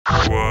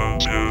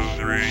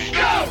3,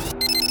 go!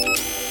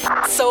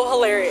 So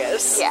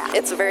hilarious. Yeah.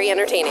 It's very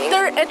entertaining.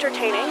 They're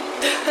entertaining.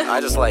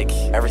 I just like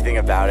everything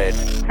about it.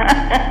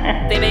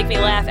 They make me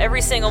laugh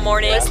every single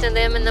morning. Listen to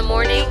them in the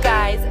morning. You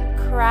guys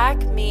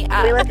crack me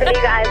up. We listen to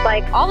you guys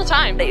like all the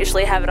time. I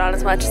usually have it on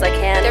as much as I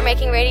can. They're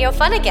making radio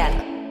fun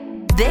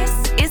again. This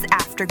is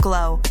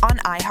Afterglow on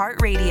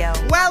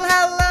iHeartRadio. Well,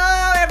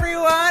 hello,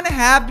 everyone.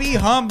 Happy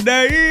Hump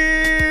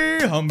Day.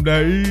 Hump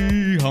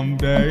Day. Hump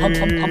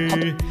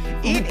Day.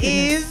 It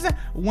is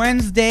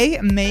Wednesday,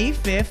 May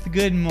 5th.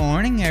 Good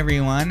morning,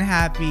 everyone.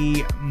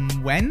 Happy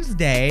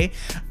Wednesday.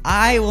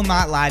 I will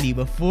not lie to you.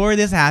 Before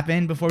this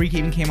happened, before we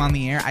even came on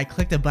the air, I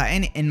clicked a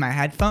button in my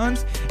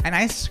headphones and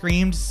I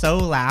screamed so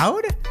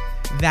loud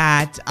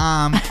that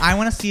I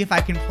want to see if I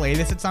can play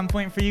this at some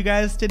point for you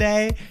guys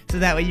today, so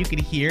that way you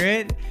could hear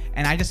it.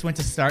 And I just went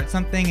to start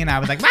something and I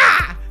was like,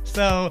 ah!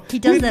 So he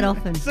does that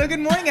often. So good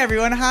morning,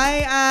 everyone. Hi,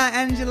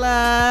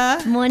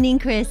 Angela. Morning,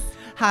 Chris.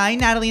 Hi,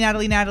 Natalie.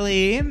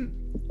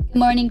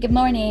 Good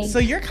morning. So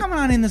you're coming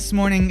on in this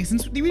morning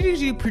since we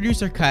usually do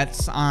producer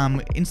cuts. Since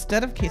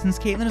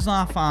Caitlin was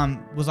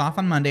off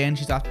on Monday and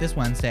she's off this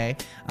Wednesday.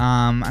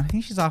 I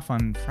think she's off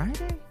on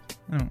Friday.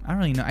 I don't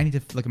really know. I need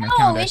to look at my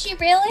calendar. Oh, is she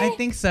really? I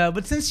think so.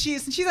 But since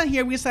she's on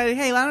here, we decided,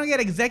 hey, why don't we get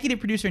executive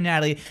producer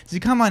Natalie to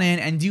come on in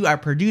and do our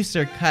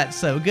producer cut.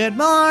 So good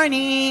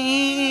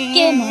morning.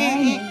 Good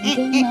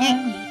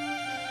morning.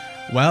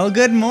 Well,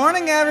 good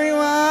morning,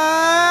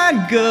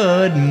 everyone.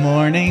 Good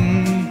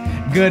morning.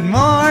 Good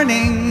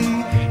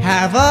morning.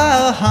 Have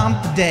a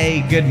hump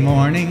day. Good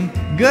morning.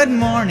 Good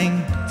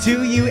morning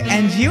to you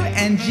and you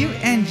and you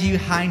and you.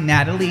 Hi,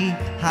 Natalie.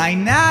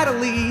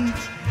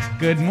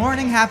 Good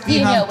morning, happy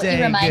hump day.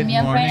 Do you know what you remind me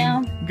of right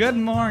now? Good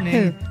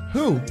morning.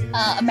 Who?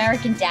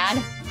 American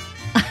Dad.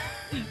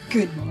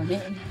 Good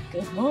morning.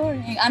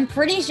 I'm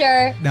pretty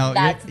sure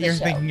that's you're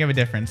thinking of a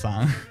different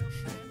song.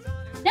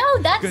 No,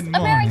 that's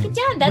American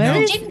Dad.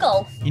 That's the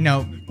jingle. You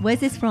know. Where's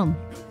this from?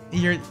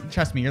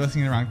 Trust me, you're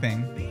listening to the wrong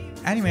thing.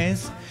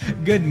 Anyways,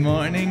 good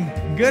morning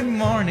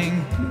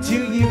to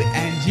you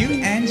and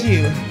you and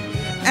you.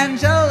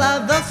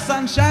 Angela, the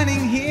sun's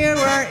shining here.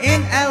 We're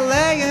in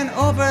LA and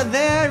over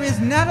there is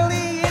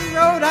Natalie in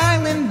Rhode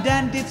Island,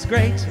 and it's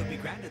great. It'll be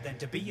grander than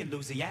to be in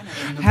Louisiana.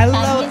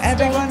 Hello,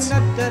 everyone.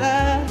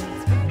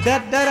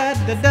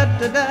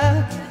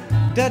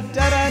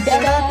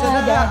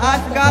 I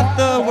forgot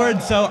the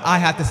word, so I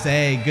have to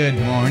say good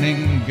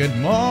morning.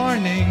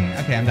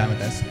 Okay, I'm done with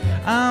this.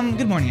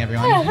 Good morning,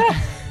 everyone.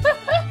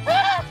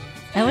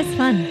 That was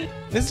fun.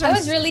 I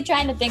was really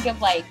trying to think of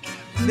more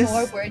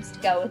words to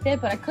go with it,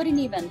 but I couldn't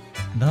even.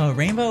 The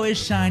rainbow is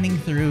shining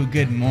through.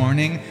 Good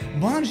morning.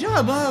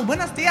 Bonjour,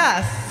 buenos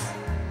dias.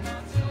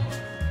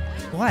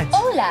 What?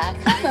 Hola,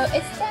 ¿cómo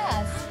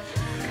estás?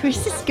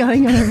 Chris is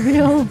going on a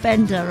real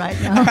bender right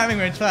now. I'm having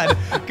much fun.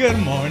 Good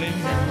morning.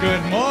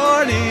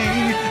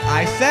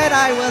 I said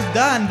I was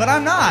done, but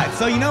I'm not.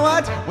 So you know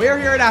what? We're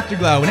here at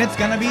Afterglow, and it's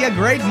going to be a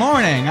great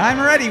morning. I'm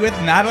ready with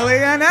Natalie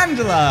and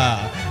Angela.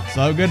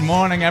 So good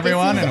morning,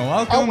 everyone, and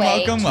welcome.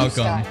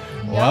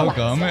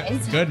 Welcome.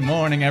 Good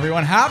morning,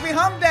 everyone. Happy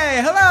Hump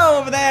Day. Hello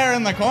over there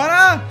in the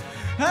corner.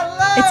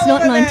 Hello. It's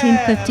not over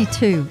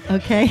 1952,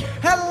 okay?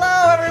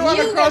 Hello, everyone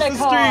across the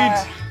street.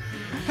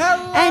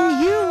 Hello.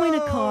 And you win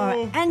a car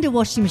and a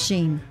washing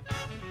machine.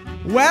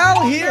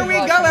 Well, here we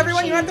go,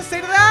 everyone. You have to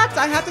say to that?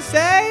 I have to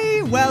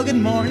say, well, good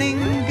morning.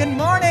 Good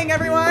morning,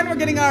 everyone. We're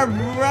getting our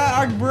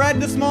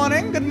bread this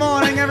morning. Good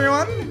morning,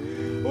 everyone.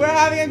 We're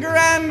having a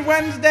grand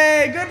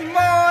Wednesday. Good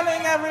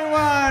morning,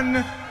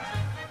 everyone.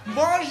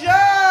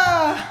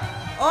 Bonjour.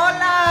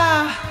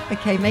 Hola.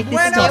 Okay, make this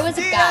Buenos stop. There was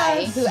a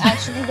guy who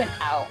actually went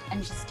out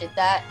and just did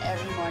that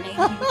every morning. He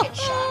would get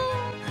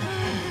shot.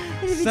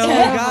 So,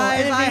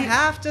 guys, I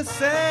have to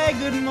say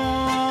good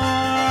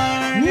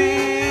morning.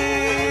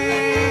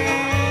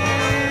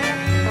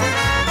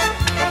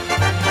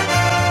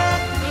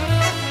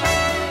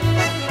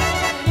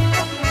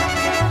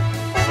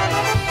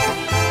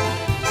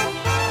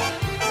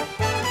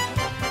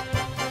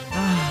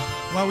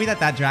 Well, we let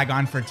that drag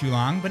on for too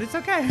long, but it's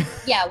okay.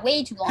 Yeah,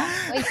 way too long.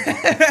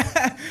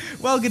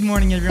 Well, good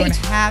morning, everyone.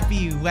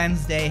 Happy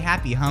Wednesday.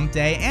 Happy Hump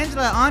Day.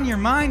 Angela, on your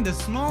mind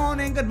this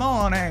morning. Good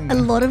morning. A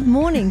lot of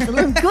mornings, a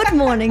lot of good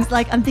mornings.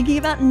 Like I'm thinking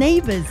about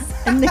Neighbours,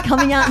 and they're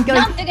coming out and going,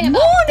 I'm thinking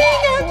about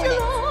morning,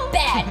 Angela.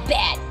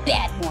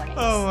 Bad mornings.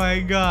 Oh my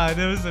God,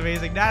 that was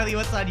amazing. Natalie,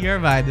 what's on your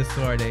mind this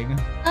morning?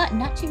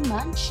 Not too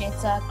much.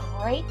 It's a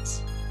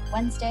great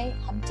Wednesday,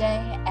 Hump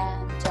Day,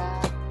 and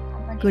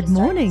good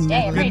morning.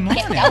 Good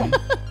morning.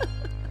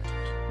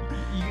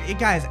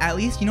 Guys, at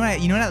least you know what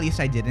at least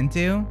I didn't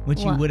do,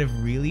 which you would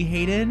have really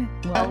hated.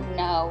 Oh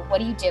no,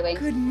 what are you doing?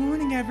 Good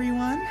morning,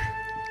 everyone.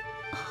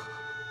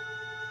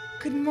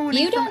 Good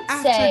morning. You don't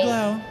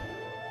Afterglow.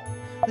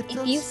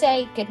 If you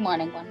say good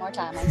morning one more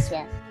time, I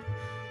swear.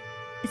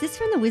 Is this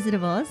from The Wizard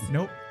of Oz?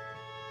 Nope.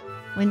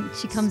 When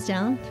she comes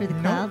down through the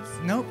clouds?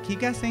 Nope. Keep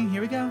guessing.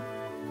 Here we go.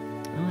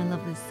 Oh, I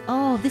love this.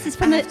 Oh, this is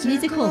from the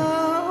musical.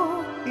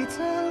 It's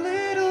a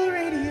little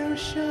radio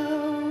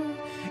show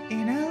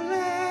in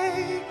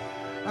LA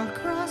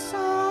across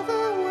all the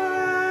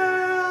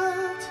world.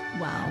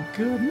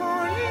 Good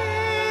morning,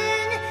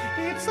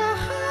 it's a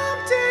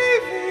hump day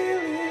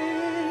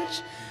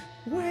village,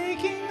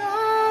 waking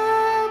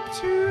up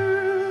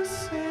to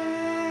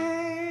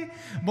say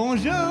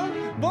bonjour,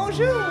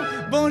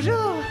 bonjour,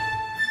 bonjour.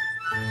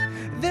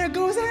 There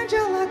goes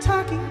Angela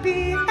talking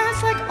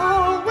BS like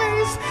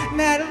always.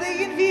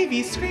 Natalie and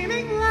Vivi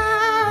screaming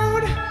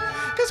loud.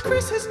 Cause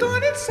Chris has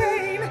gone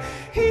insane.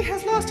 He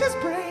has lost his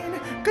brain.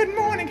 Good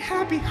morning,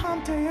 happy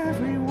hump day,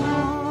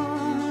 everyone.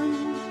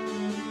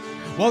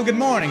 Well, good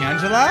morning,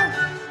 Angela.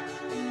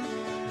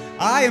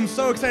 I am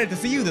so excited to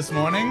see you this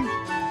morning.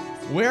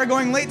 We're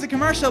going late to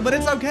commercial, but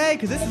it's okay,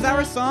 because this is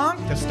our song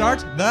to start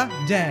the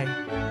day.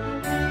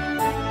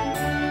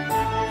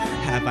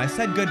 Have I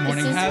said good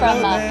morning? This is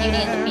Hello from there. Beauty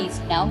and the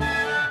Beast, no?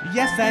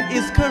 Yes, that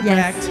is correct.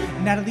 Yes.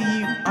 Natalie,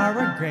 you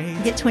are a great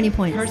You get 20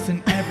 points.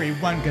 person,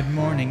 everyone. Good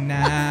morning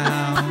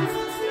now.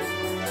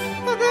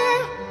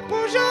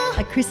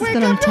 Chris has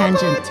gone on a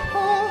tangent.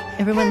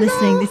 Everyone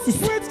listening, this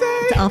is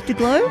it's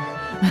Afterglow.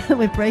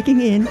 We're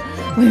breaking in.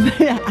 We've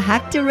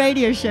hacked a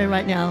radio show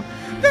right now.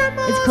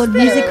 It's called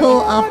Musical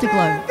Afterglow.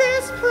 I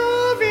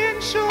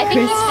think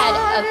Chris. he's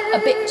had a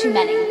bit too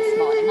many this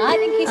morning. I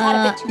think he's had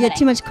a bit too Yeah, many.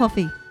 too much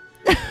coffee.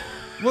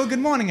 Well, good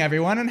morning,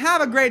 everyone, and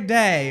have a great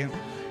day.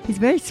 He's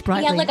very He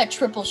sprightly. had like a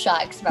triple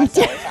shot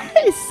espresso or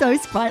something. He's so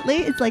sprightly.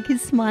 It's like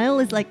his smile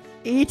is like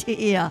ear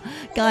to ear.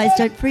 Guys,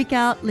 don't freak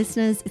out,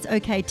 listeners. It's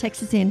okay.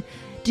 Text us in.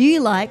 Do you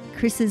like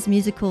Chris's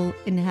musical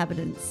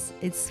inhabitants?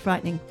 It's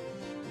frightening.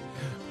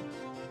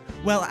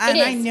 Well, and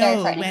It I is very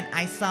know frightening. when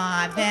I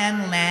saw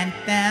them, lent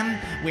them.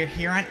 We're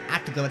here on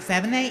Afterglow at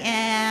 7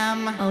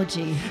 a.m. Oh,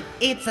 gee.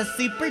 It's a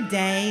super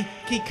day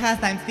because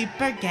I'm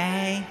super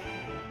gay.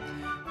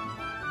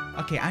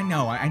 Okay, I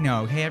know.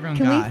 Okay, everyone,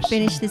 Can gosh. we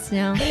finish this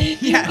now?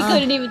 Yes. I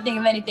couldn't even think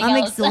of anything I'm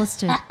else.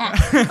 exhausted.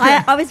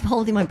 I was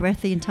holding my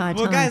breath the entire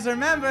time. Well, guys,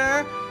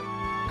 remember,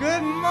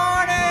 good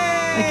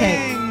morning.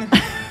 Okay.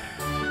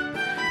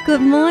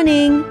 Good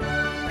morning.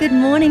 Good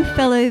morning,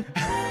 fellow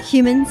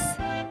humans.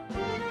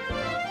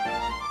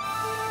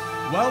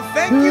 Well,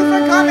 thank you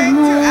for coming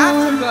to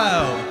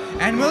Afterglow,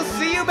 and we'll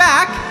see you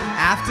back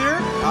after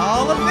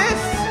all of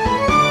this.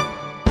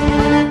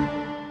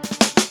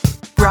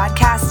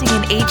 Broadcasting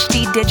in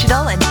HD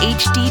Digital and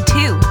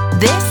HD2.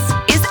 This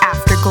is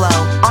Afterglow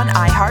on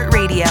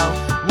iHeartRadio.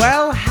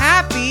 Well,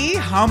 happy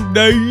hump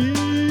day.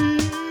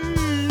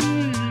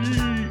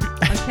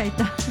 Okay,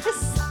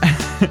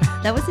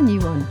 that was a new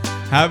one.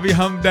 Happy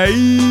hump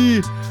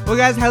day. Well,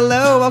 guys,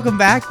 hello. Welcome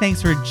back.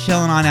 Thanks for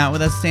chilling on out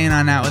with us, staying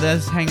on out with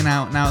us, hanging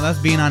out with us,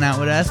 being on out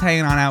with us,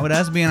 hanging on out with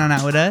us, being on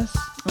out with us.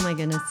 Oh my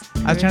goodness.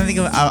 I was trying to think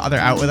of other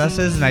out with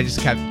us's, and I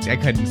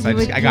couldn't. So I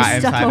got You're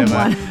stuck inside on of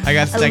one. I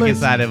got A stuck loop.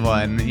 inside of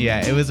one.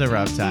 Yeah, it was a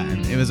rough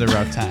time.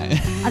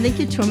 I think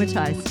you're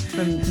traumatized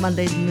from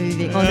Monday's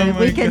moving, or Oh the my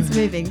weekend's God.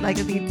 moving. Like,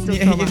 I think it's still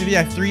trauma.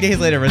 Yeah, 3 days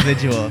later,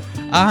 residual.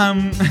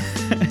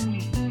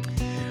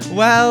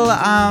 Well,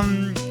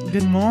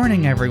 good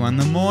morning, everyone.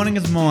 The morning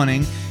is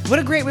morning. What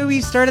a great way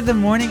we started the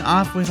morning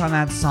off with on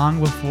that song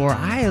before.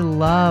 I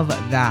love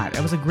that.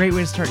 It was a great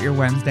way to start your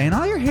Wednesday. And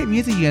all your hit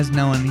music you guys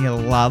know and you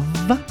love.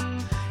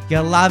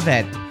 You love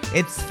it.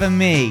 It's for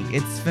me.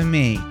 It's for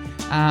me.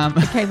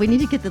 Okay, we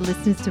need to get the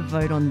listeners to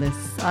vote on this.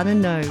 I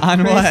don't know. On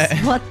Chris,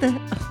 what?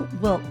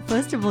 Well,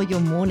 first of all, your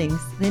mornings,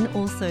 then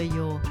also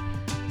your...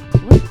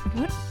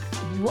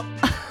 What?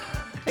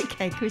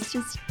 Okay, Chris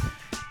just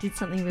did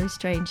something really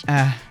strange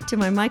to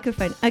my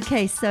microphone.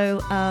 Okay,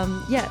 so,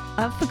 yeah,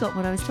 I forgot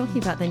what I was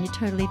talking about then. You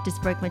totally just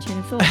broke my train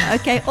of thought.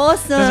 Okay,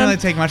 awesome. Doesn't really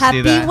take much to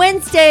do that. Happy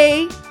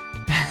Wednesday.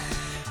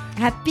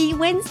 Happy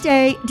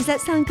Wednesday. Does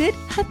that sound good?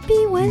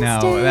 Happy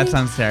Wednesday. No, that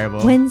sounds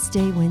terrible.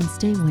 Wednesday.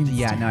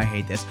 Yeah, no, I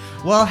hate this.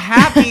 Well,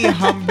 happy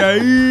hump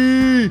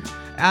day.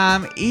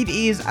 It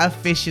is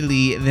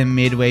officially the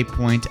midway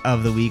point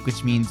of the week,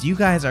 which means you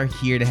guys are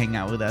here to hang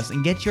out with us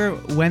and get your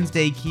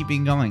Wednesday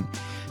keeping going.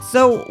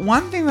 So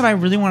one thing that I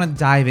really want to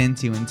dive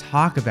into and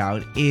talk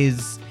about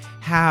is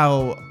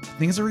how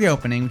things are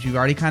reopening, which we've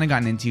already kind of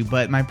gotten into.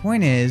 But my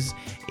point is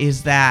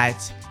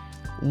that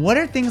what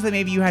are things that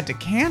maybe you had to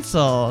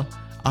cancel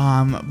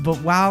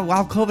but while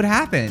COVID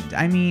happened?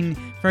 I mean,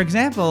 for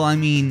example,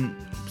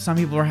 some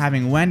people were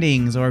having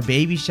weddings or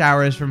baby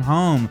showers from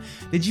home.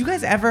 Did you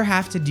guys ever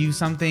have to do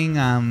something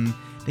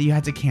that you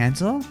had to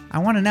cancel? I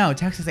want to know.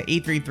 Text us at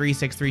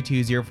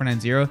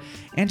 833-632-0490.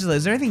 Angela,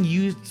 is there anything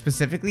you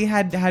specifically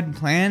had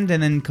planned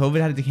and then COVID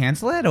had to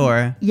cancel it,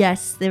 or?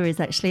 Yes, there is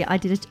actually. I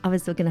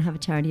was going to have a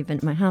charity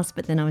event at my house,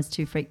 but then I was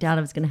too freaked out.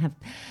 I was going to have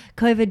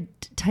COVID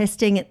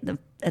testing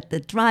at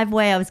the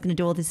driveway. I was going to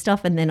do all this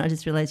stuff, and then I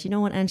just realized, you know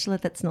what, Angela,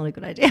 that's not a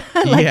good idea.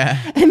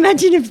 Yeah.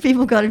 Imagine if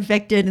people got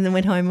infected and then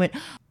went home and went.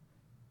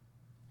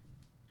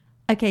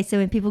 Okay, so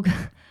when people go,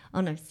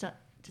 oh no, start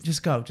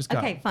Just go.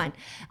 Okay, fine.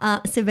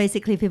 So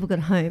basically, people got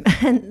home,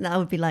 and I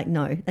would be like,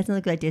 no, that's not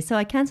a good idea. So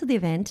I cancelled the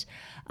event,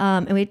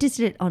 and we just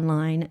did it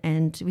online,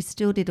 and we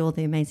still did all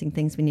the amazing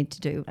things we need to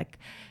do, like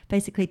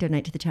basically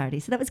donate to the charity.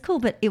 So that was cool,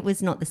 but it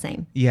was not the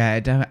same.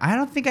 Yeah, I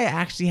don't think I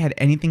actually had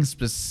anything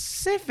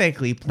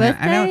specifically planned.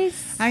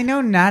 Birthdays? I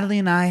know Natalie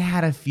and I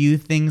had a few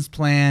things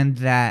planned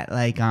that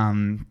like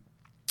Like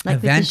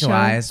with the show?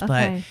 event-wise,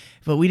 Okay.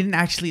 but we didn't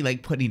actually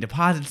like put any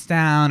deposits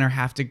down or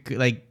have to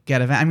like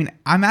get event. I mean,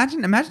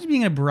 imagine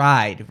being a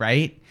bride,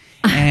 right?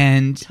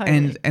 And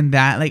Totally. and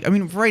that like, I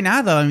mean, for right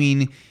now though, I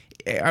mean,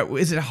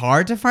 is it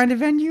hard to find a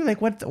venue?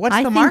 Like, what's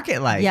the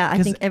market like? Yeah, I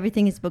 'Cause- think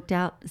everything is booked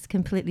out. It's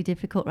completely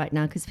difficult right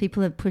now because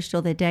people have pushed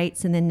all their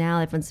dates, and then now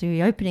everyone's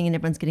reopening and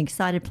everyone's getting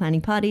excited,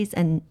 planning parties,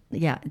 and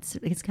yeah,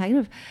 it's kind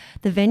of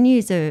the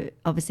venues are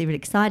obviously really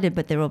excited,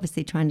 but they're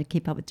obviously trying to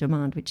keep up with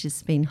demand, which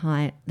has been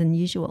higher than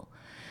usual.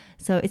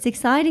 So it's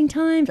exciting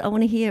times. I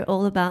want to hear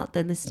all about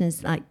the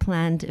listeners' like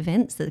planned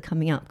events that are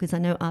coming up because I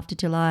know after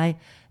July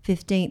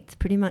 15th,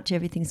 pretty much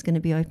everything's going to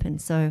be open.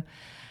 So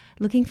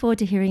looking forward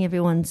to hearing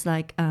everyone's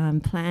like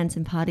plans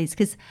and parties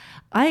because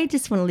I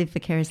just want to live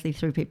vicariously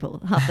through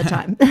people half the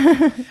time.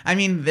 I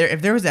mean,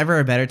 if there was ever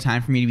a better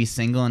time for me to be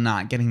single and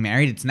not getting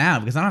married, it's now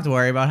because I don't have to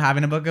worry about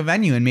having to book a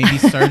venue and maybe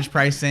surge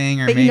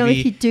pricing or But maybe. you know,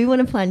 if you do want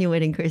to plan your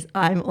wedding, Chris,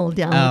 I'm all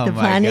down Oh with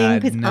the my planning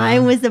God, because no. I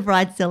was the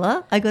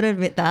bridezilla. I got to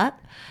admit that.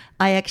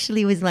 I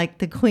actually was like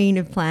the queen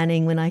of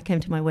planning when I came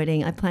to my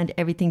wedding. I planned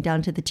everything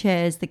down to the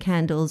chairs, the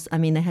candles. I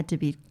mean, they had to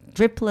be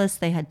dripless.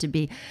 They had to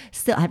be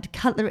still. I had to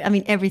cutlery. I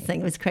mean,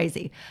 everything was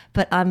crazy.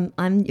 But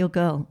I'm your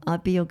girl.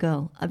 I'd be your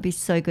girl. I'd be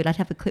so good. I'd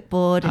have a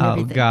clipboard and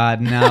everything. Oh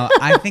God, no!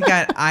 I think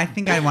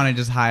I want to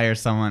just hire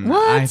someone.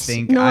 What? I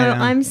think no, I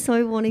don't- I'm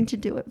so wanting to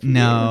do it for you.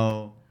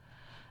 No,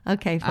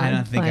 Okay, fine. I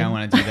don't think fine. I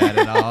want to do that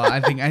at all. I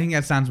think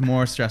that sounds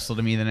more stressful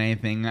to me than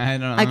anything. I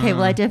don't. Okay,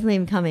 well, I definitely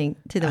am coming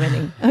to the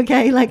wedding.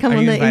 Okay, like I'm Are on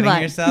you the inviting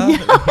invite. yourself?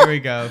 Yeah. Here we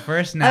go.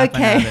 First nap. I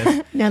know this.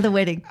 Okay, now the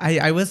wedding.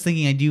 I was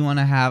thinking I do want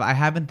to have. I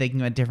have been thinking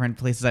about different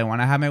places I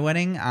want to have my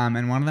wedding.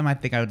 And one of them I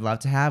think I would love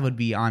to have would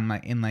be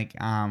in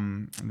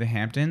the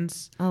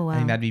Hamptons. Oh, I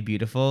think wow. that'd be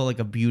beautiful. Like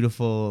a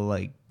beautiful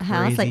like A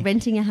house, crazy- like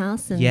renting a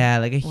house. And Yeah,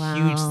 like a Wow.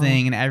 huge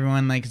thing, and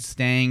everyone like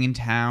staying in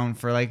town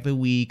for like the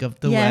week of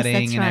the Yes, wedding,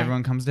 that's and right.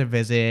 everyone comes to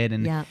visit,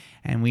 and Yeah.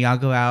 and we all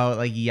go out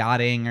like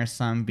yachting or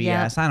some BS.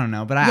 Yeah. I don't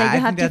know, but Yeah, I you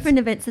think have that's- different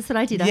events. That's what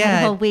I did. I yeah,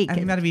 had a whole week. I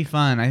think that'd be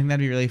fun. I think that'd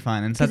be really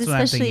fun, and so that's what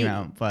I'm especially thinking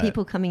about. But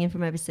people coming in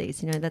from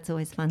overseas, you know, that's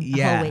always fun. A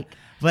yeah, whole week.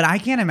 but I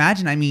can't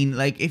imagine. I mean,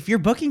 like if you're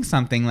booking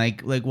something,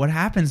 like what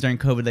happens during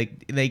COVID?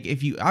 Like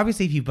if you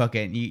book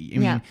it, I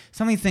mean, Yeah.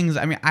 some of these things.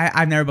 I mean,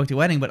 I've never booked a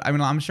wedding, but I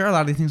mean, I'm sure a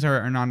lot of these things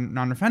are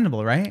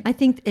non-refundable, right? I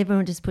think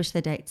everyone just pushed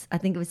their dates. I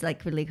think it was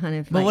like really kind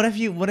of. But like,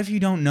 what if you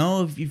don't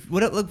know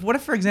what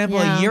if for example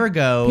Yeah. a year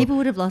ago people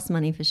would have lost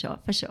money for sure.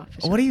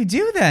 what do you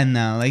do then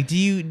though? Like do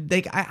you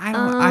like I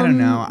don't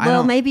know.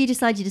 Well, maybe you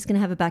decide you're just going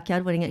to have a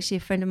backyard wedding. Actually, a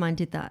friend of mine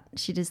did that.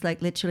 She just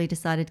like literally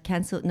decided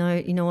cancel. No,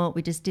 you know what?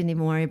 We just didn't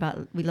even worry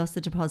about. We lost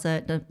the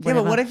deposit. Yeah,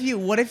 but what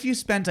if you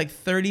spent like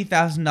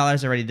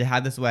 $30,000 already to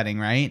have this wedding,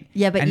 right?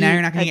 Yeah, but and now you-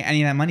 you're not going to get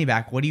any of that money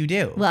back. What do you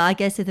do? Well, I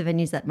guess if the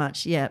venue's that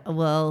much, yeah.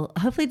 Well,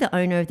 hopefully the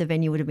owner of the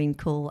venue would have been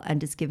cool and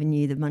just given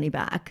you the money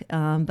back.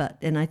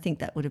 And I think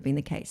that would have been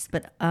the case.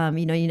 But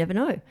you know, you never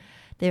know.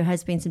 There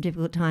has been some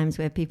difficult times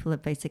where people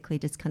have basically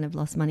just kind of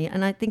lost money,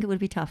 and I think it would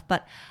be tough.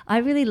 But I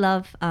really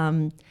love,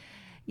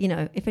 you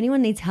know, if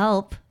anyone needs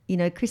help, you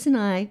know, Chris and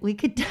I, we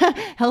could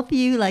help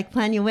you like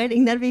plan your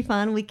wedding. That'd be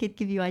fun. We could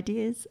give you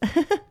ideas.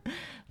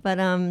 But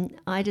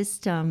I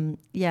just,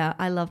 yeah,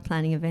 I love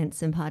planning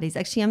events and parties.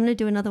 Actually, I'm going to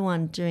do another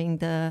one during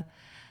the,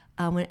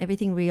 when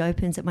everything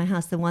reopens at my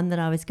house. The one that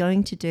I was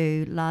going to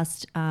do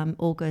last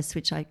August,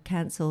 which I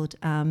cancelled,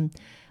 I'm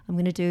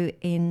going to do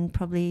in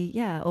probably,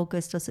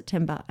 August or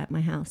September at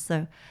my house.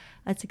 So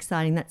that's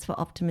exciting. That's for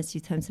Optimus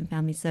Youth Homes and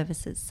Family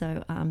Services.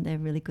 So they're a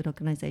really good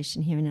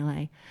organisation here in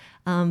LA.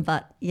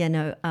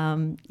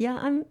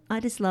 I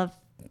just love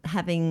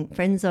having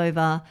friends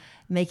over,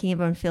 making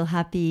everyone feel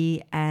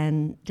happy,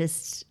 and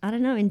just, I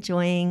don't know,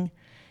 enjoying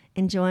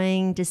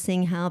just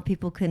seeing how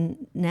people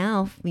can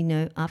now, we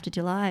know after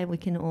July, we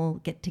can all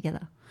get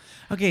together.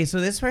 Okay, so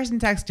this person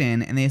texted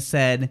in and they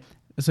said,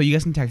 so you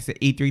guys can text it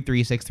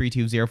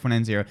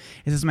 833-632-0490. It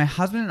says, my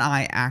husband and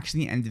I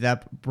actually ended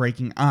up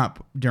breaking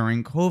up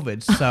during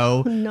COVID,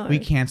 so no. we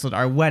canceled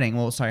our wedding.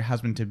 Well, sorry,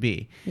 husband to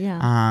be.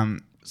 Yeah.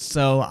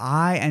 So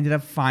I ended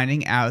up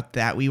finding out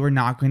that we were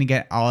not going to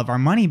get all of our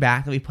money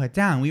back that we put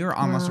down. We were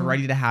almost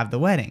ready to have the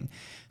wedding.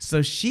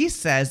 So she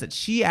says that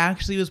she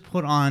actually was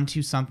put on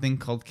to something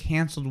called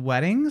canceled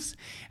weddings,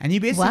 and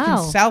you basically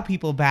can sell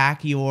people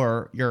back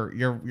your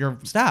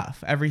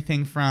stuff,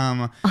 everything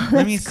from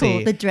let me see,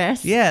 cool. The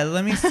dress. Yeah,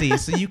 let me see.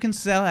 So you can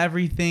sell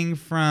everything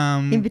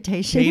from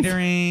Invitations.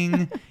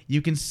 catering.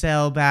 You can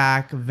sell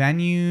back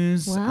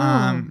venues.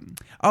 Wow.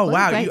 Oh What a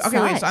wow! great Wait.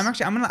 So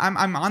site.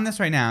 I'm on this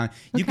right now.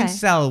 You can Okay.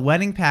 sell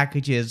wedding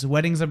packages,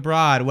 weddings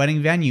abroad,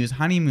 wedding venues,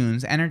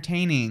 honeymoons,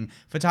 entertaining,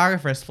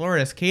 photographers,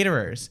 florists,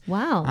 caterers.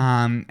 Wow.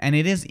 And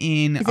it is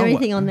in. Is there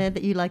anything on there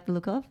that you like the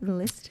look of, the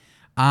list?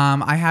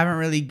 I haven't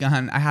really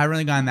gone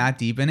that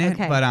deep in it,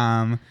 Okay.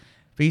 but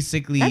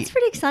basically That's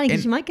pretty exciting because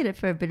and- you might get it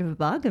for a bit of a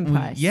bargain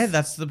price. Yeah,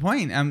 that's the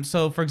point.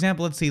 So for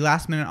example, let's see,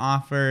 last minute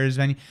offers,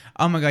 venue.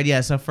 Oh my God, yeah.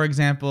 So for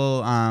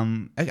example,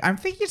 I'm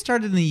thinking it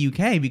started in the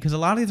UK because a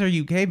lot of these are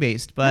UK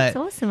based, but That's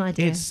an awesome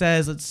idea. it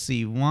says, let's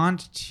see,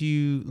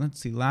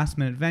 last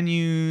minute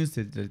venues.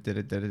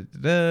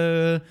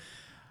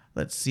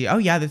 Let's see. Oh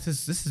yeah, this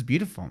is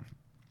beautiful.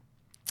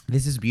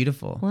 This is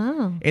beautiful.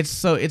 Wow.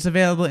 It's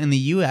available in the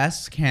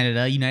US,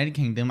 Canada, United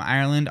Kingdom,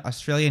 Ireland,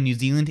 Australia, New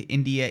Zealand,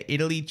 India,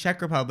 Italy,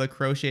 Czech Republic,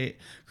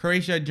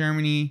 Croatia,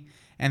 Germany,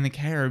 and the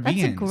Caribbean.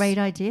 That's a great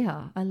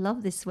idea. I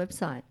love this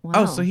website. Wow.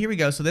 Oh, so here we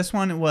go. So this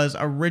one was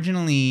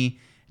originally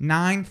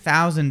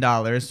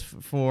 $9,000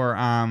 for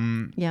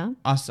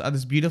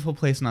this beautiful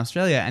place in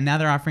Australia, and now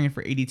they're offering it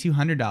for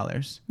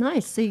 $8,200.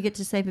 Nice. So you get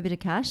to save a bit of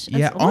cash. That's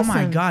Yeah. awesome. Oh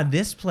my God,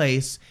 this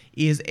place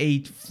is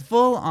a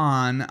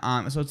full-on.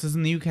 So it says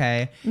in the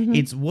UK, Mm-hmm.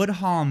 it's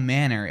Woodhall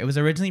Manor. It was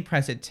originally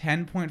priced at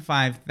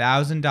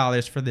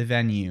 $10,500 for the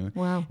venue.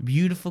 Wow.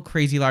 Beautiful,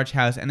 crazy large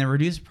house, and the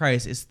reduced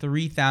price is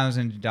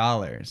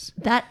 $3,000.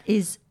 That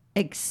is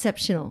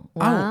exceptional.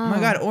 Wow. Oh my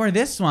God. Or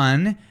this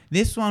one.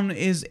 This one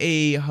is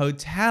a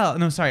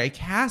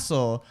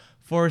castle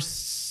for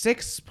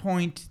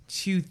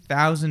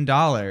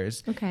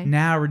 $6,200. Okay.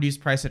 Now reduced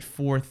price at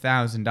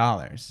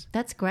 $4,000.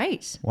 That's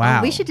great. Wow.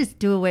 Oh, we should just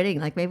do a wedding.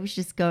 Like maybe we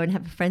should just go and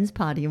have a friend's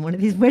party in one of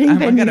these wedding Oh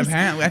my God, venues.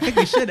 apparently. I think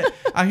we should.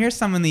 Here's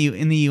some in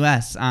the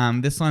US.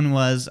 This one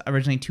was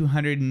originally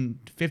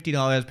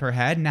 $250 per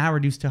head, now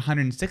reduced to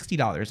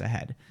 $160 a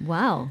head.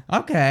 Wow.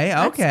 Okay.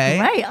 That's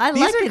great. I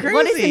These like are it.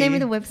 What is the crazy. name of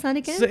the website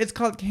again? So it's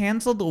called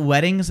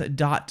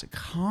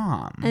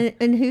canceledweddings.com.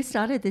 And who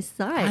started this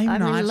site? I'm I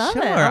not really love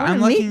sure. it. I I'm want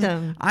to looking. meet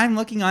them. I'm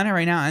looking on it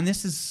right now, and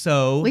this is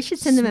so. We should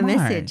send them a smart.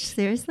 message.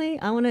 Seriously,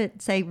 I want to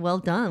say well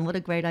done. What a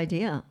great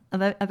idea. I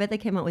bet they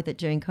came up with it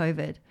during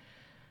COVID.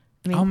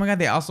 I mean, Oh my God!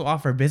 They also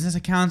offer business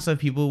accounts, so if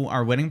people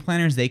are wedding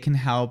planners, they can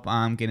help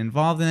get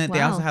involved in it. They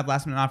Wow. also have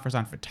last minute offers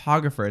on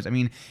photographers. I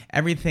mean,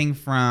 everything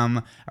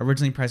from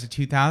originally priced at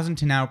 $2,000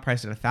 to now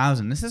priced at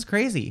 $1,000. This is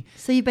crazy.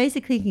 so you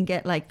basically can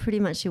get like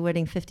pretty much your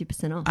wedding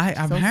 50% off. It's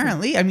awesome.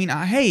 Apparently, I mean,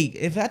 hey,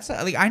 if that's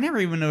I never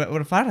even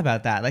would have thought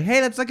about that. Like,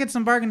 hey, let's look at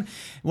some bargain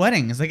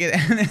weddings. Like,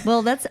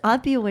 Well,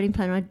 I'd be a wedding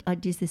planner.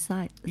 I'd use this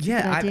site. It's a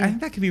yeah, good I idea. think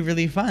that could be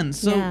really fun.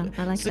 So, Yeah,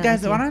 I like so that guys,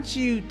 idea. why don't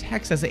you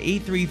text us at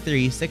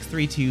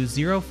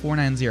 833-632-0490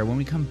 when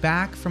we come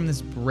back from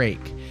this break?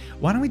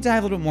 Why don't we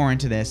dive a little bit more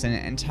into this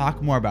and talk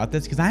more about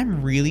this? Because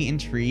I'm really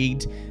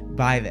intrigued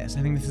by this.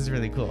 I think this is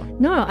really cool.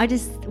 No,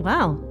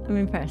 wow, I'm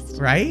impressed.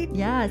 Right?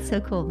 Yeah, it's so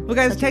cool. Well,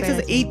 guys, Such a text us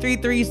great at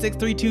idea.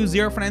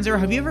 833-632-0490.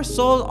 Have you ever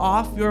sold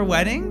off your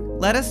wedding?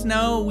 Let us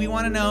know. We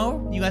want to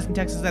know. You guys can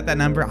text us at that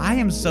number. I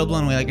am so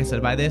blown away, like I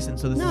said, by this. And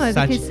so this No, is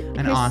such because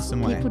an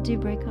awesome way. People do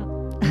break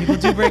up. People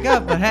do break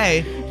up, but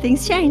hey,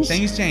 Things change.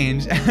 things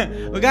change.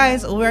 Well,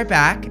 guys, we'll be right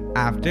back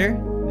after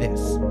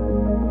this.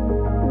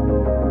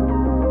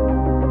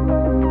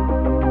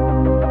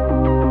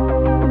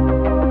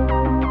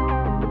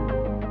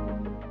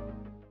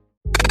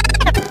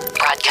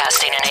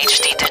 Broadcasting in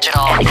HD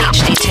digital and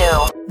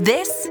HD2.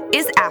 This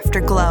is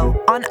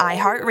Afterglow on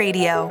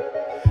iHeartRadio.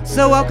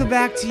 So welcome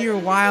back to your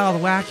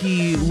wild,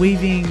 wacky,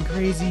 waving,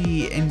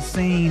 crazy,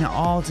 insane,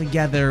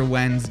 all-together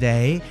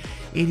Wednesday.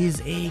 It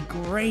is a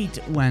great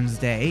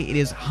Wednesday. It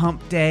is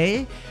Hump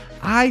Day.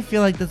 I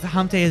feel like this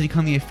Hump Day has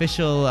become the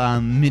official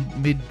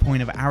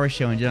midpoint of our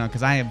show in general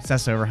because I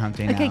obsess over Hump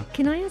Day now. Okay,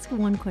 can I ask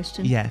one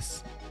question?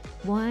 Yes.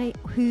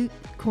 Who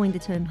coined the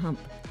term hump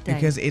day?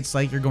 Because it's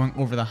like you're going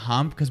over the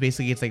hump because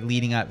basically it's like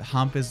leading up.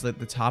 Hump is like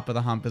the top of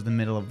the hump is the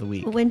middle of the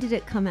week. Well, when did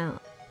it come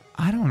out?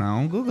 I don't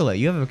know. Google it.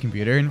 You have a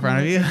computer in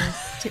front of you.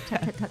 Tip,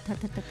 tap, tap, tap, tap,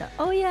 tap, tap, tap.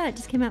 Oh yeah, it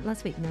just came out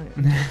last week. No,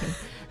 I'm joking.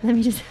 Let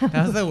me just have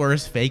That was the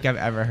worst fake I've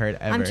ever heard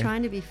ever. I'm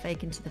trying to be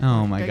fake into the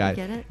Oh point. my Don't God. you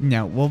get it?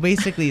 No. Well,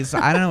 basically, so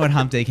I don't know what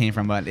Hump Day came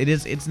from, but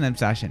it's an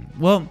obsession.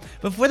 Well,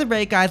 before the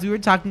break, guys, we were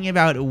talking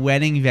about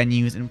wedding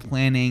venues and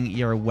planning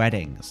your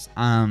weddings.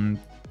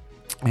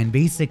 And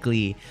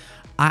basically,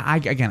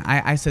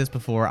 I said this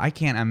before. I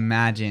can't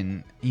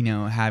imagine,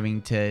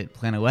 having to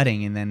plan a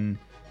wedding and then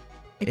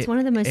It's one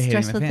of the most hitting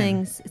the stressful fan.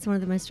 things. It's one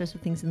of the most stressful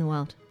things in the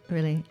world.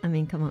 Really, I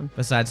mean, come on.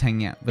 Besides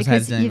hanging out, besides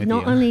Because dealing you've with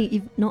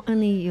not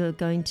only you're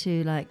going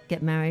to like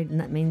get married, and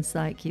that means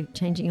like you're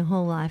changing your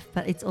whole life,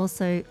 but it's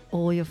also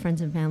all your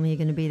friends and family are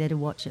going to be there to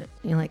watch it.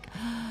 You're like,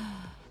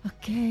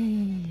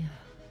 okay,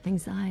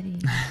 anxiety.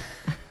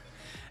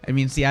 I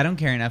mean, see, I don't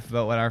care enough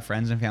about what our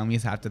friends and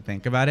families have to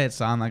think about it.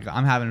 So I'm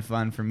having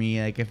fun for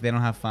me. Like, if they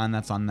don't have fun,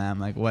 that's on them.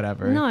 Like,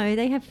 whatever. No,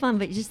 they have fun,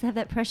 but you just have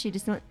that pressure. You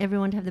just want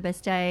everyone to have the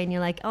best day, and you're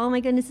like, oh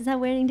my goodness, it's our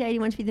wedding day. You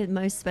want to be the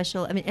most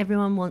special. I mean,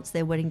 everyone wants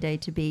their wedding day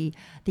to be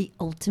the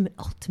ultimate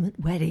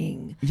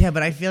wedding. Yeah,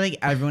 but I feel like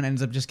everyone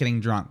ends up just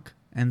getting drunk.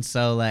 And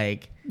so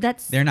like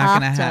That's they're not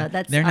gonna after. have.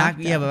 That's they're not.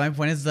 after. Yeah, but my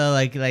point is though,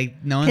 like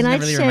no one's Can I gonna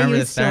really share remember you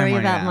the a story ceremony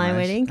about that my much.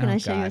 wedding? Can Oh, I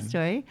share you a God.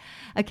 story?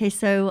 Okay,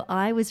 so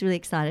I was really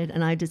excited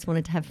and I just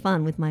wanted to have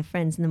fun with my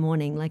friends in the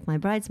morning, like my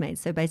bridesmaids.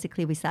 So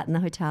basically we sat in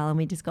the hotel and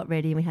we just got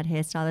ready and we had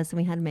hairstylists and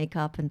we had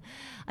makeup and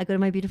I got in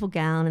my beautiful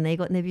gown and they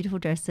got in their beautiful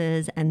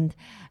dresses and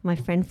my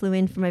friend flew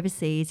in from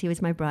overseas. He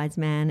was my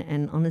bridesman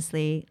and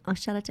honestly,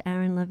 shout out to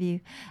Aaron, love you.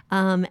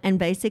 And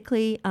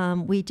basically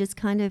we just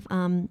kind of,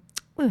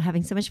 we were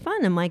having so much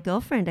fun and my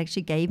girlfriend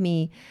actually gave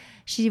me,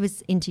 she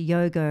was into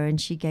yoga and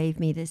she gave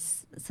me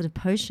this sort of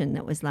potion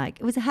that was like,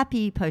 it was a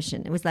happy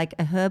potion. It was like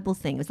a herbal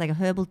thing. It was like a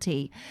herbal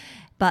tea,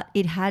 but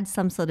it had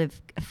some sort of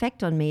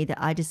effect on me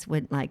that I just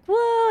went like, whoa,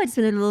 I just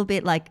went a little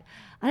bit like,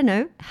 I don't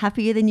know,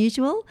 happier than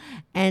usual.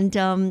 And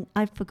I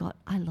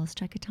lost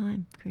track of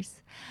time,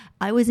 Chris.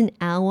 I was an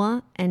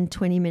hour and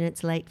 20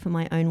 minutes late for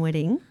my own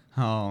wedding.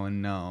 Oh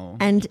no.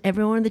 And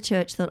everyone in the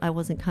church thought I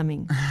wasn't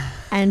coming.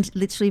 And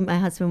literally my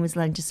husband was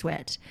starting to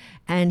sweat.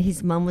 And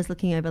his mum was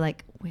looking over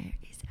like, where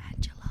is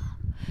Angela?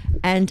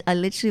 And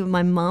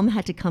my mum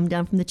had to come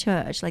down from the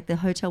church. Like the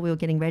hotel we were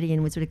getting ready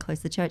in was really close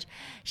to the church.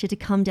 She had to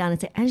come down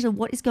and say, Angela,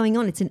 what is going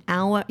on? It's an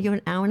hour, you're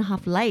an hour and a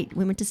half late.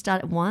 We meant to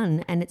start at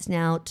 1 and it's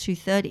now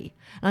 2:30.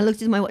 And I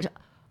looked at my watch.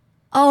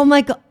 Oh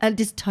my God. I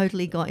just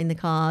totally got in the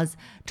cars,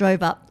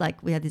 drove up.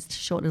 Like we had this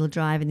short little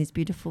drive in these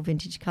beautiful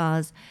vintage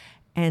cars.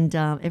 And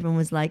everyone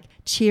was like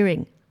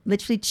cheering,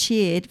 literally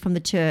cheered from the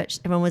church.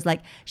 Everyone was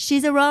like,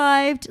 she's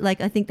arrived.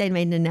 Like I think they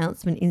made an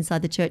announcement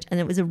inside the church and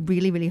it was a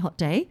really, really hot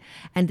day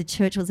and the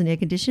church wasn't air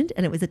conditioned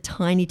and it was a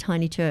tiny,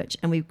 tiny church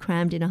and we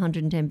crammed in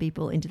 110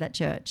 people into that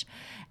church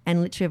and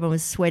literally everyone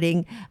was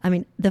sweating. I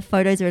mean, the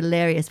photos are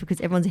hilarious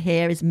because everyone's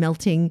hair is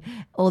melting,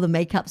 all the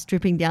makeup's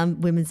dripping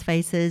down women's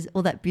faces,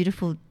 all that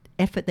beautiful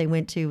effort they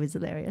went to was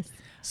hilarious.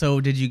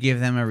 So did you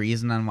give them a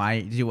reason on why?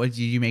 Did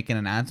you make an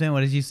announcement?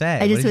 What did you say?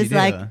 I just What did was you do?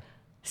 like,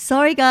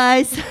 sorry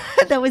guys.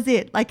 That was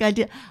it. Like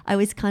I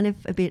was kind of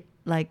a bit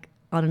like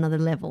on another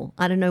level.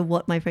 I don't know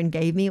what my friend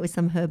gave me. It was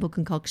some herbal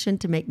concoction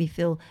to make me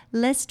feel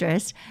less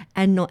stressed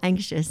and not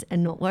anxious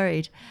and not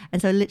worried.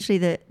 And so literally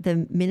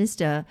the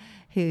minister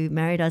who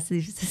married us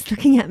was just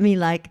looking at me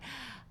like,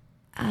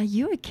 are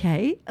you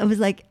okay? I was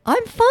like,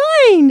 I'm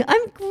fine.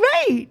 I'm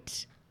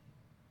great.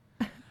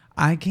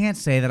 I can't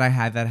say that I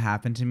had that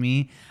happen to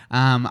me.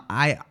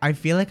 I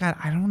feel like I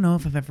don't know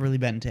if I've ever really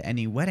been to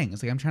any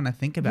weddings. Like I'm trying to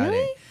think about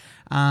it.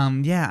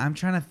 Yeah, I'm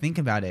trying to think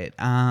about it.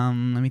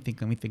 Let me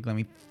think.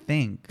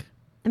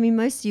 I mean,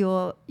 most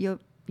your you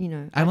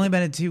know. I've only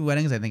been to 2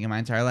 weddings, I think, in my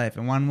entire life.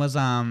 And one was,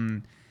 I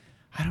don't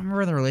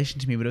remember the relation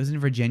to me, but it was in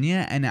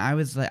Virginia. And I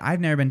was like, I've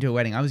never been to a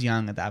wedding. I was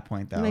young at that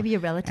point, though. Maybe a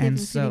relative and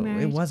was so getting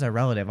married? it was a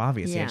relative,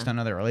 obviously. Yeah. I just don't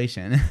know the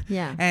relation.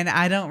 Yeah. And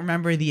I don't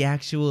remember the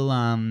actual,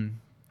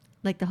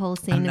 like the whole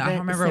scene of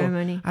it, the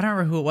ceremony. I don't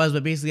remember who it was,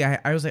 but basically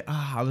I was like,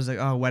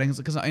 weddings.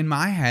 Because in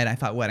my head, I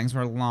thought weddings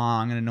were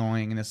long and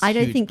annoying and this I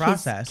don't huge think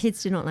process.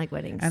 kids do not like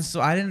weddings. And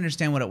so I didn't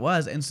understand what it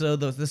was. And so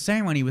the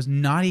ceremony was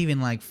not even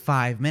like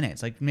 5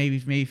 minutes, like maybe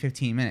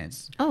 15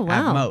 minutes. Oh,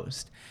 wow. At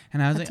most.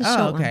 And I was That's like, a oh,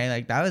 short okay. one.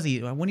 Like that was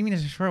easy. What do you mean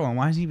it's a short one?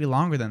 Why doesn't it be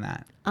longer than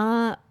that?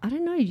 I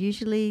don't know.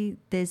 Usually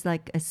there's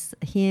like a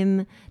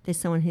hymn. There's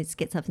someone who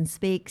gets up and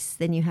speaks.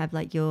 Then you have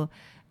like your,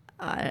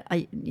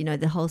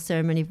 the whole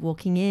ceremony of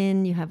walking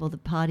in. You have all the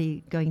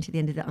party going to the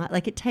end of the night.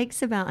 Like it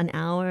takes about an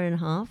hour and a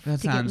half.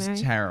 That to get sounds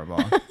married.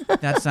 terrible.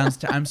 That sounds.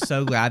 I'm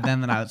so glad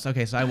then that I was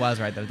okay. So I was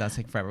right that it does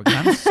take forever. 'Cause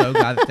I'm so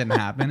glad that didn't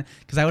happen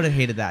because I would have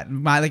hated that.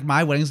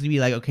 My wedding's gonna be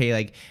like okay,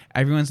 like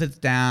everyone sits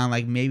down,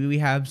 like maybe we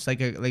have like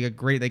a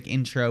great like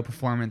intro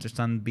performance or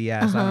some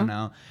BS. I don't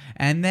know.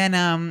 And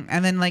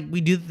then like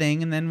we do the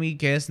thing and then we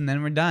kiss and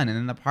then we're done and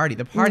then the party.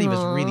 The party was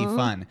really Aw.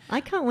 fun.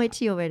 I can't wait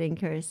to your wedding,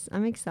 Chris.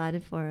 I'm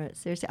excited for it.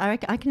 Seriously, I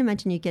can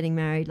imagine you getting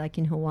married like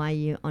in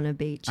Hawaii on a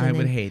beach. I and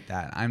would then- hate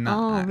that. I'm not.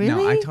 Oh, No, I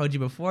really? told you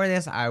before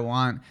this. I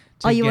want.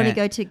 To Oh, you wanna get-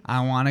 go to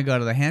I want to go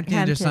to the Hamptons,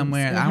 Hamptons, or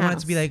somewhere. in a I want it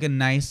to be house. like a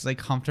nice, like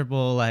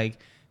comfortable, like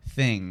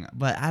thing.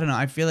 But I don't know.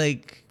 I feel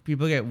like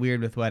people get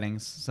weird with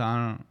weddings, so I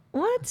don't.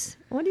 What?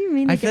 What do you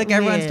mean? I they feel get like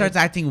everyone weird? starts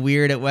acting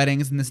weird at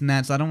weddings and this and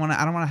that. So I don't want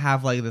to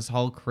have like this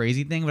whole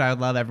crazy thing. But I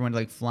would love everyone to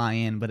like fly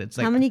in. But it's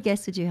like How many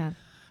guests would you have?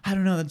 I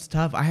don't know. That's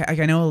tough. I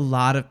know a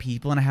lot of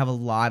people, and I have a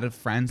lot of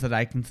friends that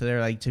I consider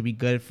like to be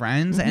good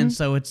friends, and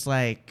so it's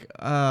like.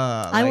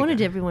 I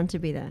wanted everyone to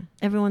be there.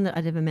 Everyone that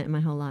I'd ever met in my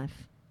whole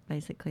life,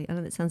 basically. I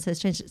know that sounds so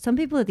strange. Some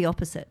people are the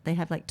opposite. They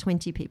have like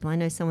 20 people. I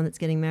know someone that's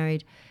getting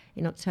married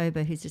in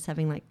October who's just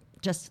having like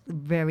just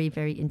very,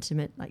 very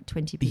intimate, like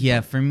 20 people. Yeah,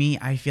 for me,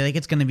 I feel like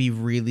it's going to be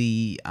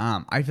really,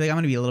 I feel like I'm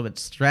going to be a little bit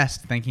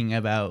stressed thinking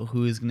about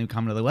who's going to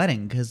come to the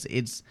wedding because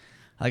it's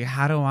like,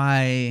 how do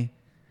I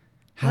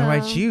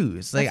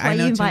choose? Like, That's why I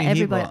know you invite too many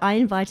everybody. people. I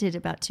invited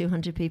about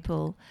 200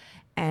 people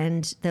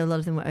and a lot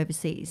of them were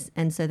overseas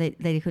and so they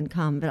couldn't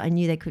come, but I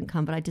knew they couldn't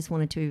come, but I just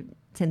wanted to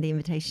send the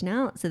invitation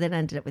out. So then I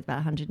ended up with about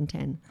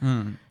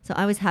 110. So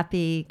I was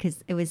happy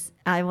because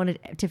I wanted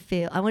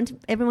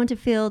everyone to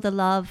feel the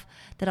love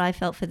that I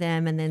felt for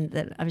them and then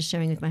that I was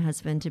sharing with my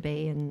husband to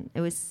be, and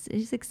it was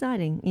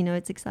exciting. You know,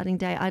 it's an exciting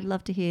day. I'd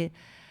love to hear,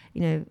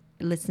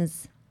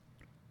 listeners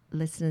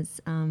listeners'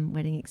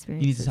 wedding You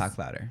experiences. need to talk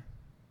louder.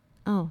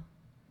 Oh,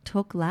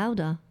 talk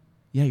louder.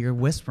 Yeah, you're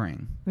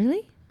whispering.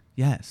 Really?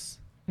 Yes.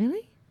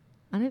 Really?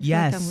 I don't feel like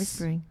Yes. I'm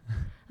whispering.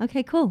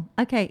 Okay, cool.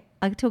 Okay,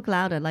 I can talk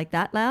louder, like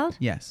that loud?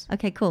 Yes.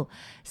 Okay, cool.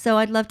 So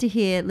I'd love to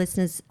hear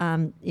listeners'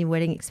 in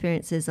wedding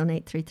experiences on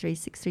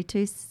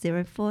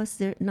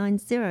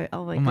 833-632-0490.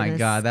 Oh my Oh my goodness.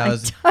 God, that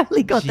was I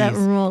totally got that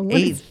wrong.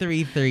 What is- Thank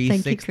you,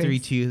 Chris.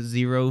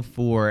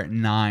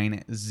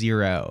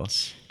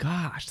 833-632-0490.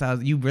 Gosh,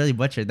 you really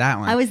butchered that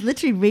one. I was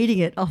literally reading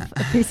it off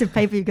a piece of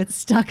paper you got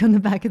stuck on the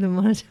back of the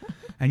monitor.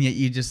 And yet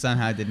you just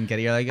somehow didn't get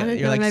it. You're I don't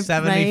know, like my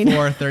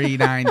 74,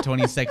 39,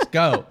 26.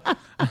 Go.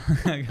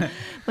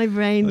 My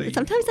brain.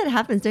 Sometimes that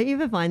happens. Don't you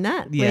ever find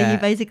that? Where Yeah. you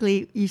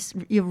basically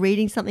you're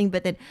reading something,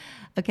 but then,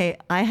 okay,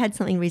 I had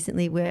something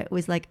recently where it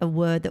was like a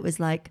word that was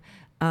like,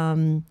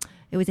 it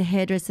was a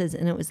hairdresser's,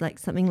 and it was like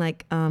something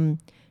like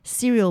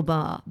cereal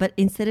bar. But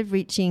instead of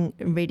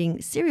reading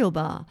cereal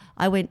bar,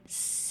 I went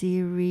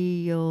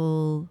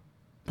cereal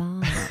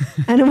bar,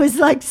 and it was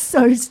like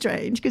so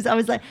strange because I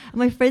was like,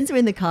 my friends were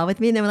in the car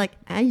with me, and they were like,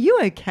 "Are you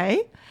okay?"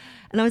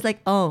 And I was like,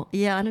 oh,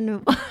 yeah, I don't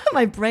know.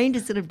 My brain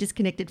just sort of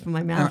disconnected from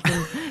my mouth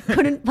and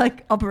couldn't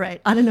like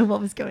operate. I don't know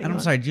what was going on. I'm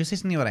sorry, did you say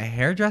something about a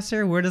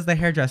hairdresser? Where does the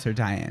hairdresser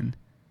tie in?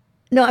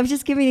 No, I was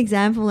just giving an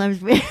example. I was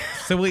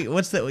So wait,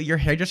 your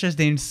hairdresser's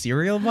named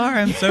Cereal Bar?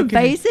 I'm so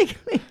confused.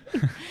 basically,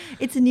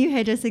 it's a new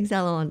hairdressing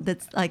salon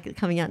that's like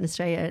coming out in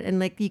Australia. And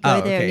like you go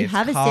Oh, there okay, and you it's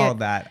have called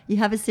that. you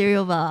have a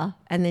cereal bar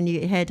and then you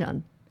get your hair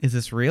done. Is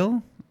this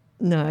real?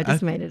 No, I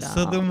just made it up.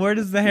 So then where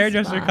does the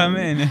hairdresser come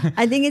in?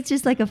 I think it's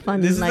just like a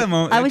fun. This is like, the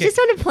moment- I was okay. just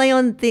trying to play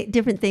on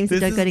different themes that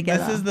don't go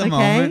together. This is the okay?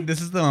 moment.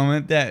 This is the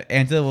moment that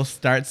Angela will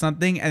start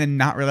something and then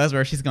not realize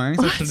where she's going.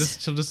 So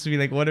she'll just be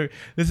like, "What are?"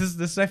 This is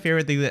my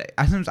favorite thing. That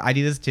sometimes I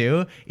do this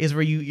too. Is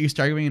where you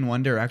start going in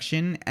one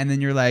direction and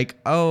then you're like,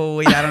 "Oh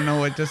wait, I don't know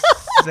what to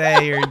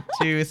say or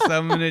do." So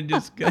I'm gonna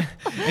just go, and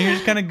you're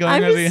just kind of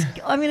going.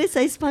 I'm gonna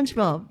say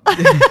SpongeBob.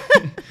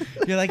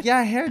 You're like,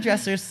 "Yeah,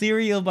 hairdresser,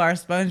 cereal bar,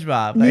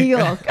 SpongeBob." New Like-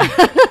 York.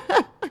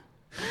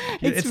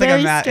 It's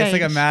very like a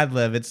strange. Mad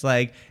Lib. It's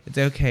like, it's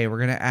okay. We're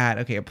gonna add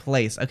a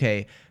place.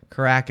 Okay,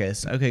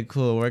 Caracas. Okay,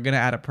 cool. We're gonna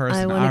add a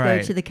person. I want All to go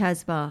right. to the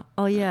Casbah.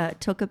 Oh yeah,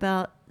 talk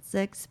about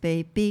sex,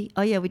 baby.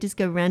 Oh yeah, we just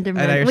go random.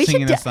 And now you're we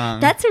singing should a song.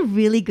 That's a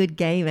really good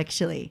game,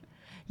 actually.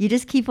 You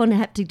just keep on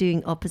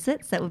doing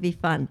opposites. That would be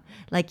fun.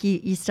 Like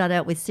you start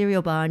out with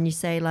cereal bar and you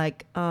say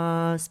like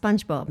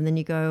SpongeBob, and then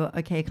you go,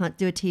 okay, I can't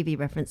do a TV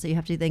reference, so you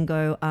have to then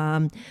go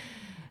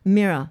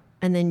mirror.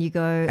 And then you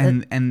go,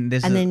 and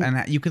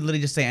you could literally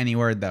just say any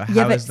word though.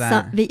 How is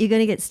that? but you're going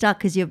to get stuck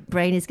because your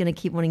brain is going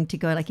to keep wanting to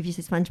go. Like if you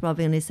say SpongeBob, you're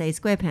going to say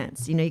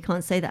SquarePants. You know, you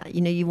can't say that.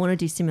 You know, you want to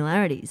do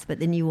similarities, but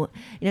then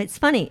it's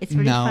funny. It's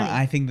really funny.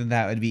 I think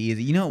that would be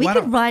easy. You know, We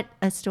could write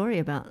a story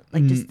about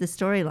just the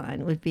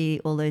storyline would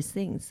be all those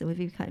things. It would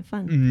be kind of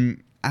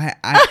fun.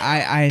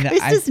 Chris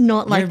does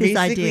not like this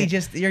idea.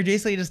 You're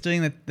basically just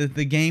doing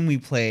the game we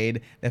played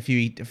a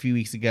few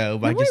weeks ago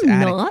by No, just I'm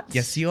adding. not.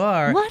 Yes, you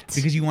are. What?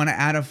 Because you want to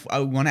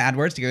add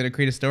words together to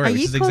create a story, Are which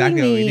you is calling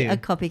exactly what we me do. a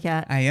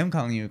copycat? I am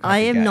calling you a copycat. I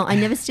am not. I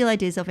never steal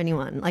ideas off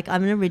anyone. Like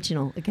I'm an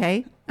original,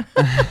 okay?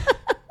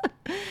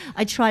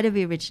 I try to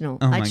be original.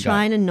 Oh my I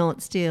try God. to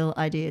not steal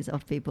ideas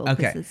off people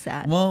because Okay. it's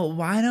sad. Well,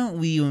 why don't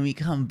we, when we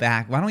come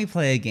back, why don't we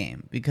play a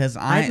game? Because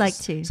I'd like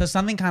to. So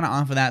something kind of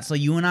on for that. So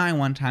you and I,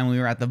 one time we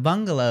were at the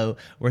bungalow,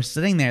 we're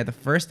sitting there the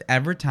first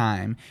ever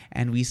time,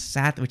 and we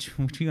sat, which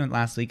we went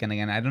last weekend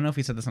again. I don't know if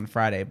we said this on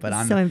Friday, but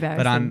on So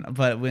embarrassing.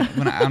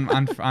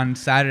 on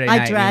Saturday I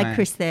night, we drag went.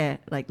 Chris there,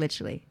 like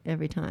literally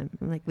every time.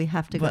 I'm like, we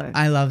have to But go.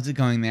 I loved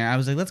going there. I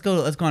was like, let's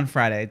go on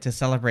Friday to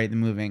celebrate the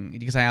moving,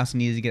 because I also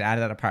needed to get out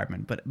of that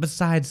apartment. But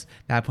besides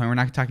that point, we're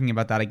not talking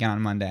about that again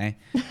on Monday.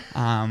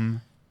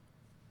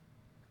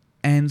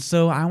 And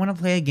so I want to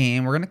play a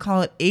game. We're going to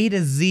call it A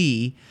to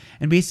Z.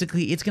 And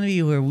basically, it's going to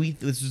be where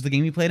this is the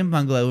game we played in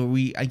Bungalow, where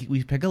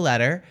we pick a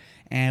letter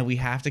and we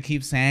have to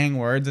keep saying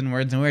words and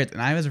words and words.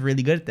 And I was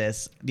really good at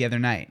this the other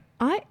night.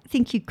 I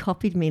think you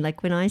copied me.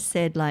 Like when I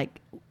said like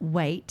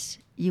wait,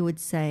 you would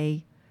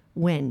say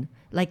when.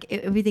 Like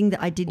everything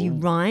that I did, you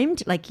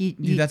rhymed. Like you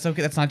That's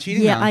okay. That's not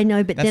cheating. yeah, though. I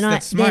know. But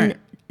That's smart.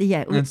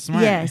 Yeah, That's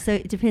smart. yeah. So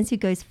it depends who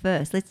goes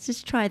first. Let's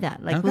just try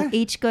that. Like we'll Okay.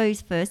 each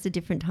goes first a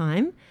different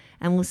time,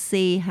 and we'll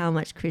see how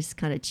much Chris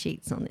kind of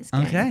cheats on this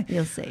game. Okay.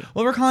 You'll see.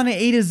 Well, we're calling it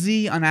A to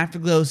Z on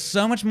Afterglow.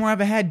 So much more up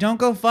ahead. Don't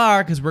go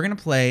far, because we're going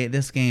to play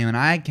this game, and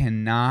I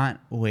cannot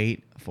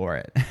wait for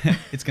it.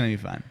 It's going to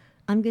be fun.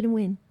 I'm gonna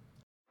win.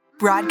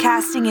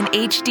 Broadcasting in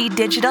HD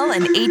digital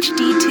and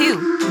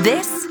HD2.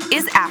 This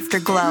is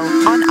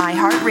Afterglow on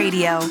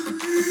iHeartRadio.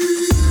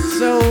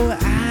 So,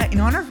 in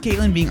honor of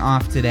Caitlin being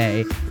off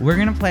today, we're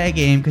going to play a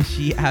game because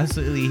she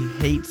absolutely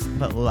hates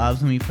but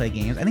loves when we play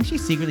games. I think she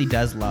secretly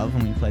does love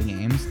when we play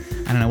games.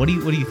 I don't know. What do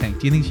you think?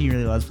 Do you think she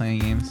really loves playing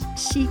games?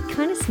 She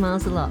kind of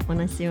smiles a lot when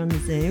I see her on the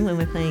Zoom when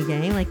we're playing a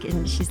game. Like,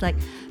 and she's like,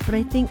 but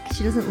I think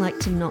she doesn't like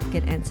to not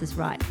get answers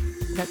right.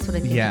 That's what I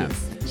think Yeah. it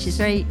is. She's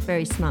very,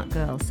 very smart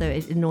girl, so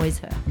it annoys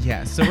her.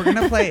 Yeah, so we're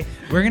gonna play.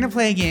 We're gonna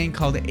play a game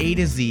called A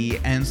to Z,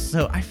 and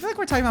so I feel like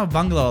we're talking about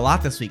Bungalow a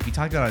lot this week. We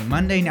talked about it on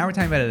Monday. Now we're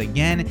talking about it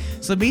again.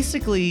 So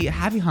basically,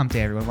 happy Hump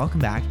Day, everyone. Welcome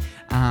back.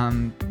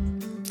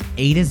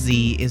 A to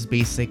Z is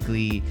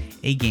basically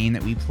a game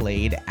that we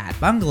played at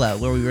Bungalow,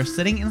 where we were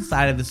sitting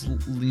inside of this,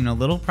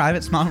 little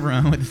private small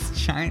room with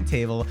this giant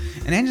table.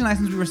 And Angela and I,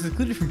 since we were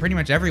secluded from pretty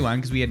much everyone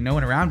because we had no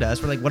one around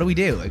us, we're like, what do we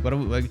do? Like, what do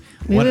we? Like,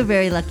 We were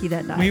very lucky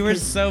that night. We were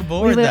 'cause so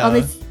bored, we were though. on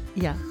this,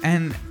 yeah.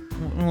 And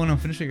well, no,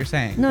 finish what you're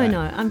saying. No, but- no,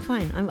 I'm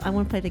fine. I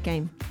want to play the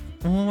game.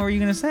 Well, what were you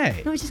gonna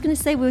say? No, I was just going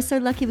to say we were so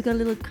lucky we got a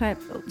little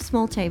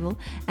small table,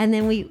 and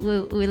then we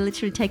were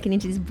literally taken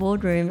into this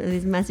boardroom,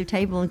 this massive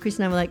table, and Chris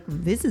and I were like,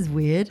 this is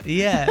weird.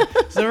 Yeah.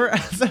 So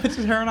it's just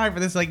her and I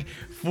for this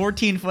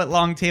 14-foot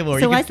long table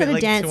where So you I could fit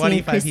started dancing, and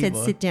 25 Chris people.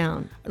 said, sit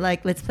down.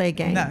 Like, let's play a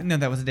game. No,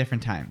 that was a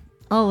different time.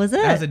 Oh, was it?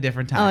 That was a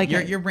different time. Oh,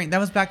 okay. Your brain. That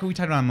was back when we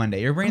talked about on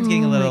Monday. Your brain's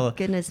getting a Oh my little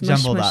goodness, mush,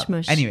 jumbled mush, up.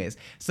 mush. Anyways,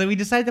 so we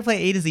decided to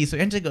play A to Z. So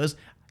Angela goes,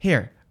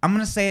 "Here, I'm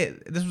gonna say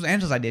it." This was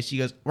Angela's idea. She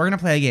goes, "We're gonna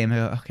play a game." I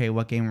go, "Okay,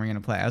 what game are we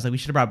gonna play?" I was like, "We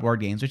should have brought board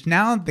games." Which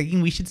now I'm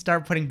thinking we should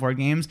start putting board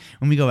games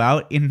when we go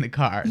out in the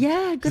car.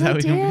 Yeah, good So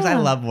idea. because I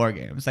love board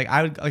games. Like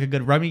I would like a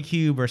good Rummy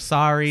Cube or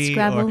Sorry.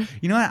 Scrabble. Or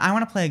you know what? I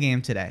want to play a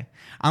game today.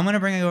 I'm gonna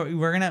bring.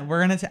 We're gonna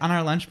on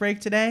our lunch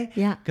break today.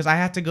 Yeah. Because I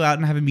have to go out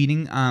and have a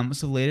meeting.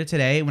 So later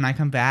today, when I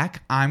come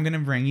back, I'm gonna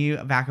bring you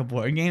back a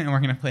board game and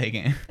we're gonna play a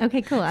game.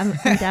 Okay, cool. I'm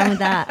down with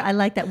that. I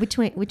like that. Which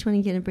one are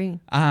you going to bring?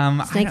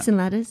 Snakes and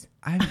ladders?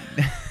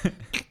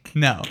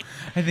 No,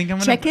 I think I'm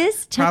gonna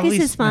Checkers? Checkers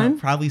is fun. No,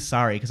 probably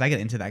Sorry, because I get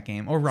into that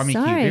game. Or Rummy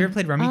Cube. Sorry. You ever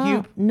played Rummy Oh,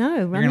 Cube? no,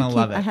 You're Rummy gonna Cube,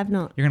 love it. I have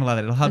not. You're gonna love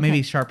it. It'll help Okay.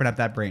 maybe sharpen up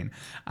that brain.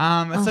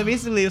 So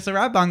basically, we're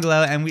at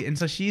Bungalow, and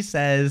so she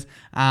says,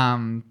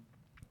 I'm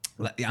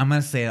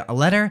gonna say a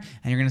letter,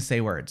 and you're gonna say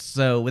words.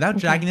 So without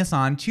dragging this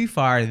on too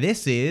far,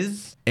 this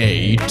is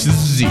A to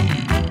Z.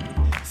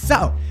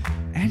 So,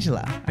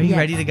 Angela, are you Yes,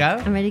 ready to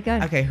go? I'm ready to go.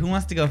 Okay, who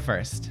wants to go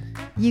first?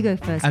 You go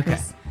first, Okay.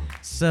 Chris.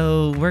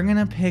 So we're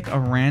gonna pick a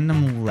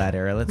random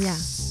letter. Let's Yeah.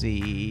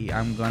 see.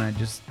 I'm gonna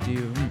just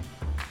do.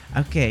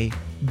 Okay,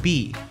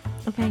 B.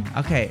 Okay.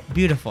 Okay,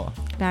 beautiful.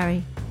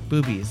 Barry.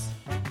 Boobies.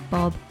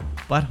 Bob.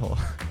 Butthole.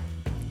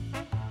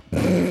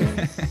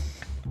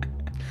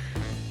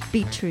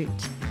 Beetroot.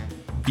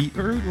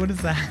 Beetroot? What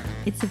is that?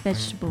 It's a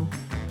vegetable.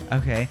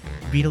 Okay,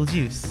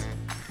 Beetlejuice.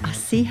 I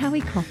see how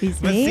he copies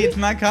But me. see, it's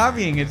not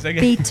copying. It's like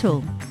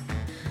Beetle.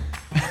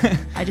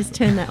 I just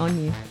turned that on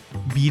you.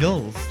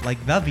 Beatles,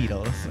 like the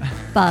Beatles.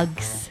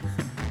 Bugs.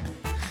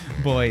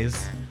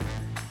 Boys.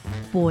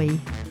 Boy.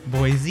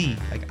 Boise,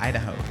 like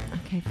Idaho.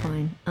 Okay,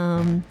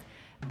 fine.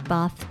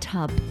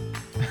 Bathtub.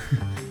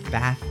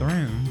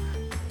 Bathroom.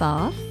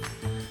 Bath.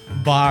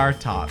 Bar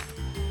top.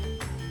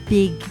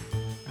 Big.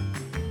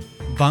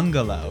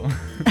 Bungalow.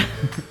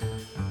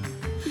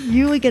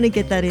 You were going to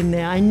get that in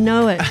there. I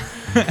know it.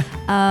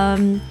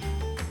 Can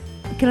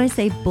I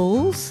say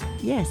balls?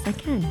 Yes, I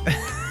can.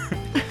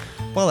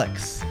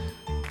 Bullocks.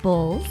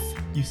 Balls?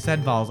 You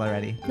said balls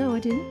already. No, I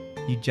didn't.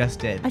 You just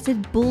did. I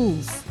said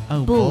bulls.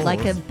 Oh, bull, bulls.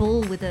 like a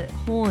bull with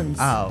horns.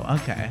 Oh,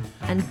 okay.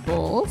 And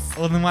balls?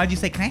 Well, then why did you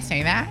say, can I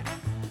say that?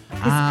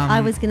 'Cause I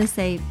was going to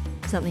say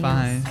something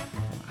Fine. else.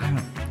 I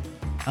don't.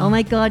 Oh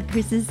my God,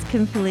 Chris is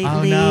completely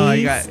Oh no,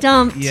 I got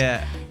stumped.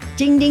 Yeah.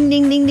 Ding, ding,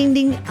 ding, ding, ding,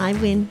 ding. I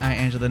win. All right,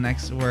 Angela. The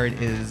next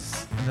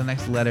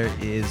letter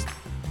is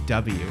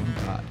W.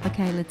 God.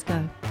 Okay, let's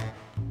go.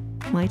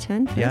 My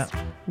turn first. Yep.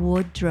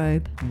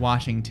 Wardrobe.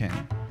 Washington.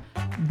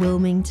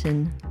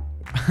 Wilmington.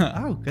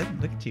 Oh,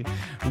 good. Look at you.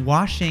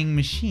 Washing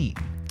machine.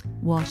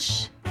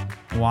 Wash.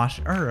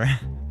 Washer.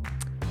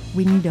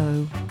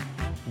 Window.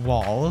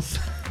 Walls.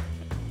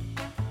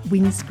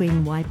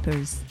 Windscreen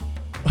wipers.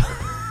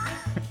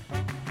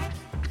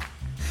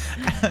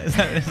 is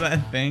that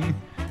a thing?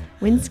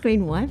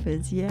 Windscreen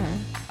wipers, yeah.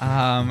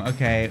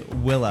 Okay.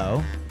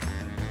 Willow.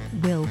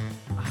 Will.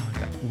 Oh,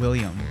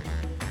 William.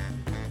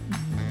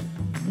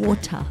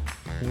 Water.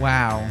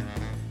 Wow.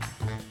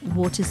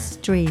 Water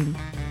stream.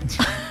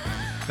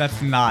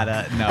 That's not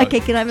a no. Okay,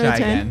 can I have another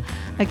Try turn?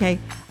 again.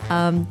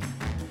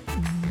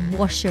 Okay.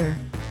 Washer.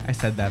 I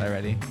said that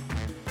already.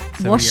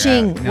 So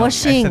Washing, you're out. No,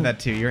 washing. I said that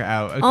too. You're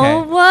out. Okay.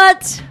 Oh,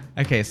 what?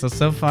 Okay. So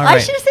far. I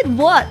right. should have said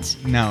what?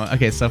 No.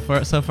 Okay. So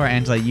far,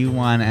 Angela, you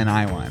won and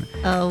I won.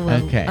 Oh,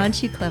 well, Okay.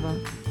 aren't you clever?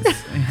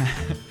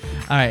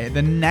 All right.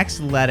 The next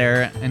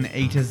letter in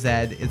A to Z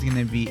is going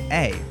to be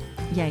A.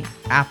 Yay.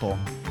 Apple.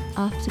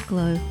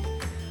 Afterglow.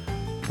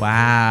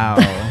 Wow.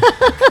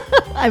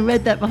 I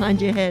read that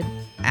behind your head.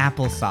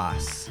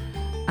 Applesauce.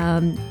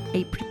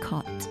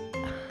 Apricot.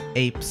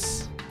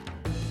 Apes.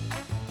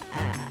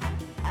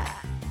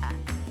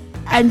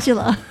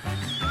 Angela.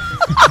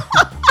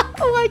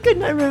 Why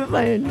couldn't I remember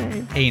my own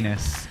name?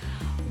 Anus.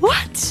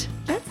 What?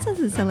 That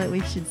doesn't sound like we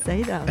should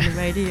say that on the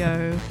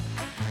radio.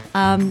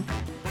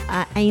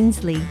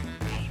 Ainsley.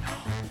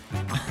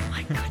 Oh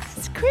my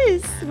goodness,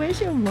 Chris,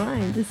 where's your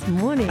mind this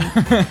morning?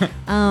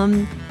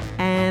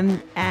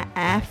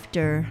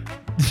 After.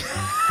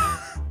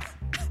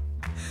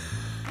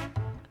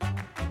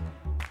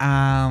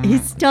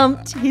 He's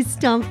stumped.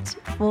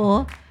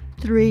 4,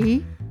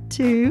 3,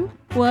 2,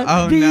 1.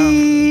 Oh,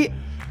 B. no.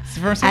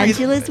 For some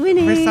Angela's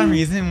winning. For some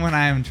reason, when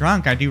I'm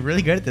drunk, I do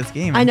really good at this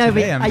game. I know,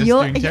 today, but I'm just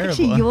you're doing terrible.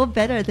 actually you're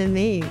better than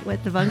me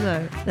with the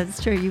bungalow.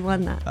 That's true. You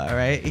won that. All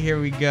right,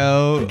 here we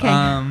go. Okay.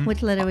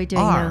 What letter are we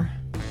doing R.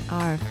 now?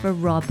 R for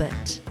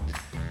Robert.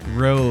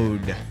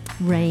 Road.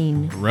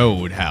 Rain.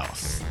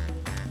 Roadhouse.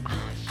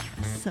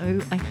 So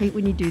I hate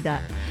when you do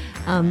that.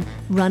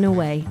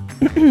 Runaway.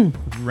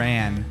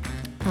 Ran.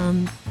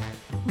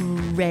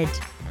 Red.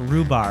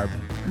 Rhubarb.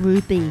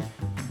 Ruby.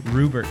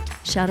 Rupert.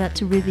 Shout out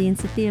to Ruby and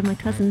Sophia, my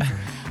cousins.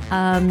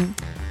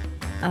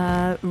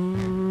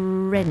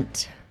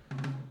 Rent.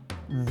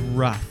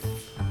 Rough.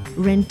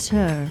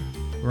 Renter.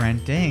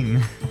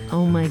 Renting.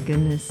 Oh my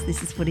goodness,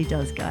 this is what he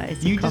does,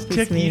 guys. He You just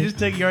copies me.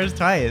 took yours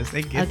twice.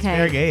 It's Okay.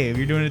 fair game.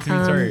 You're doing it to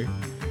me, sorry.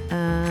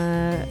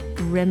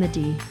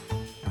 Remedy.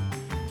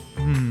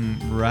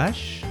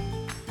 Rush.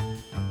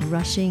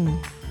 Rushing.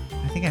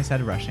 I think I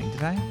said rushing.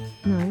 Did I?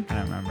 No. I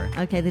don't remember.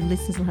 Okay, the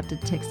listeners will have to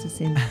text us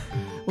in.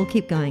 We'll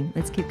keep going.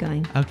 Let's keep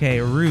going. Okay,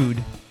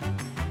 rude.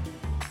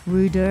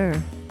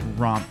 Ruder.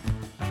 Romp.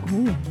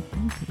 Ooh.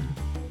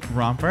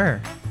 Romper.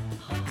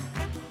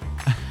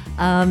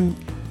 A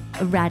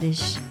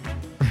radish.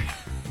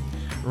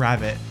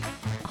 Rabbit.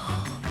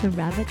 The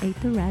rabbit ate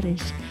the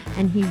radish,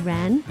 and he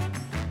ran.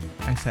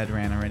 I said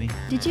ran already.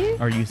 Did you?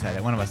 Or you said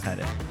it. One of us said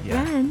it.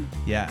 Yeah. Ran.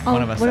 Yeah. Oh,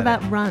 One of us what said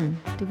about it. run?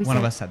 Did we One say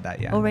of it us said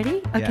that. Yeah. already?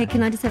 Okay, Yeah.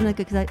 can I just have another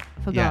because I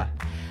forgot.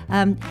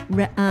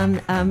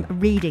 Yeah.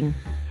 Reading.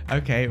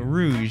 Okay.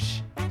 Rouge.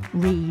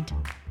 Read.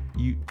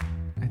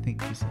 I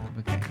think you said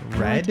okay. No, I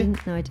Red.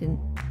 No, I didn't.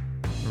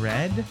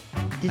 Red.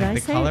 Did Like I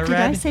the say? color Did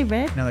red? I say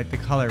red? No, like the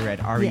color red.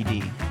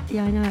 R-E-D.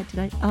 Yeah, I know. Did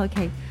I? Oh,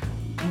 okay.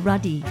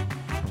 Ruddy.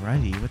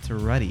 Ruddy. What's a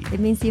ruddy? It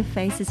means your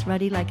face is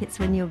ruddy, like it's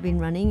when you've been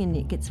running and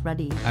it gets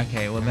ruddy.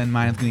 Okay. Well, then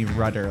mine's gonna be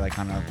rudder, like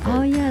on a.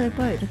 Oh yeah, the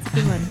boat. That's a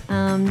good one.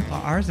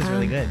 Well, ours is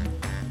really good.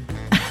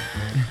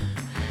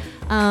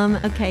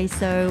 Okay,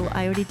 so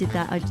I already did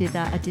that. I did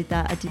that.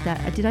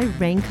 Did I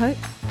raincoat?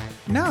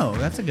 No,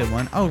 that's a good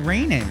one. Oh,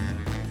 raining.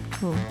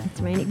 Cool. It's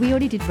raining. We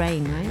already did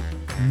rain, right?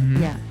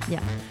 Mm-hmm.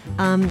 Yeah.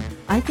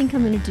 I think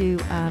I'm gonna do.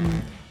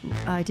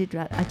 I did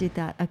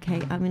that.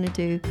 Okay, I'm gonna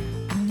do.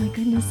 Oh my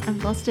goodness,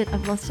 I've lost it.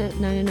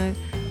 No.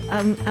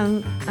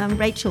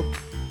 Rachel.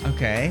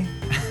 Okay.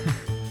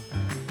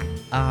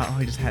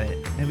 I just had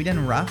it. Have we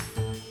done rough?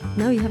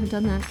 No, you haven't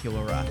done that.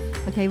 Kilo rough.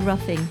 Okay,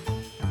 roughing.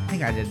 I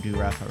think I did do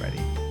rough already.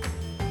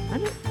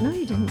 No,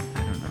 you didn't.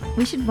 I don't know.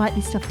 We should write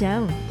this stuff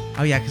down.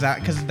 Oh yeah,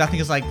 because nothing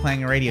is like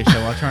playing a radio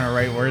show while trying to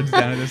write words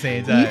down at the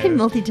same time. You can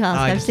multitask. Oh,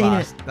 I I've just seen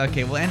lost. it.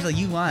 Okay, well Angela,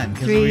 you won.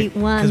 3-1,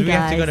 Because we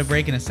have to go guys. to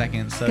break in a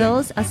second. So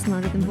Girls are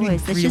smarter than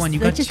boys. Let's 3-1. You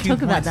got just 2 talk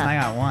points about and that. I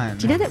got 1.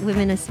 Do you know that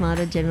women are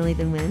smarter generally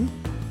than men?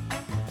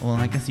 Well,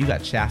 I guess you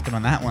got shafted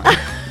on that one.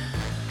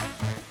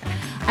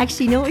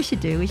 Actually, you know what we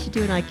should do? We should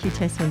do an IQ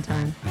test one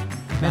time. An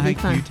That'd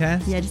be fun. IQ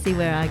test? Yeah, to see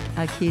where our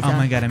IQs Oh are.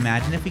 my god,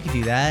 imagine if we could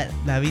do that.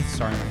 That'd be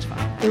so much fun.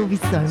 It would be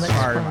so much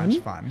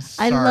fun. Sorry.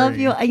 I love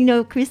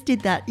your. Chris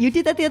did that. You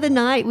did that the other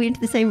night. We went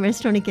to the same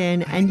restaurant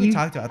again, I and think we you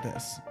talked about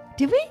this.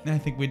 did we? I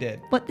think we did.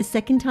 What, the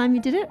second time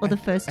you did it, or the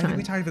first I think time?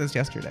 we talked about this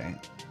yesterday.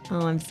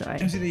 Oh, I'm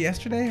sorry. Was it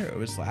yesterday, or it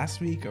was last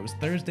week, or it was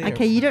Thursday?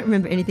 Okay, you don't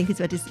remember anything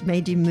because I just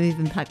made you move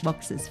and pack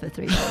boxes for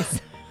 3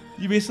 days.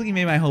 You basically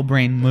made my whole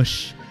brain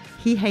mush.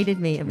 He hated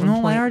me at one No,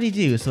 point. I already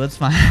do, so it's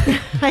fine.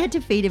 I had to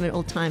feed him at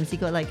all times. He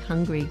got like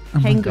hungry, Oh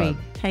my hangry, God.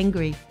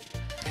 hangry.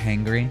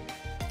 Hangry?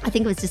 I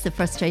think it was just the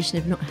frustration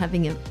of not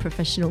having a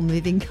professional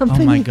moving Oh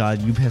company. my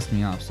god, you pissed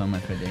me off so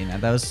much for doing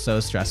that. That was so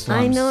stressful.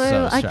 I I'm know.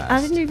 so I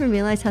stressed. didn't even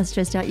realize how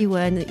stressed out you were,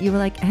 and that you were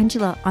like,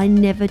 Angela, I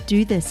never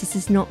do this. This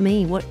is not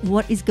me.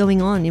 What is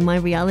going on in my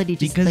reality?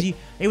 Just Because like,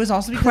 it was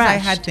also because I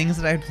had crashed. things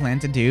that I had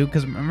planned to do.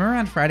 Because remember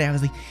on Friday, I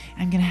was like,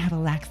 I'm going to have a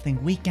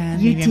relaxing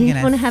weekend. You Maybe did I'm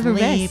gonna wanna have a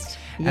sleep. rest.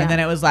 Yeah. And then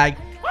it was like,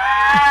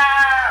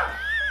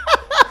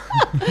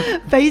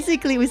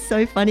 basically, it was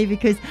so funny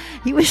because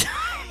he was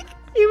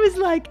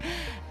like,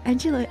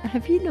 Angela,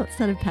 have you not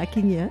started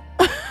packing yet?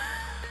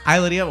 I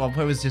literally at one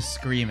point was just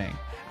screaming.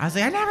 I was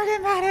like, I never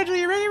get mad, Angela.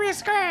 You're making me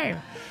scream.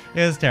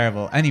 It was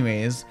terrible.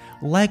 Anyways,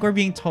 like we're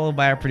being told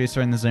by our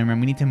producer in the Zoom room,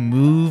 we need to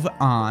move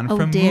on Oh,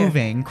 from dear.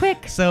 moving.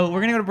 Quick. So we're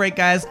going to go to break,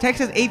 guys.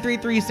 Text us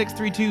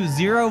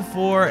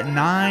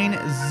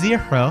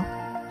 833-632-0490.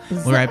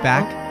 We'll be right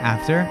back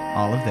after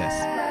all of this.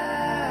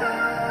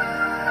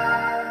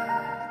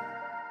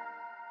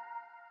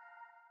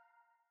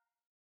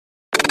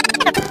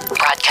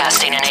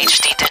 Broadcasting in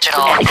HD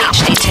digital and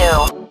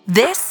HD2.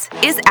 This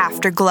is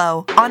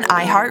Afterglow on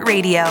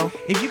iHeartRadio.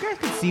 If you guys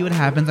could see what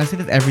happens, I say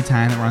this every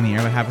time that we're on the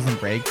air, what happens on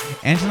break.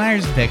 Angela and I are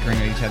just bickering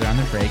at each other on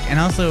the break. And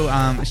also,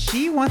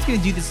 she wants me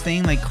to do this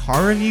thing like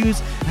car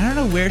reviews. I don't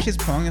know where she's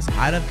pulling us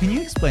out of. Can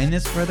you explain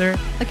this further?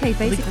 Okay,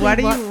 basically,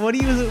 Like,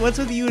 what's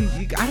with you?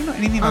 I don't know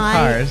anything about I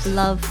cars.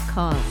 love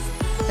cars.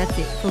 That's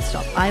it, full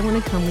stop. I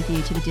want to come with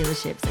you to the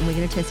dealerships and we're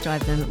going to test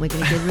drive them and we're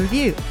going to give a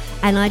review.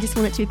 And I just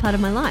want it to be part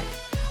of my life.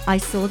 I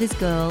saw this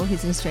girl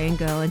who's an Australian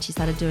girl and she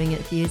started doing it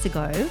a few years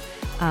ago.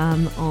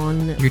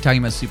 on. You're talking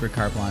about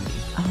Supercar Blondie.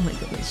 Oh my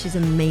goodness, she's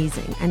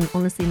amazing. And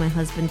honestly, my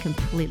husband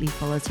completely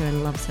follows her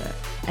and loves her.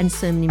 And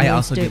so many I more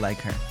also do like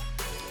her.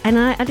 And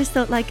I just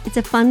thought like it's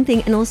a fun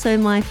thing. And also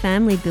my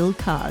family build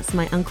cars.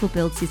 My uncle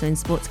builds his own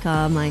sports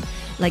car, my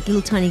like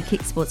little tiny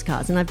kick sports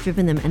cars, and I've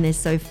driven them and they're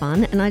so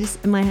fun. And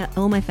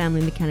all my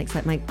family mechanics,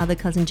 like my other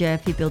cousin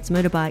Jeff, he builds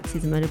motorbikes,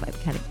 he's a motorbike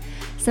mechanic.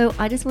 So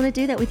I just want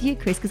to do that with you,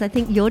 Chris, because I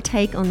think your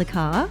take on the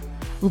car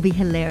will be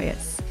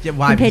hilarious. Yeah,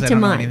 why? Compared Because to I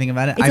don't know mine. anything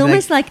about it. It's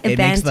almost like a it makes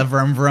band. the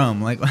vroom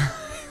vroom. Like, like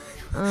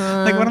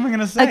what am I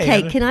gonna say?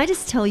 Okay, can I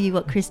just tell you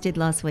what Chris did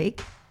last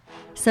week?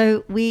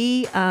 So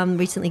we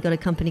recently got a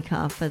company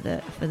car for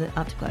the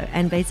Afterglow,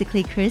 and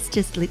basically Chris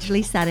just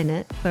literally sat in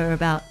it for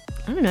about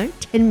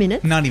 10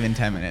 minutes. Not even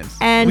 10 minutes.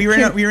 And we were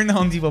in the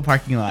Home Depot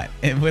parking lot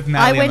with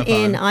Natalie on the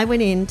phone. I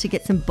went in to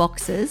get some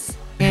boxes,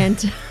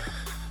 and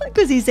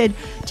because he said,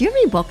 "Do you have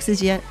any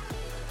boxes yet?"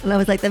 And I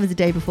was like, "That was the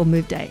day before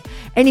move day."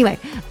 Anyway,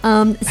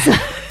 so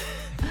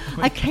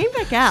I came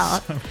back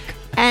out.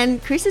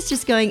 And Chris is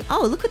just going,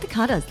 "Oh, look what the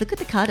car does. Look what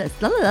the car does.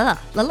 La la la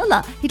la la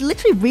la." He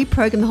literally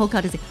reprogrammed the whole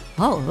car to say,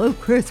 "Oh,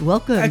 Chris,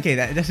 welcome." Okay,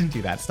 that doesn't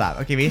do that. Stop.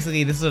 Okay,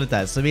 basically this is what it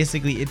does. So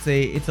basically it's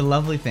a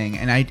lovely thing,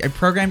 and I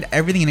programmed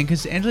everything in it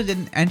because Angela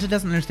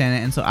doesn't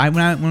understand it, and so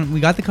when we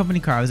got the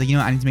company car, I was like,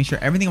 I need to make sure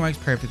everything works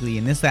perfectly,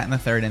 and this, that, and the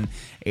third, and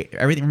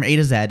everything from A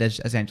to Z,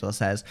 as Angela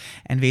says,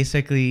 and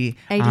basically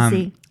A to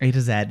Z. A to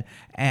Z,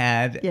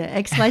 and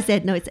Yeah,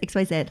 XYZ. No, it's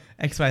XYZ.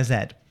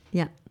 XYZ.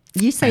 Yeah.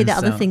 You say And the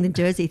other so- thing, the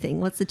Jersey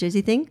thing. What's the Jersey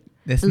thing?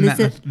 This and that,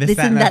 This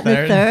and that,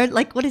 the third.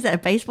 Like, what is that? A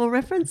baseball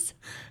reference?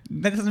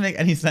 That doesn't make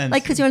any sense.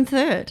 Like, because you're on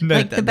third. No,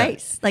 like the no.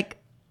 bass. Like,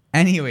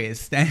 Anyways,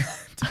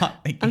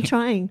 stop thinking. I'm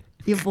trying.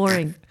 You're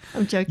boring.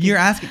 I'm joking. You're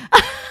asking.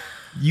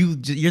 You're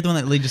the one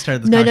that really just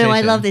started this No, conversation.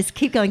 I love this.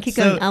 Keep going.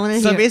 I want to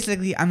hear. So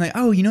basically, I'm like,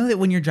 you know that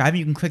when you're driving,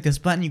 you can click this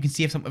button. You can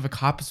see if a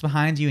cop is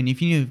behind you, and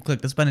if you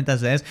click this button, it does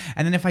this.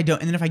 And then if I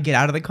don't, and then if I get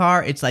out of the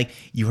car, it's like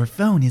your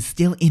phone is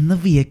still in the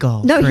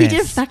vehicle. No, he did a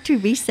Chris. factory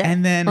reset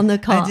And then on the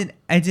car.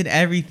 I did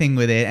everything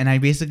with it, and I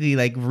basically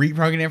like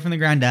reprogrammed it from the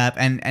ground up,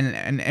 and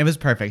it was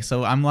perfect.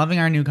 So I'm loving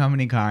our new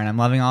company car, and I'm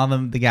loving all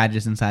the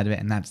gadgets inside of it,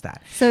 and that's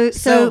that.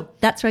 So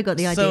that's where I got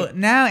the idea. So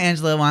now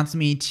Angela wants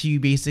me to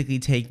basically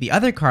take the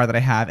other car that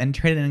I have and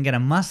trade it in and get a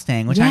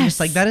Mustang, which I'm just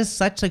like, that is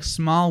such like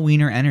small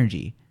wiener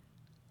energy.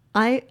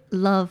 I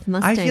love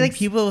Mustangs. I feel like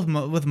people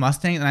with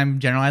Mustangs, and I'm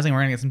generalizing, we're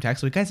going to get some text.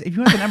 So guys, if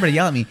you want the number to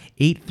yell at me,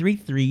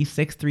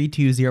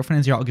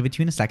 833-632-0490. I'll give it to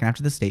you in a second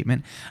after the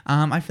statement.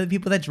 I feel like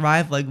people that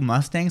drive like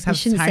Mustangs have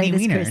tiny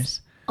wieners.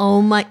 Chris.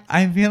 Oh my.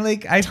 I feel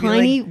like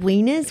tiny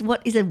wieners?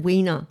 What is a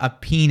wiener? A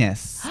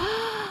penis.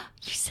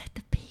 You said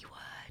the P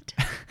word.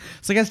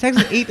 So guys, text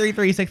us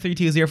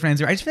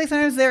 833-632-0490. I just feel like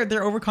sometimes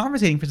they're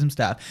over-conversating for some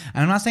stuff.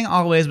 And I'm not saying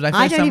always, but I feel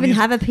I like don't even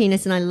have a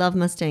penis and I love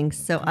Mustangs,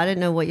 so I don't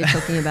know what you're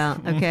talking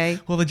about, okay?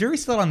 Well, the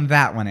jury's still on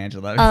that one,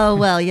 Angela. Oh,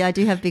 well, yeah, I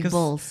do have big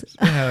balls.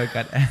 Oh,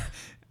 God.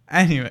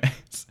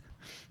 Anyways,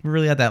 we're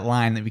really at that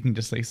line that we can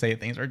just like say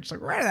things. We're just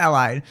like right at that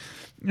line.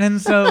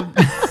 And so...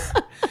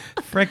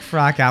 Frick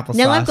frock applesauce.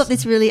 Now I've got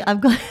this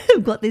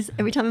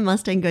every time a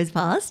Mustang goes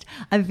past,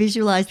 I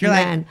visualize the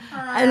man.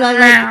 And I'm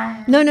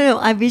like, no,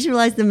 I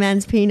visualize the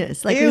man's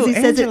penis. Like, because he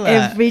says it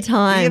every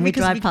time we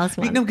drive past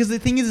one. No, because the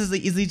thing is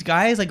these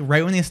guys, like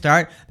right when they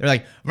start, they're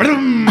like,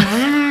 I'm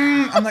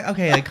like,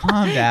 okay, like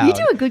calm down. You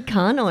do a good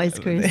car noise,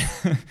 Chris.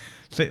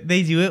 So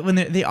they do it when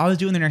they always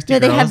do it when they're next to No,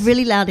 girls. they have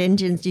really loud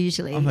engines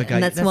usually. Oh my God,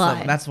 and that's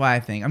why. That's why I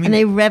think. I mean, and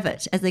they rev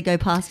it as they go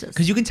past us.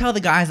 Because you can tell the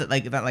guys that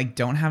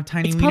don't have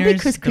tiny it's wieners probably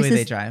Chris the way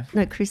they drive.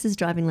 No, Chris is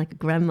driving like a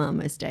grandma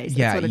most days.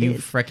 Yeah, that's what you it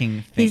is.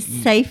 freaking. He's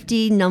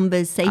safety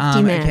numbers,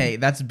 safety man. Okay,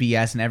 that's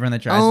BS, and everyone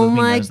that drives Oh with me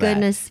my knows that.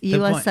 goodness,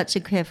 you are such a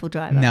careful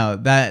driver. No,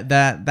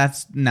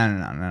 that's no.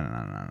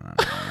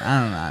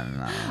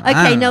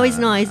 Okay, no, he's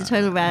not. He's a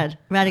total radical.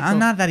 I'm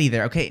not that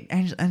either. Okay,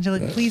 Angela,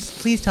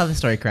 please tell the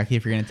story correctly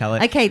if you're gonna tell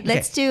it. Okay,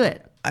 let's do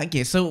it.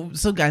 Okay, so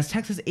guys,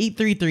 text us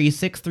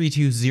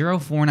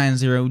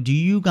 833-632-0490. Do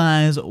you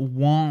guys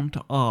want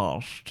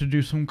us to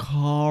do some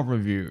car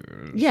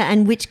reviews? Yeah,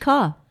 and which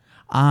car?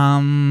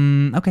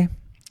 Okay.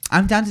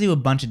 I'm down to do a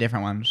bunch of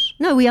different ones.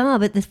 No, we are,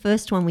 but the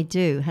first one we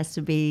do has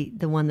to be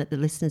the one that the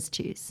listeners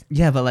choose.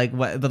 Yeah, but like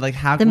what? But like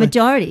how? The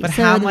majority. But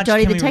so how the much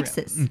majority of can the we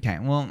Texas. Okay,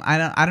 well,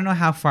 I don't know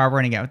how far we're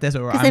gonna get with this.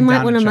 Because they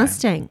might want a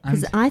Mustang.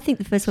 Because I think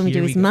the first one we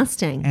do is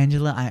Mustang.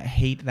 Angela, I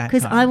hate that.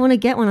 Because I want to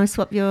get one. I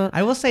swap your.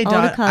 I will say,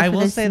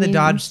 the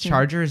Dodge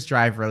Chargers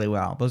drive really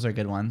well. Those are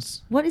good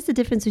ones. What is the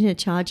difference between a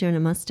Charger and a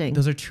Mustang?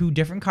 Those are two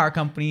different car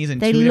companies and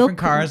they two look different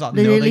cars. No,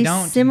 really they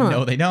don't. Similar.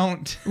 No, they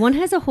don't. One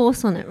has a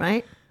horse on it,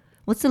 right?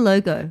 What's the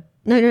logo?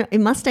 No, a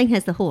Mustang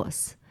has the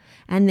horse.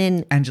 And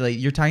then Angela,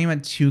 you're talking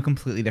about two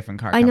completely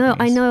different car companies.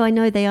 I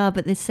know they are,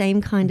 but the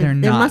same kind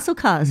of. They're muscle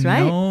cars,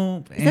 right?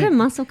 No, is that a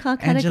muscle car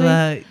category?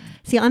 Angela,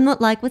 see, I'm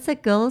not like, what's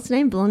that girl's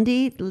name?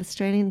 Blondie, the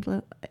Australian.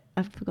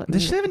 I've forgotten.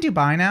 Does she live in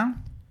Dubai now?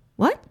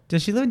 What?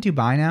 Does she live in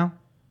Dubai now?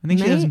 I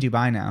think she lives in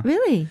Dubai now.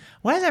 Really?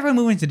 Why is everyone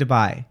moving to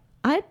Dubai?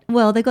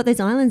 Well, they've got those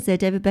islands there.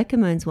 David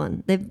Beckham owns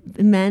one. They're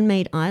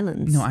man-made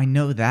islands. No, I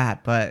know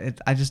that, but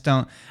I just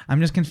don't. I'm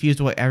just confused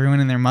why everyone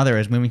and their mother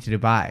is moving to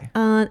Dubai.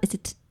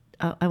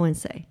 I won't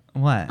say.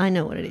 What? I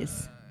know what it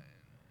is.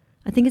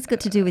 I think it's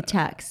got to do with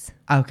tax.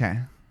 Okay.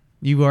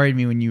 You worried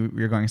me when you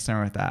were going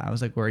somewhere with that. I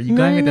was like, where are you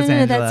going with this,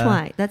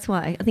 Angela? That's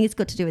why. I think it's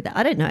got to do with that.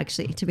 I don't know,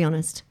 actually, to be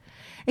honest.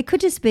 It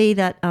could just be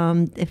that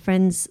their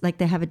friends, like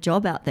they have a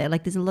job out there.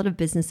 Like there's a lot of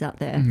business out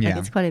there. Yeah. Like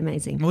it's quite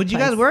amazing. Where would you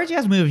guys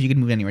move if you could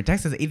move anywhere?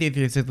 Texas,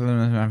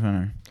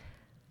 833.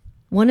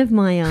 One of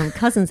my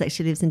cousins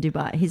actually lives in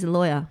Dubai. He's a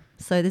lawyer.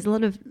 So there's a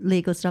lot of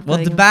legal stuff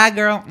going on. Dubai,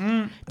 girl.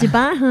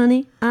 Dubai,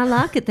 honey. I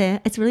like it there.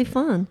 It's really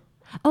fun.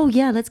 Oh,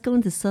 yeah, let's go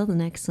into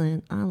southern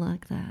accent. I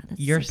like that. That's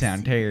You sexy.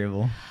 sound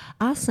terrible.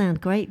 I sound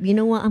great. You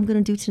know what I'm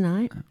going to do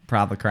tonight?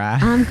 Probably cry.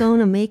 I'm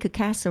going to make a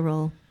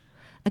casserole.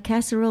 A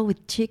casserole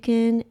with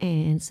chicken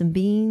and some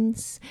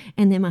beans.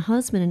 And then my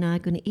husband and I are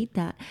going to eat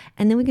that.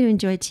 And then we're going to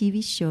enjoy a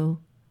TV show.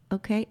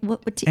 Okay?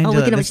 What Angela,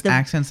 we're going to this watch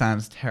accent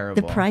sounds terrible.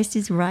 The Price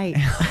is Right.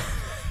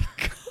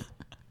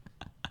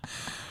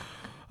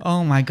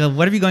 Oh my God,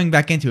 what are you going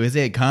back into? Is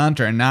it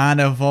Contra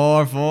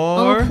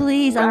 944? Oh,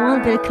 please, I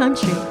want a bit of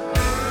country.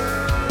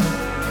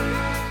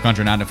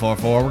 Contra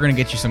 944, we're going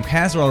to get you some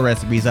casserole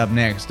recipes up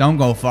next. Don't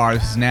go far.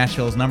 This is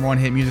Nashville's #1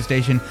 hit music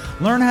station.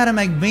 Learn how to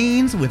make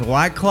beans with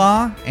White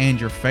Claw and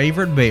your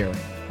favorite beer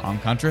on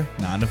Contra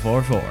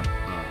 944.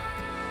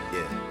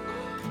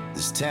 Yeah.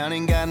 This town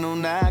ain't got no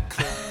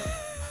nightclub.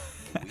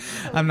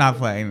 I'm not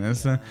playing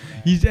this.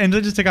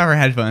 Angela just took off her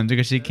headphones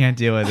because she can't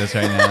deal with this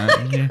right now.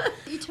 Yeah.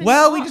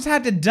 Well, we just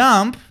had to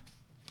dump.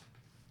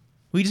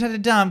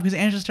 Because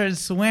Angela started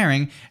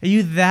swearing. Are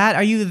you that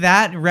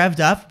revved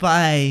up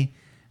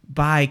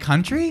by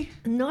country?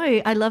 No,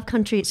 I love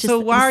country. It's just so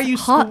why are you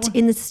hot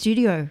in the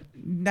studio?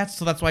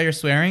 That's why you're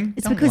swearing?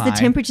 It's Don't because lie. the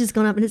temperature's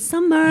gone up and it's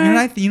summer.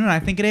 You know what I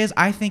think it is?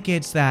 I think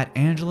it's that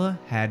Angela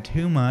had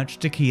too much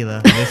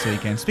tequila this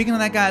weekend. Speaking of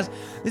that, guys,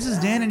 this is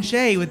Dan and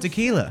Shay with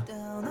Tequila.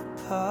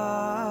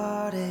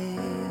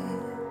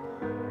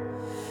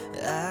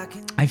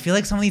 I feel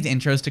like some of these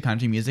intros to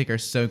country music are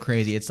so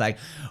crazy. It's like,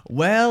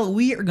 well,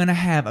 we are going to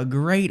have a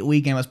great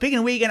weekend. Well, speaking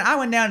of weekend, I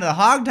went down to the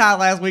Hog Tie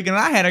last weekend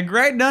and I had a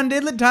great done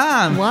diddly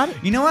time.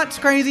 What? You know what's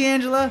crazy,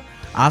 Angela?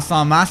 I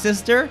saw my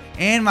sister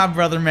and my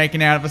brother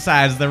making out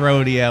besides the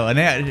rodeo, and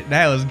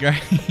that was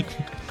great.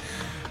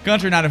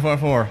 Country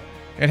 944.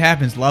 It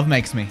happens. Love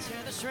makes me.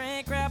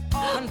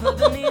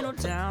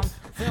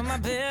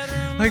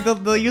 Like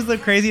they'll use the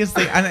craziest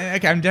thing.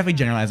 Okay, I'm definitely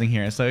generalizing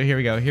here. So here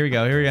we go.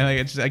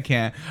 Like, I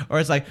can't. Or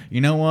it's like,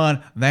 you know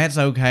what? That's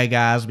okay,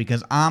 guys,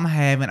 because I'm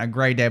having a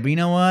great day. But you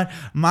know what?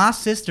 My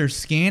sister's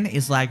skin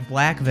is like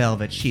black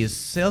velvet. She is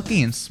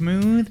silky and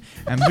smooth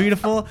and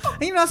beautiful.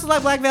 And you know what's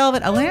like black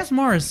velvet? Alanis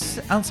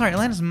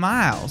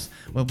Miles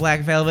with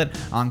Black Velvet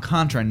on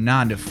Contra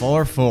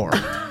 944.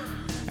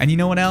 And you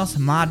know what else?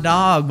 My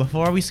dog,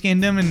 before we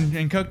skinned him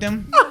and cooked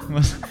him,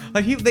 was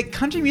like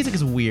country music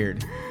is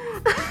weird.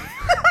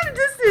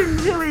 This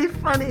is really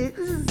funny.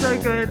 This is so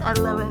good. I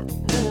love it.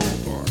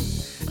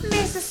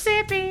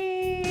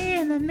 Mississippi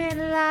in the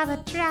middle of a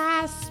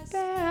dry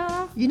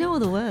spell. You know all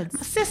the words.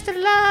 My sister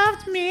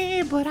loved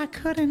me, but I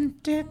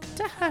couldn't talk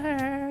to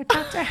her.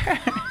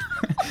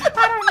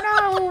 I don't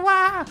know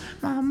why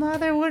my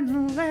mother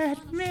wouldn't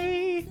let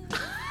me.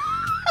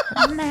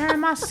 I married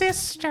my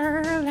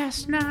sister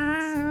last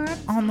night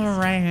on the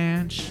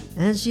ranch.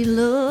 And she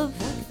loved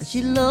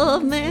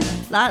me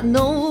like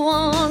no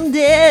one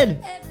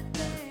did.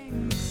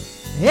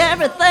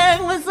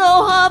 Everything was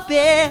so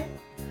happy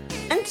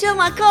until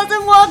my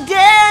cousin walked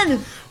in.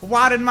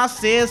 Why did my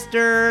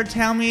sister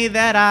tell me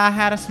that I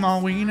had a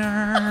small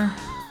wiener?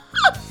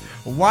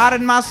 Why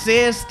did my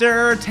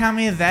sister tell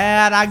me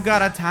that I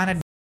got a tiny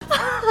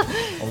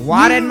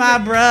Why did my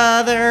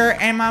brother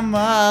and my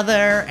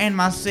mother and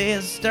my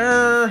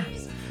sister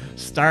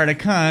start a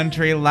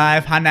country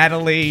life? Hi,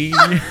 Natalie.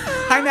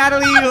 Hi,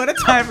 Natalie. What a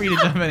time for you to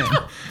jump in.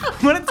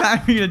 What a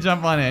time for you to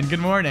jump on in. Good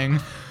morning.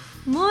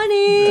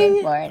 Morning.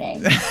 Good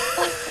morning.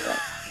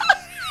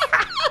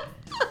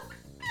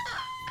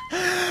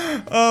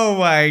 Oh,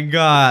 my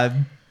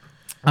God.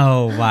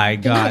 Oh, my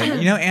God.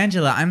 You know,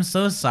 Angela, I'm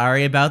so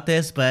sorry about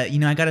this, but, you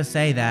know, I got to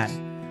say that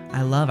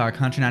I love our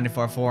Country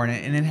 944,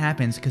 and it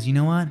happens because, you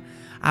know what?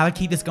 I would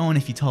keep this going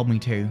if you told me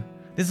to.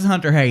 This is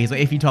Hunter Hayes,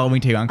 if you told me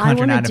to, on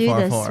Country 944. I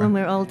want to do this when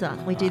we're older.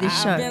 We do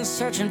this show. I've been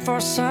searching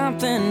for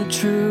something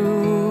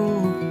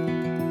true.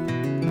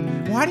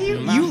 Why do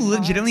you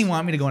legitimately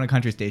want me to go on a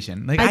country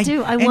station? Like I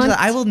do. Angela,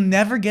 I will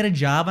never get a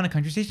job on a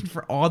country station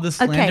for all the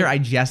slander I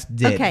just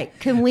did. Okay,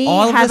 can we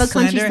have a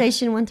country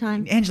station one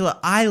time? Angela,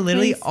 I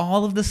literally,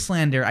 all of the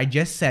slander I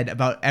just said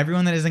about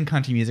everyone that is in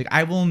country music,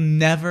 I will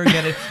never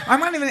get it. I'm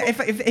not even,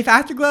 if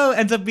Afterglow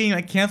ends up being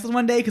like canceled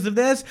one day because of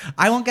this,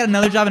 I won't get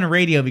another job in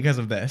radio because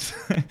of this.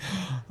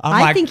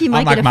 I think you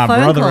might get a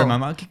phone call.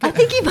 I I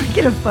think you might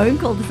get a phone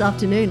call this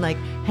afternoon like,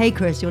 hey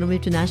Chris, you want to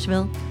move to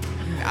Nashville?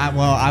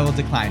 I will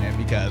decline it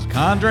because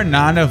Contra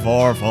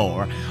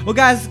 944. Well,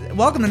 guys,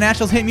 welcome to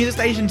Nashville's hit music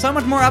station. So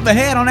much more up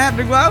ahead on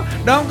Afterglow.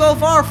 Don't go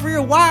far for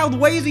your wild,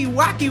 wazy,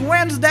 wacky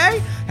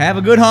Wednesday. Have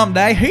a good hump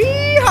day.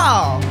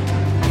 Hee-haw!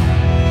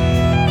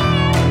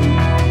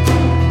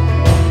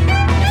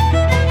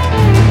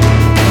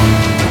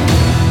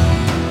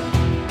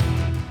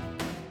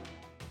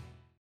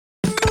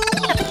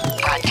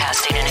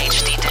 Broadcasting in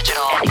HD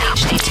digital and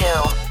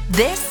HD2.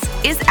 This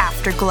is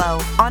Afterglow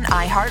on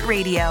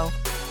iHeartRadio.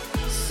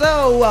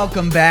 So,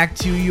 welcome back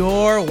to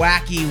your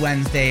wacky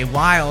Wednesday,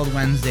 wild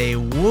Wednesday,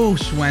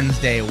 whoosh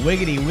Wednesday,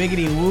 wiggity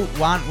wiggity woot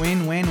want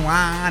win win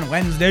wine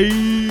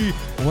Wednesday,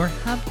 or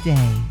hump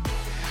day.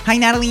 Hi,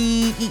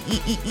 Natalie.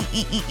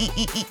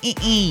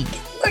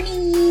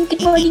 Morning.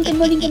 Good morning. Good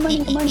morning. Good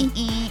morning. Good morning.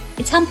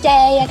 It's hump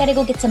day. I gotta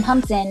go get some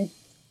humps in.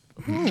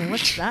 Ooh,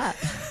 what's that?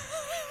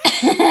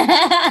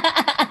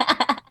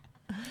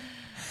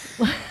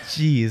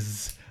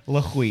 Jeez,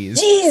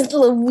 Louise. Jeez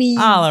Louise.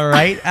 All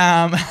right.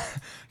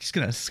 Just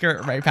gonna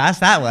skirt right past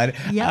that one.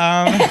 Yep.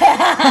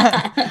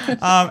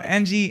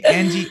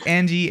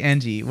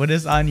 Angie. What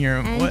is on your?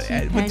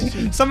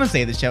 Angie. Someone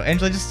say the show.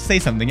 Angela, just say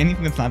something.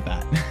 Anything that's not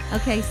that.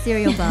 Okay,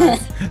 cereal bars.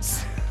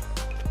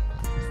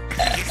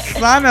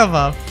 Son of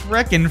a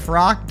frickin'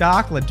 frock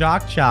doc la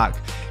jock chock.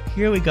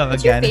 Here we go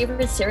What's again. your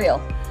favorite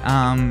cereal?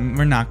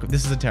 We're not.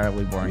 This is a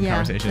terribly boring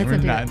conversation. let's We're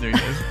not do not it. doing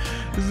this.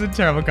 This is a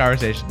terrible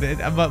conversation.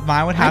 But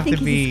mine would have to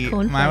be.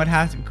 Mine would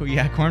have to.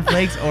 Yeah,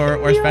 cornflakes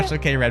or Special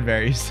K red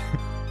berries.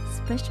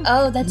 Special.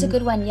 Oh, that's a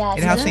good one. Yes.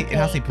 It has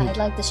to poop. I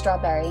like the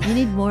strawberry. You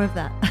need more of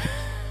that.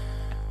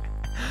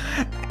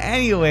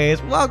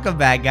 Anyways, welcome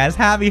back, guys.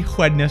 Happy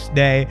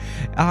Wednesday.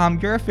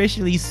 You're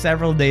officially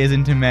several days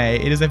into May.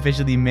 It is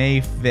officially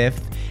May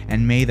 5th,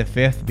 and May the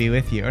 5th be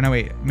with you. Oh, no,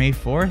 wait. May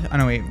 4th? Oh,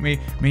 no, wait. May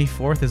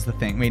 4th is the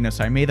thing. Wait, no,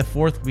 sorry. May the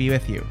 4th be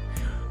with you.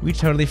 We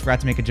totally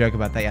forgot to make a joke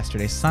about that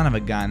yesterday. Son of a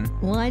gun.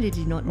 Why did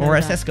you not know Or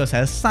as that? Cisco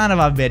says, son of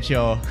a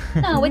bitcho.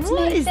 No, it's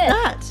What May is 5th.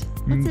 that?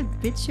 What's a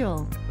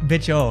bitchel?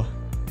 Bitcho.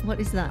 What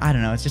is that? I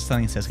don't know. It's just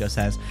something Cisco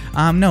says.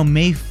 No,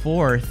 May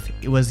 4th,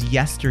 it was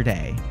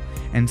yesterday.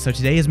 And so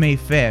today is May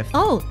 5th.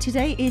 Oh,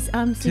 today is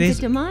Cinco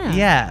de Mayo.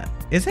 Yeah.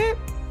 Is it?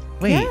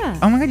 Wait. Yeah.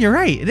 Oh my god, you're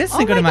right. It is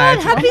Cinco de Mayo. Oh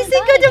my god, happy Oh my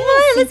Cinco God, de Mayo.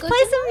 yes, Let's Cinco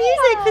play de some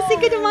music for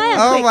Cinco de Mayo.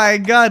 Oh Quick. my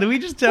god, we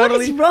just totally...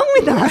 What is wrong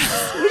with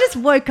us? We just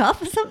woke up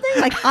or something?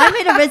 Like, I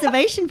made a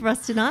reservation for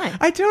us tonight.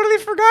 I totally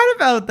forgot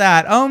about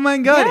that. Oh my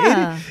god.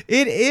 Yeah.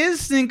 It is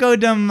Cinco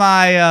de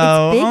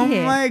Mayo. It's big oh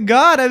here. my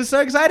god, I'm so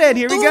excited.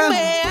 Here we go.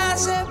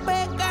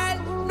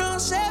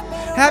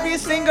 Happy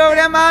Cinco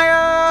de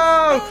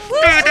Mayo.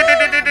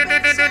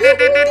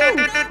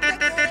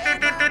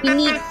 We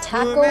need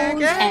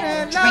tacos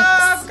and drinks.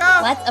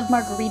 Lots of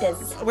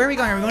margaritas. Where are we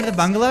going? Are we going to the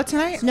bungalow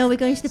tonight? No, we're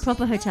going to the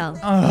proper hotel.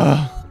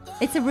 Ugh.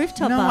 It's a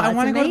rooftop No, bar. I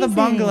want to go to the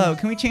bungalow.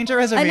 Can we change our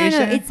Oh,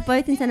 reservation? no, it's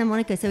both in Santa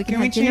Monica, so we can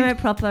Can we have dinner change-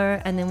 at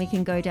proper, and then we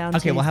can go down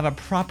Okay, to... we'll have a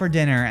proper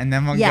dinner and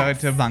then we'll Yes.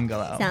 go to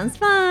bungalow. Sounds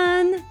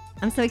fun.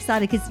 I'm so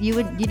excited because you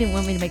didn't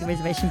want me to make a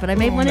reservation, but I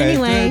made one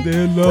anyway.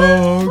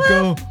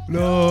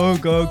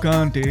 Loco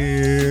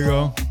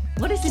contigo.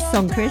 What is this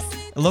song, Chris?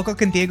 Loco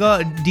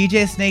contigo,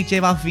 DJ Snake, J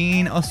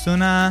Balvin,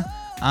 Osuna.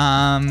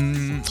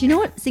 Do you know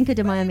what Cinco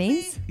de Mayo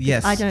means?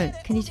 Yes. I don't.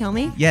 Can you tell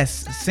me?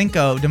 Yes,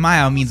 Cinco de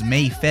Mayo means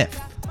May 5th.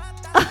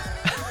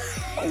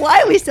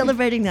 Why are we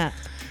celebrating that?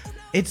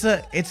 It's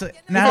a Is it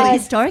a Natalie.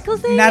 historical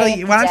thing?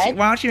 Natalie, of why the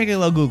don't you make a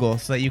little Google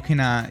so that you can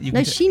you No,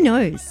 can she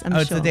knows. I'm Oh,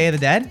 sure. it's the Day of the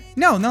Dead?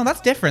 No, that's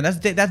different. That's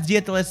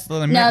Dia de los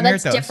Muertos. No,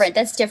 that's different.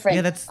 That's different.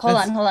 Yeah, that's- hold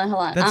that's-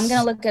 on. that's- I'm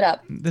gonna look it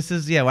up. This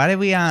is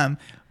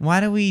why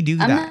do we do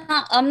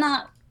that? I'm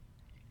not.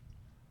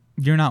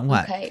 You're not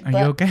what? Okay, Are but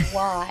you okay?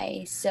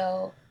 why?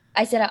 So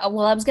I said, I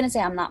was gonna say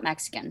I'm not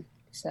Mexican.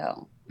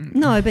 So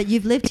No, but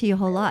you've lived here your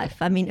whole life.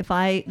 I mean, if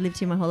I lived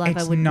here my whole life, I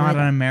It's wouldn't not know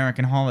an that.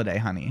 American holiday,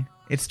 honey.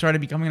 It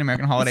started becoming an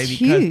American holiday It's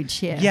because huge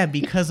here. Yeah,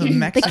 because of The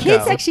Mexico.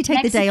 kids actually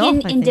take the day off. I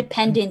Mexican think.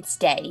 Independence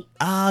Day.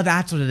 Oh,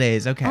 that's what it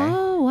is. Okay.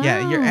 Oh,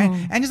 Yeah, you're wow.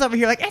 and just over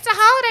here like it's a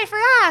holiday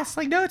for us.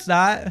 Like, no, it's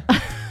not.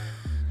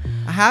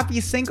 A happy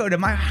Cinco de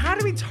Mayo. How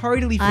do we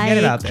totally forget I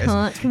about this?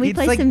 can't. Can we It's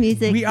play like- some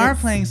music? We are Let's-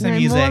 playing some no,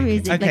 music. more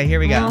music. Okay, like, here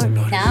we go.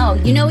 more- Now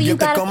you know what you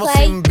gotta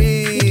play.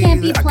 You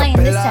can't be playing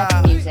this type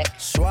of music.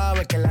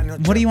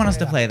 What do you want us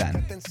to play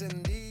then?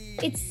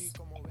 It's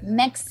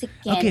Mexican.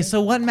 Okay,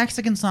 so what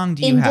Mexican song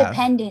do you have?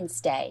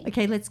 Independence Day.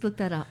 Okay, let's look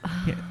that up.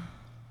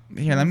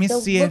 Here, let me So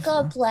see look if.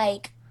 up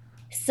like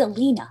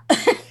Selena.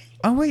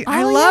 Oh wait, Oh,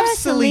 I love yeah,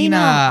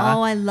 Selena.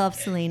 Oh, I love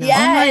Selena. Yeah.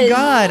 Oh my Yes.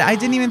 god, I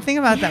didn't even think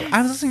about that.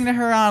 I was listening to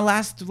her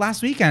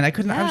last weekend. I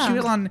couldn't. Yeah. She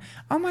was on.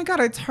 Oh my god,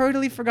 I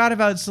totally forgot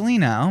about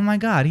Selena. Oh my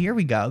god, here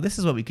we go. This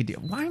is what we could do.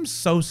 Why I'm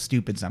so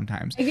stupid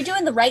sometimes. Are you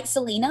doing the right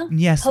Selena?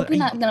 Yes, Hope you're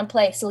not gonna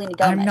play Selena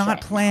Gomez. I'm not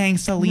right? playing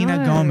Selena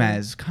No.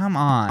 Gomez. Come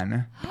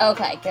on.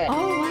 Okay, good.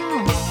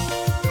 Oh,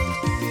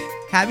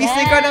 wow. Happy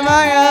Cinco de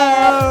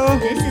Mayo.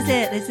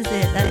 This is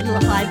it. That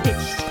little high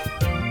pitched.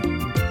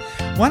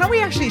 Why don't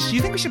we actually? Do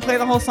you think we should play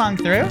the whole song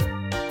through?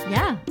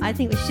 Yeah, I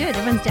think we should.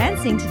 Everyone's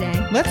dancing today.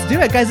 Let's do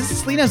it, guys. This is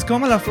Selena's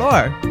Como la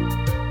Flor.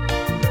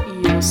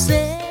 Yo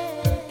sé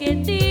que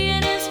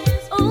tienes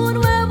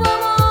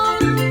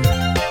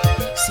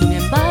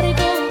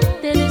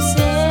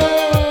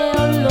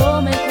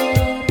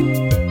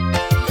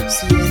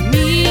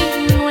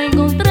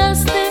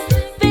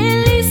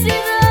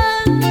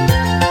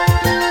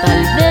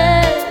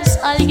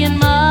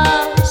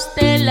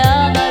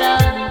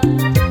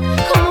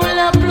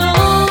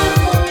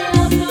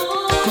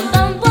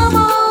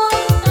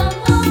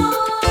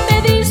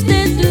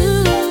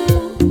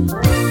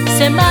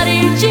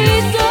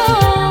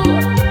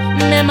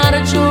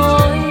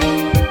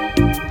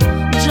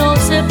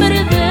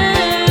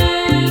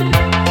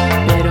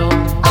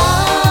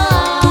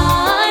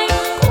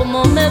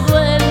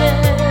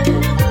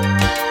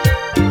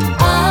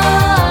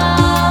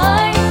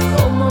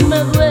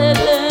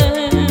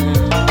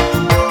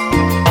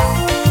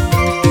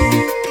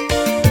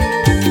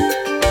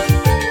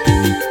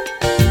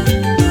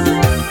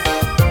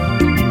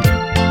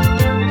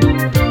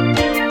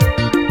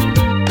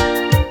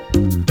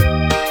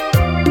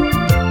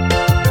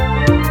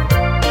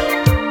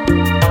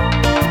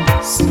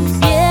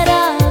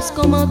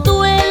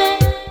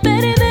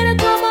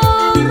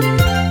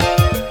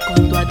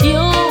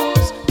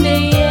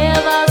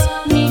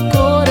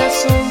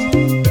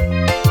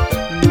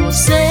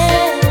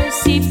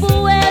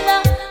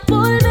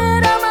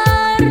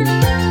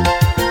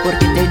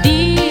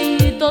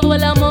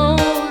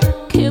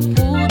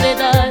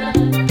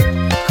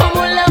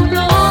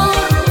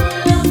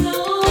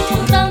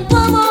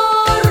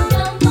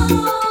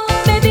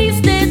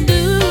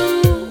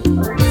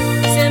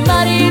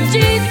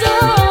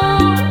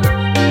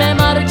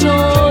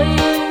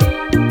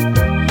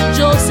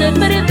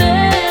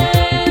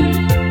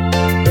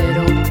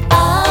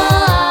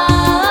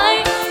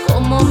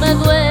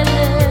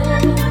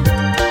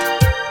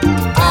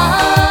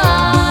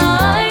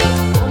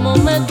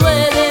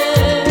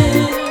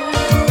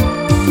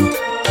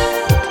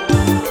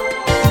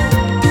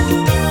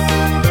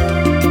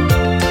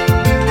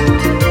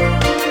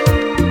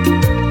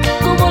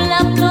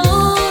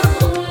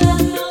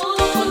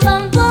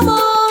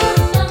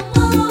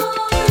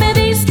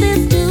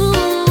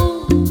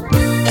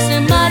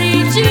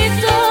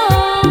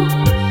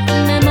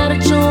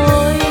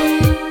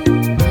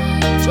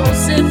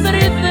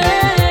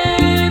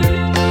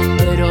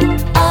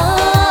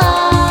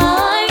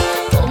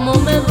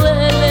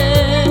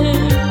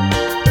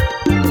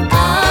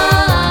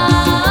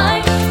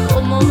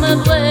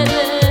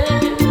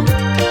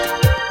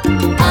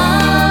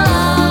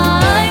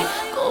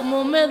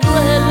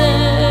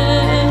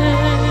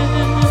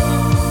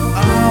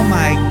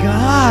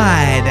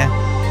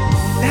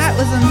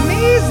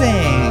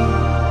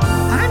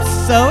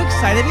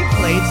excited you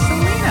played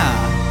Selena.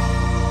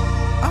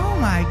 Oh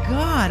my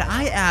God,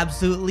 I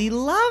absolutely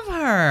love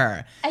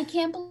her. I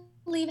can't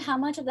believe how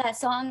much of that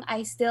song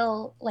I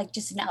still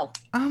just know.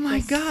 Oh my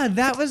God,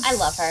 that was I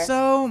love her.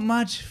 So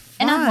much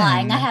fun. And I'm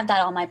lying. I have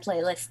that on my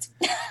playlist.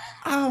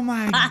 Oh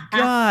my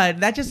God,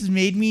 that just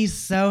made me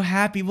so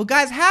happy. Well,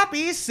 guys,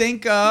 happy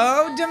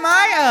Cinco de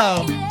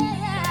Mayo.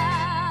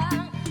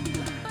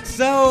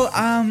 So,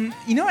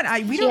 you know what?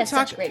 We don't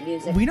talk. Such great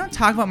music. We don't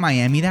talk about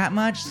Miami that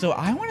much, so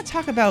I want to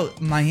talk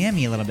about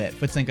Miami a little bit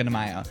for Cinco de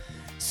Mayo.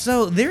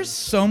 So, there's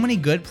so many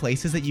good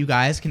places that you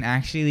guys can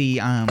actually,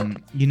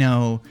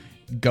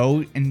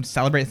 go and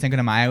celebrate Cinco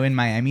de Mayo in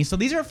Miami. So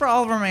these are for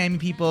all of our Miami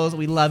peoples.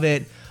 We love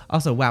it.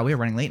 Also, wow, we're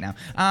running late now.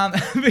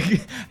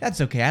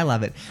 That's okay. I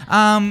love it.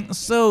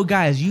 So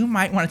guys, you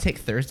might want to take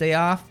Thursday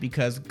off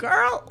because,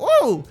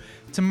 girl,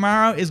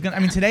 today is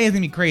gonna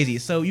be crazy.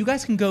 So you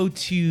guys can go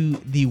to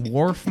the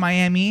Wharf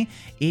Miami.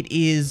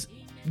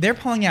 They're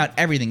pulling out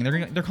everything.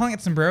 They're calling it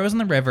Sombreros on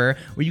the River,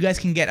 where you guys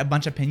can get a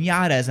bunch of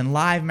piñatas and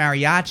live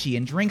mariachi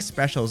and drink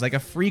specials, like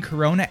a free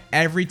Corona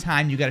every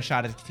time you get a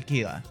shot of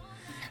tequila.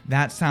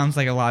 That sounds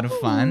like a lot of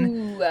fun.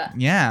 Ooh,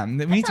 yeah.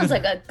 That sounds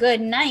like a good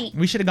night.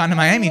 We should have gone to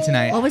Miami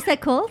tonight. What was that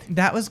called?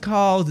 That was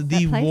called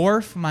the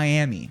Wharf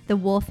Miami. The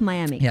Wharf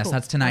Miami. Yes, cool.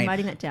 that's tonight. I'm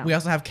writing that down. We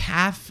also have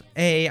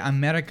Cafe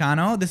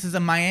Americano. This is a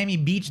Miami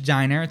beach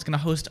diner. It's going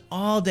to host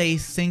all-day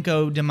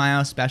Cinco de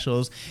Mayo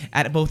specials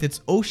at both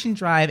its Ocean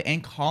Drive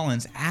and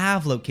Collins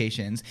Ave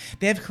locations.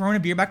 They have Corona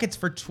beer buckets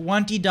for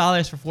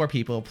 $20 for 4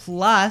 people,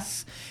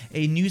 plus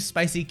a new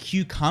spicy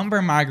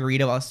cucumber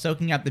margarita while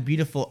soaking up the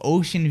beautiful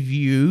ocean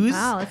views.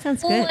 Wow, that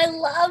sounds good. Oh, I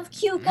love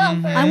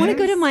cucumbers. I want to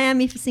go to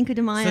Miami for Cinco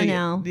de Mayo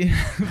now.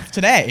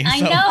 Today. I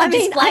know.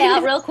 Just fly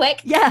out real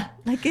quick. Yeah.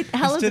 How long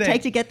does it today.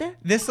 take to get there?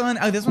 This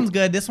one's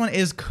good. This one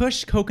is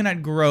Kush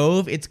Coconut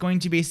Grove. It's going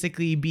to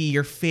basically be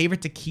your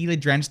favorite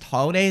tequila-drenched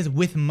holidays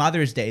with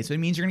Mother's Day. So it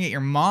means you're going to get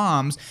your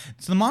moms.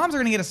 So the moms are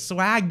going to get a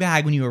swag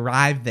bag when you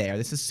arrive there.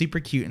 This is super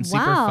cute and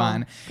super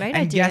fun. Great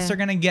and idea. guests are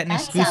going to get an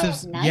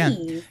exclusive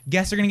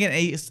guests are going to get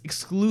a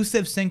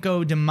exclusive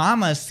Cinco de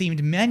Mamas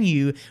themed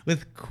menu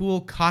with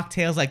cool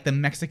cocktails like the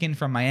Mexican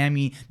from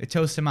Miami, the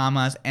Toast de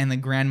Mamas, and the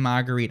Grand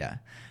Margarita.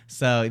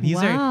 So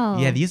these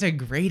are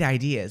great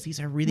ideas. These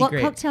are really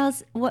great. What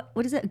cocktails? What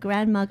is it?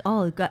 Grand Mug?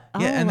 And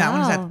that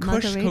one's at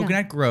Kush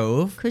Coconut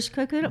Grove. Kush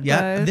Coconut Grove.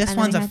 Yeah, this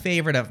one's a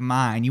favorite of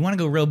mine. You want to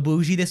go real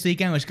bougie this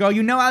weekend, which girl,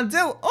 you know I'll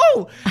do.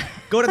 Oh,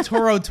 go to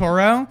Toro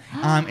Toro.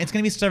 It's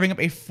going to be serving up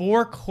a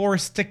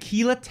 4-course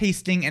tequila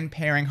tasting and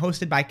pairing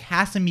hosted by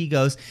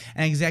Casamigos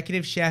and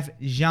executive chef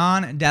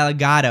Jean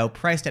Delgado,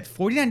 priced at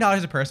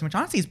 $49 a person, which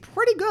honestly is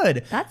pretty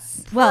good.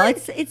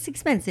 It's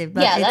expensive,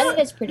 but that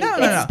is pretty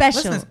good. It's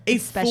special. Listen, a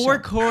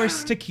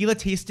 4-course tequila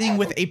tasting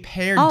with a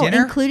paired dinner.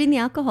 dinner. Including the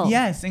alcohol.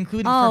 Yes,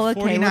 including for $49.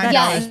 Well,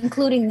 yeah,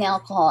 including the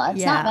alcohol.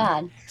 That's not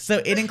bad.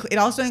 So it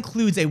also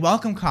includes a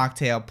welcome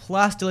cocktail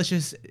plus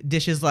delicious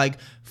dishes like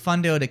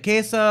Fondo de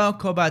queso,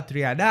 coba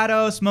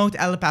triadado, smoked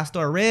al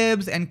pastor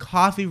ribs, and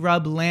coffee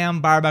rub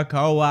lamb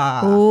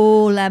barbacoa.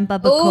 Oh, lamb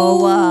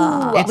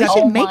barbacoa. We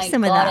should make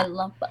some of that.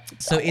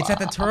 So it's at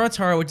the Toro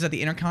Toro, which is at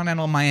the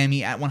Intercontinental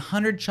Miami at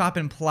 100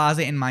 Chopin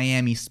Plaza in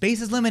Miami.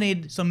 Space is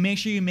limited, so make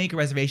sure you make a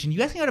reservation. You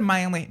guys can go to you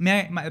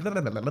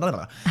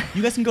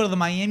guys can go to the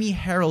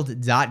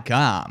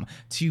MiamiHerald.com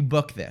to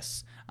book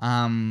this.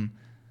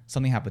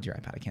 Something happened with your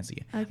iPad. I can't see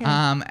you. Okay.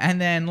 And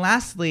then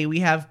lastly,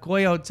 we have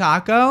Coyo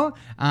Taco,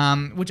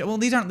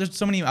 there's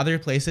so many other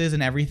places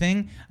and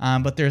everything,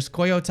 but there's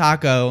Coyo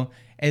Taco.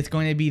 It's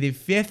going to be the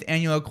 5th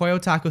annual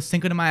Coyo Taco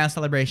Cinco de Mayo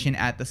celebration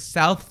at the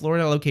South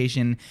Florida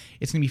location.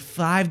 It's going to be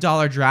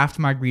 $5 draft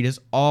margaritas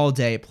all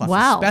day, plus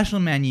a special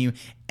menu.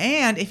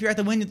 And if you're at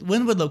the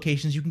Wynwood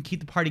locations, you can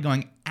keep the party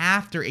going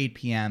after 8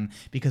 p.m.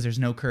 because there's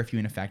no curfew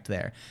in effect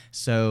there.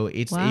 So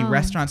it's a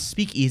restaurant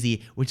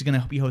speakeasy, which is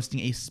going to be hosting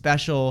a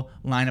special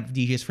lineup of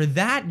DJs. For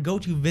that, go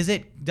to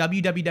visit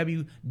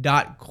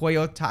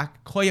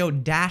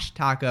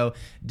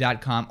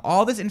www.coyo-taco.com.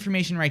 All this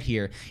information right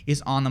here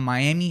is on the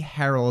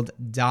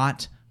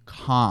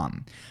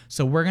MiamiHerald.com.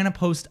 So we're going to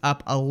post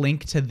up a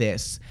link to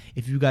this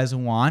if you guys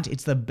want.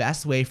 It's the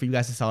best way for you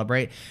guys to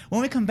celebrate. When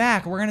we come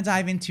back, we're going to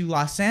dive into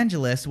Los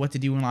Angeles, what to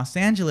do in Los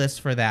Angeles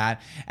for that.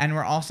 And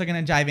we're also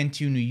going to dive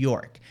into New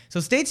York.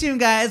 So stay tuned,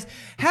 guys.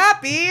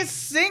 Happy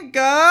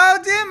Cinco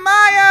de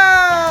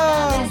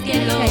Mayo!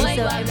 Okay,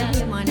 so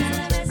everything mine is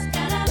on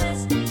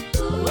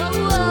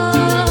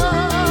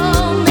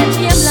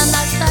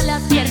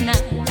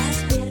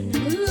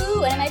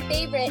Ooh, one of my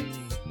favorites.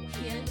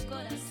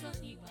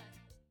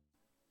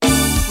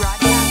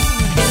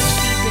 Broadcasting in HD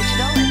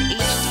Digital and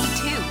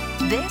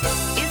HD2. This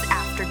is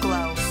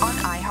Afterglow on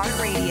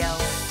iHeartRadio.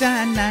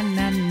 Da na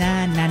na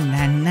na na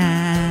na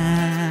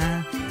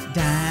na.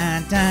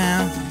 Da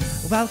da.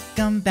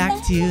 Welcome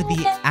back to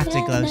the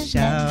Afterglow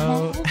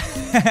show.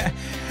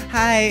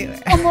 Hi.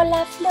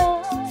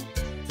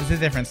 This is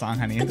a different song,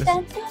 honey.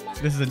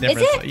 This is a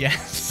different song.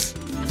 Yes.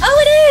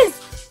 Oh, it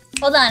is.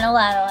 Hold on.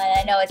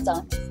 I know it's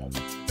on. Hold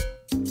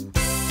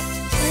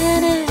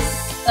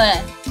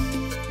on.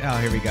 Oh,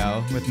 here we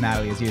go with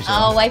Natalie as usual.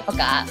 Oh, I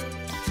forgot.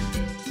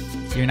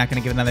 You're not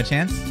gonna give it another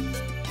chance?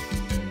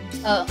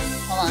 Oh,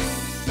 hold on.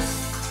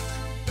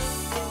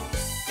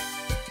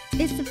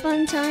 It's a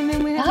fun time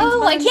and we're having Oh,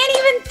 fun. I can't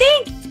even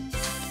think.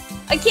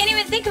 I can't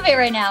even think of it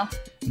right now.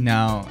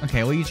 No.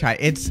 Okay, well you try.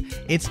 It's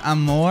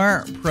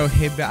Amor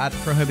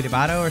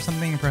Prohibitado or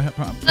something.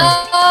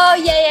 Oh,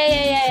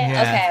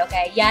 Yeah.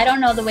 Okay. Yeah, I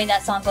don't know the way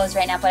that song goes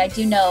right now, but I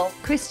do know.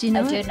 Chris, do you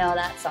know I do it? know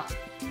that song.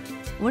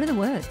 What are the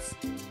words?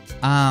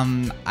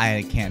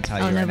 I can't tell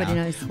you right nobody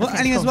now. knows. Well, Okay,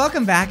 anyways, cool.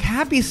 welcome back.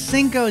 Happy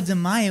Cinco de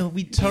Mayo.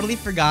 We totally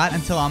forgot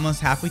until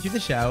almost halfway through the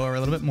show, or a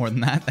little bit more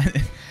than that.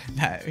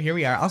 that here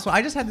we are. Also,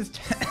 I just had this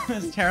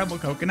this terrible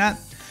coconut.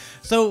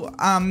 So,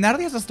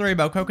 Natalie has a story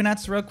about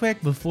coconuts real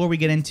quick before we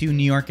get into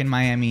New York and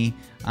Miami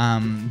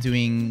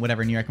doing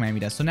whatever New York and Miami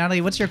does. So,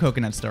 Natalie, what's your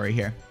coconut story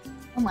here?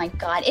 Oh my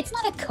God, it's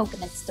not a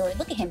coconut story.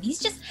 Look at him. He's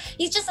just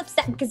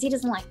upset because he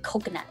doesn't like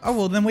coconuts. Oh,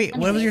 well, then wait,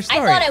 what was your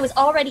story? I thought I was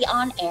already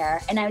on air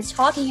and I was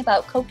talking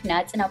about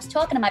coconuts and I was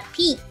talking to my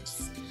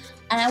peeps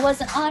and I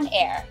wasn't on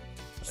air.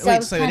 So Wait, I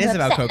was so kind it of is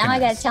about upset. Now I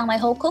coconuts. gotta tell my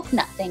whole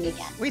coconut thing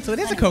again. Wait, so it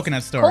is a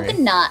coconut story.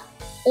 Coconut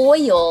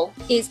oil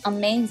is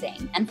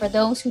amazing. And for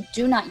those who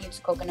do not use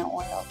coconut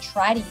oil,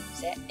 try to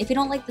use it. If you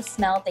don't like the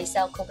smell, they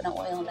sell coconut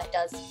oil and that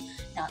does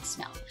not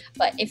smell.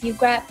 But if you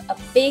grab a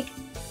big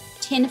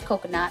tin of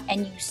coconut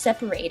and you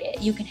separate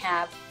it, you can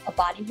have a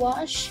body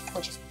wash,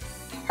 which is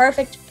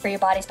perfect for your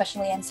body,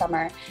 especially in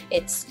summer.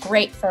 It's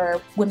great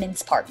for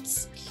women's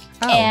parts.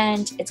 Oh.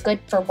 And it's good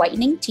for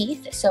whitening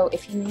teeth. So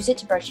if you use it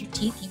to brush your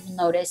teeth, you will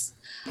notice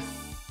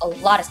a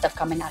lot of stuff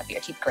coming out of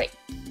your teeth. Great.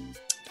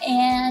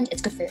 And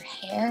it's good for your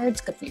hair. It's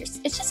good for it's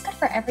just good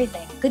for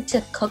everything. Good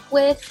to cook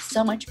with,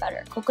 so much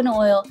better. Coconut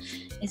oil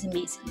is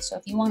amazing. So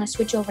if you want to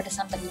switch over to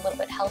something a little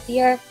bit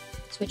healthier,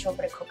 switch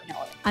over to coconut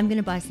oil. I'm going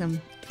to buy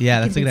some. Yeah,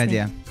 that's a good Convince me.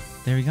 idea.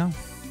 There we go.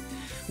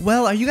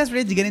 Well, are you guys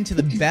ready to get into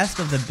the best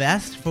of the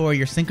best for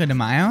your Cinco de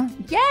Mayo?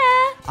 Yeah.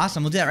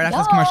 Awesome. We'll do that right after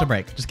this commercial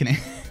break. Just kidding.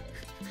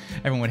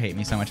 Everyone would hate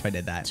me so much if I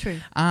did that. True.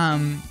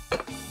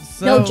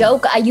 No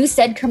joke. You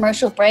said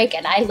commercial break,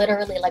 and I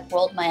literally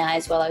rolled my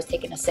eyes while I was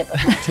taking a sip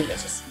of my tea. I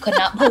just could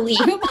not believe.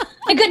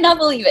 I could not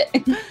believe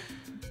it.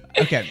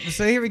 Okay,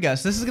 so here we go.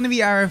 So this is gonna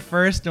be our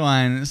first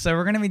one. So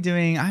we're gonna be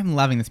doing. I'm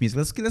loving this music.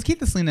 Let's keep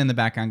the Selena in the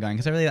background going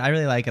because I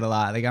really like it a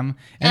lot. Like I'm.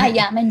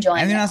 I'm enjoying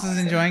it. Anyone else is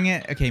enjoying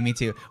it? Okay, me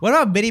too. What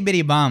about Bitty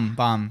Bitty Bum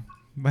Bum?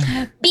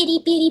 Bitty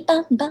Bitty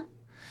Bum Bum.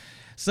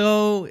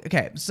 So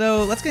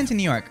let's get into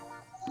New York.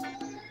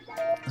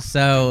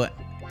 So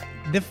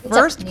the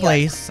first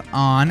place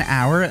on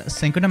our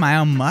Cinco de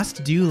Mayo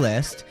must-do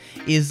list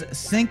is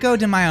Cinco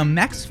de Mayo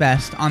Mex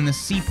Fest on the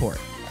Seaport.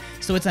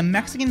 So it's a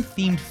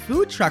Mexican-themed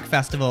food truck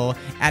festival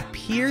at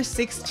Pier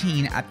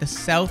 16 at the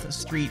South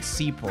Street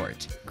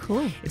Seaport.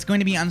 Cool. It's going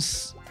to be on.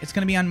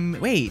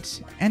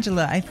 Wait,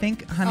 Angela, I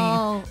think,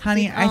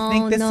 honey,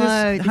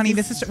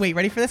 wait,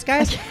 ready for this,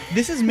 guys?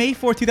 This is May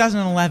 4,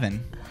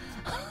 2011.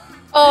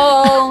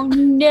 Oh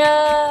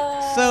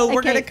no! So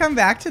we're gonna come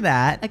back to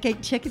that. Okay,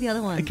 check the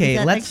other one. Okay,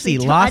 That let's actually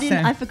see.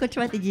 I forgot to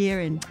write the year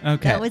in.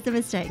 Okay. That was a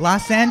mistake.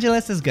 Los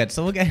Angeles is good,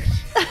 so we'll get.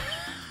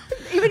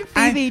 Even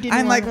Phoebe didn't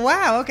I'm like, want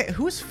wow. Okay,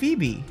 who's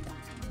Phoebe?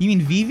 You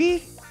mean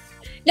Vivi?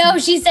 No,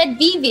 she said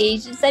Vivi.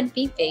 She said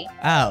Fifi.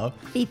 Oh.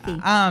 Fifi.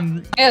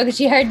 Oh, because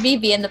she heard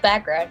Vivi in the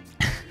background.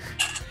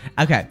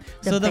 Okay,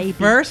 so baby.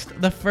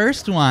 the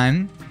first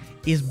one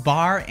is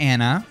Bar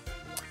Anna,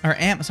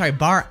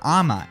 Bar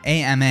Ama,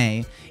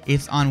 AMA.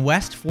 It's on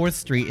West 4th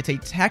Street. It's a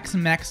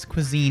Tex-Mex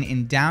cuisine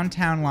in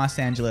downtown Los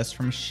Angeles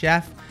from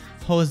Chef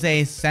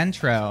Jose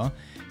Centro.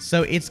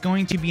 So it's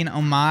going to be an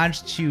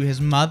homage to his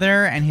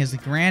mother and his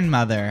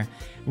grandmother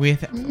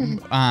with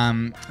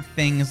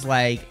things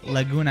like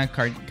Laguna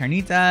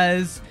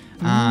Carnitas,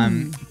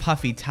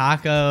 puffy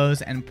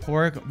tacos, and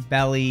pork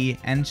belly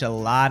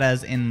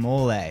enchiladas in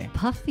mole.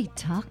 Puffy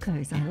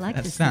tacos. I like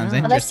That this. sounds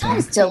Oh, that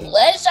sounds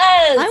delicious.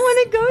 I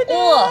want to go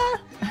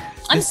there. Ugh.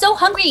 I'm so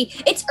hungry.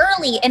 It's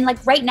early, and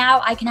right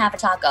now I can have a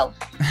taco.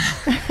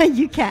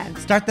 You can.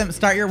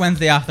 Start your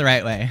Wednesday off the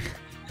right way.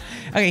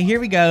 Okay, here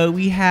we go.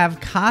 We have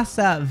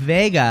Casa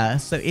Vega.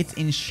 So it's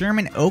in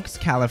Sherman Oaks,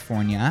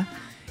 California.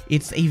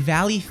 It's a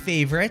Valley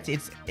favorite.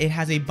 It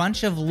has a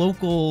bunch of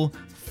local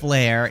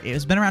flair. It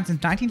has been around since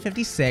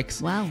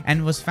 1956. Wow.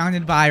 And was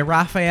founded by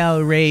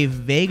Rafael Rey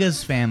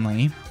Vega's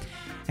family.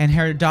 And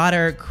his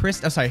daughter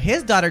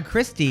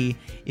Christy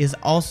is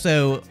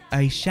also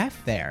a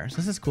chef there. So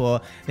this is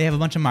cool. They have a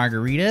bunch of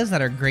margaritas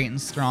that are great and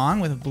strong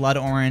with blood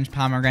orange,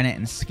 pomegranate,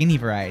 and skinny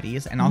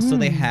varieties. And also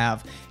they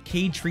have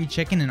cage-free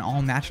chicken and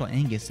all-natural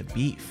Angus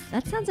beef.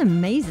 That sounds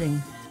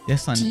amazing.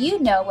 This one. Do you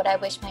know what I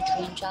wish my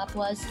dream job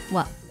was?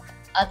 What?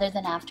 Other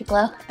than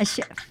Afterglow? A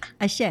chef.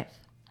 A chef.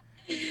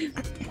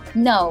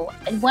 No,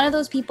 one of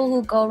those people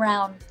who go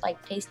around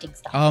tasting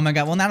stuff. Oh my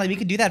god. Well, Natalie, we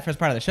could do that first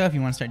part of the show if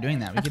you want to start doing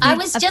that. We could I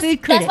was just,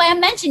 that's why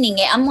I'm mentioning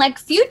it. I'm like,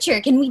 future,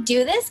 can we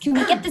do this? Can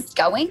we get this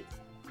going?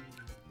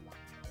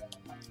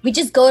 We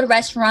just go to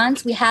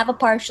restaurants, we have a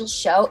partial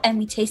show, and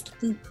we taste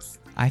foods.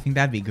 I think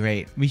that'd be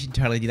great. We should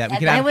totally do that. We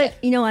could I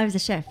was a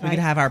chef, We could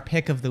have our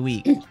pick of the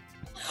week.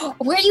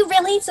 Were you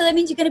really? So that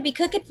means you're going to be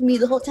cooking for me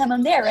the whole time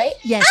I'm there, right?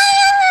 Yes.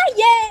 Ah,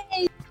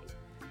 yay!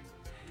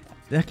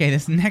 Okay,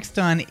 this next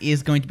one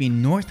is going to be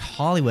North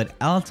Hollywood,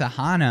 El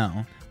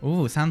Tejano.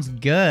 Ooh, sounds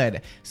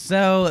good.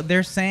 So they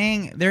are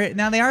saying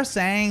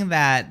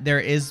that there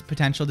is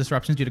potential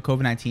disruptions due to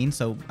COVID-19.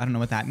 So I don't know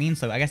what that means.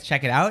 So I guess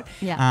check it out.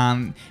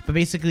 Yeah. But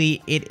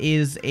basically, it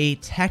is a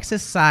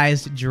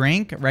Texas-sized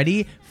drink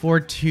ready for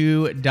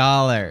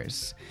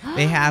 $2.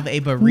 They have a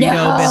burrito.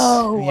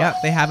 No! Yep,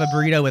 they have a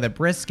burrito with a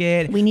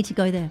brisket. We need to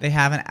go there. They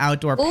have an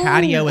outdoor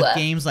patio with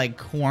games like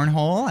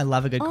cornhole. I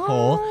love a good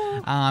coal.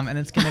 And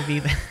it's gonna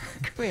be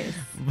Chris.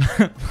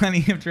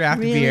 plenty of draft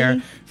Really?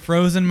 beer,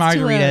 frozen It's too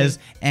margaritas,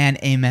 early. and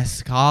a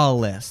mezcal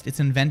list. It's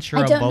in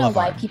Ventura I don't Boulevard.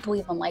 know why people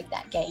even like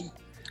that game.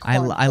 I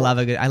love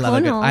a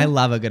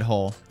good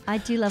hole. I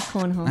do love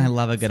cornhole. I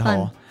love a good It's fun.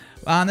 hole.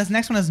 This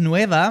next one is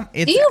Nueva.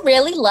 Do you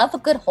really love a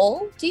good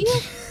hole? Do you?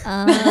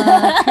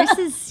 Chris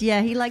is,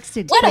 he likes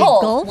to What play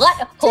hole? golf.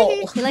 What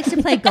hole? He likes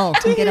to play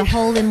golf and get a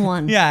hole in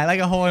one. Yeah, I like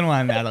a hole in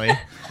one, Natalie.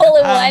 Hole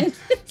in one.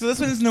 So this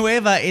one is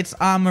Nueva. It's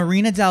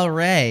Marina Del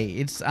Rey.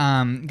 It's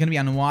going to be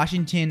on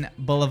Washington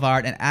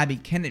Boulevard and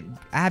Abbott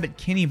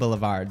Kinney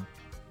Boulevard.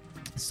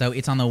 So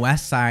it's on the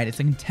west side. It's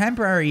a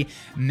contemporary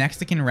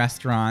Mexican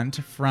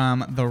restaurant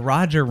from the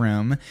Roger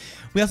Room.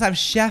 We also have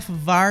Chef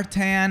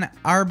Vartan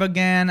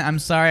Arbagan. I'm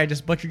sorry, I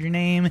just butchered your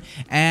name.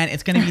 And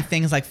it's going to be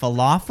things like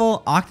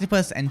falafel,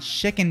 octopus, and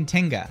chicken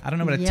tinga. I don't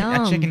know what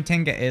a chicken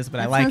tinga is,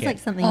 but I like it. Sounds like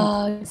something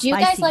Do you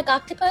guys spicy. like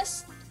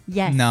octopus?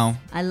 Yes. No.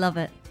 I love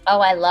it. Oh,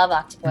 I love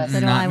octopus. So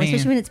do Not I, me.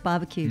 especially when it's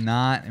barbecue.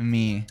 Not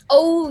me.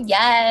 Oh,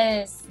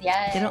 yes.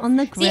 Yes. Get it on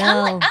the grill. See,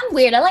 I'm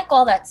weird. I like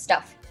all that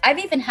stuff. I've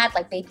even had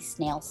like baby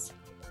snails.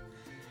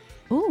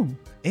 Ooh.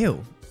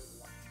 Ew.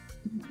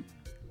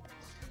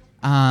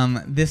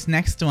 This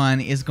next one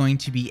is going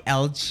to be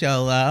El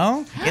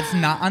Cholo. It's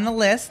not on the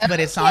list, but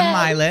it's on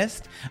my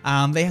list.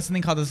 They have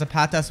something called the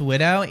Zapatas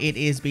Widow. It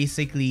is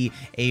basically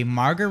a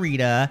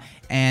margarita,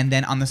 and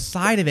then on the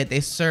side of it,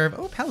 they serve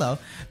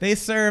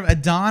a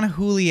Don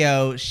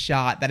Julio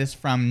shot that is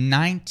from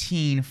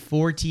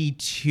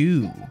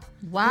 1942.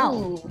 Wow.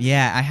 Ooh.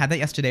 Yeah, I had that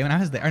yesterday when I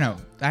was there. Or no,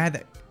 I had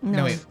that.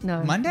 No,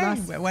 Monday?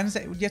 Ross.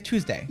 Wednesday? Yeah,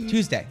 Tuesday.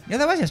 Tuesday. Yeah,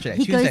 that was yesterday.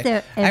 He Tuesday. goes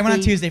there I went on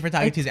every- Tuesday for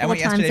Taco like Tuesday. I 4 went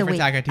times yesterday a for week.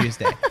 Taco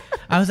Tuesday.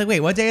 I was like, wait,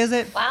 what day is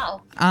it?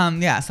 Wow.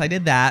 Yeah, so I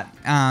did that.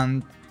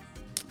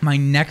 My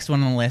next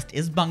one on the list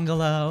is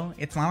Bungalow.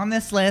 It's not on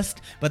this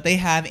list, but they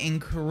have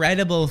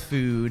incredible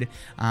food,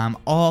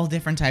 all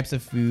different types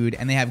of food,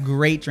 and they have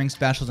great drink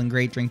specials and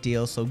great drink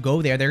deals. So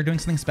go there. They're doing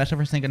something special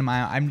for Cinco de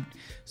Mayo. I'm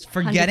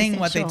forgetting 100%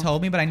 what they sure.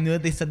 told me, but I knew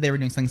that they said they were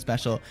doing something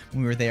special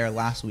when we were there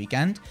last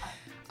weekend.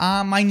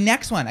 My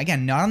next one,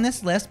 again, not on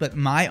this list, but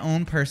my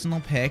own personal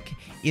pick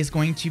is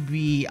going to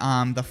be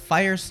the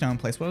Firestone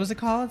place. What was it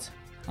called?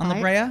 On La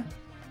Brea?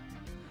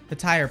 The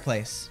tire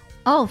place.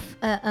 Oh,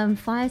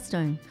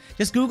 Firestone.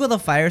 Just Google the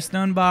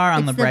Firestone bar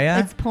on La Brea.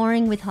 It's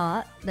Pouring with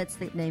Heart. That's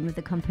the name of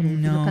the company. If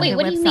you No. look up Wait, their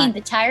what do you website. mean?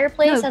 The tire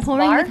place No, has a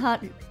Pouring bar? with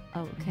Heart.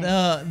 Oh, okay.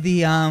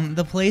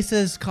 The place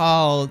is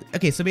called.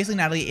 Okay, so basically,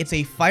 Natalie, it's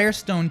a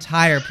Firestone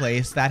tire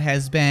place that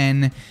has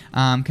been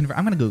I'm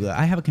gonna Google it.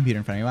 I have a computer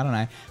in front of me. Why don't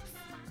I?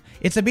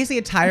 It's basically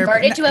a tire.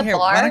 Converted to a Here,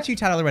 bar? Why don't you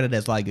tell her what it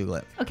is while I Google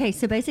it? Okay,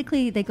 so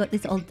basically they got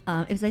this old,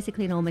 it was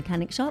basically an old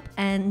mechanic shop,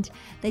 and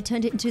they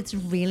turned it into this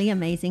really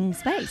amazing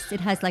space.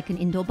 It has like an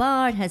indoor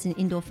bar, it has an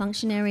indoor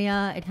function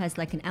area, it has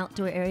like an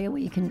outdoor area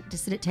where you can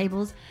just sit at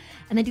tables.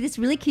 And they do this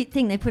really cute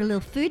thing. They put a little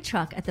food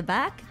truck at the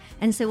back.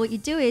 And so what you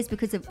do is,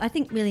 because of, I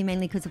think really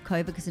mainly because of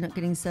COVID, because we're not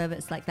getting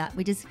service like that,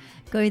 we just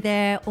go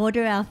there,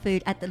 order our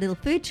food at the little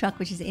food truck,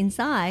 which is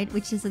inside,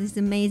 which is this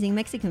amazing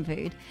Mexican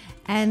food.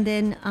 And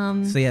then...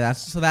 So yeah,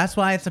 that's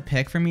why it's a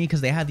pick for me,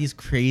 because they have these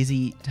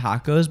crazy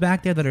tacos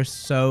back there that are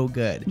so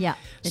good. Yeah,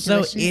 they're So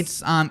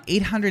delicious. it's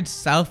 800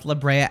 South La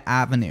Brea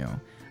Avenue.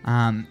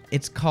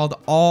 It's called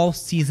All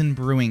Season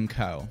Brewing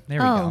Co.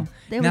 There we go.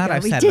 There Now we that go.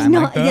 I've We said did it, I'm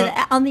not. like,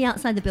 Yeah, on the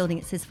outside of the building,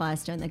 it says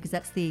Firestone there, because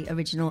that's the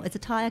original. It's a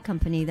tire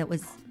company that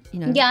was, you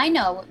know. Yeah, I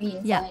know what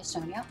means Yeah.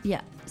 Firestone, yeah.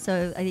 Yeah.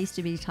 So it used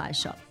to be a tire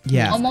shop.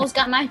 Yeah. Almost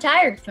got my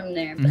tires from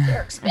there, but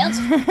they're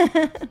expensive.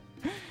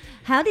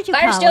 How did your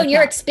car Firestone, work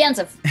you're out?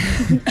 expensive.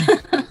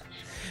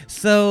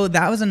 So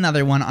that was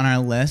another one on our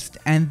list,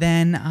 and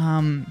then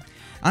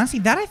honestly,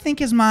 that I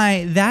think is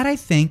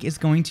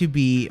going to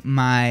be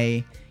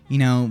my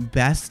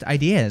best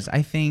ideas.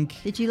 I think.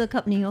 Did you look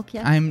up New York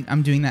yet?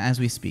 I'm doing that as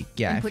we speak.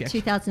 Yeah. And put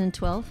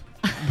 2012.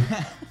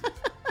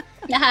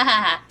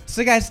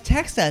 So guys,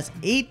 text us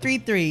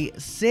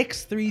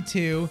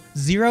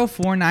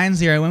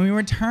 833-632-0490. When we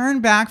return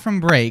back from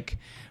break,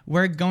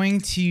 we're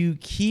going to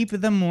keep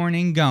the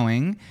morning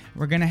going.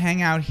 We're going to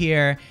hang out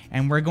here,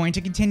 and we're going to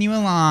continue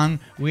along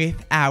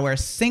with our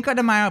Cinco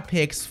de Mayo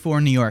picks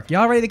for New York.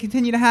 Y'all ready to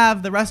continue to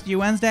have the rest of your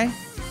Wednesday?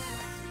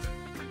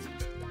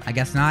 I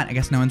guess not. I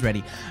guess no one's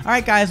ready. All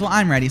right, guys. Well,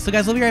 I'm ready. So,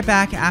 guys, we'll be right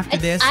back after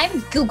this. I'm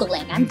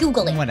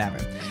Googling. Whatever.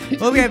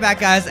 We'll be right back,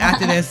 guys,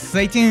 after this.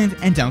 Stay tuned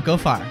and don't go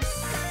far.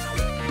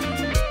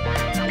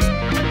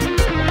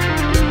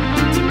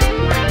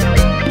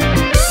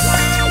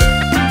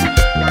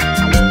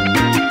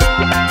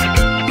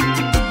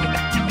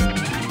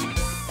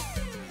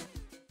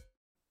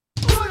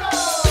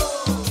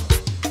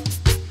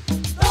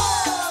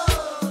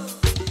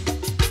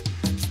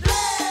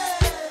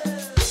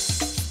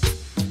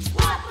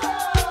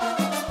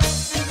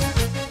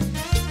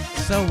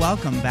 So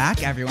welcome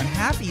back, everyone.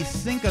 Happy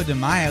Cinco de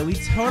Mayo. We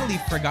totally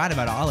forgot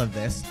about all of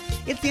this.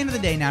 It's the end of the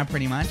day now,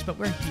 pretty much, but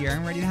we're here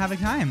and ready to have a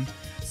time.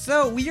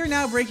 So we are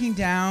now breaking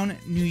down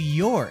New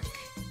York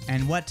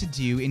and what to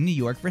do in New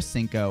York for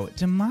Cinco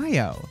de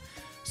Mayo.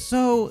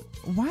 So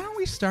why don't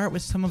we start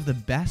with some of the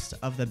best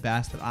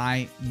that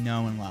I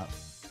know and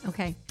love.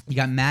 Okay. You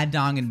got Mad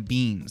Dog and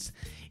Beans.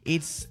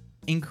 It's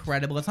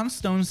incredible. It's on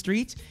Stone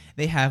Street.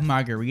 They have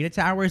margarita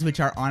towers, which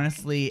are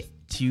honestly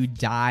to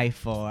die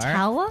for.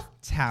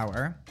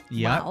 Tower.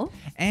 Yep. Wow.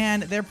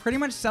 And they're pretty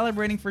much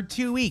celebrating for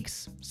 2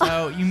 weeks.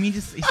 So you mean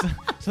to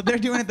so they're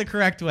doing it the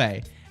correct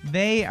way.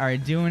 They are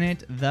doing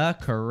it the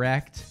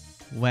correct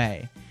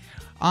way.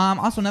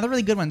 Also another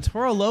really good one,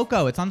 Toro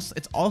Loco. It's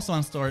also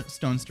on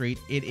Stone Street.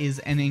 It is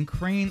an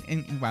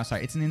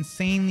it's an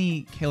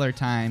insanely killer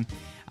time.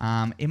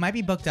 It might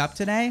be booked up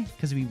today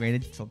because we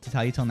waited to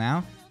tell you till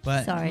now.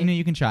 But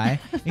you can try.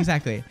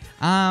 Exactly.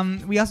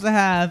 We also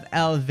have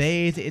El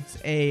Vase. It's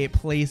a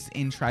place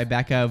in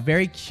Tribeca.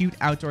 Very cute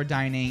outdoor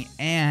dining,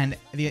 and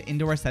the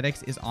indoor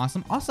aesthetics is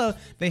awesome. Also,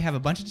 they have a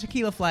bunch of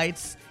tequila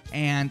flights,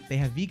 and they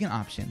have vegan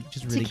options, which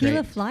is really great.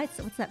 Tequila flights?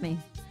 What's that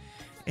mean?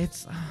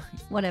 It's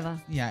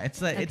whatever. Yeah,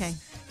 it's okay.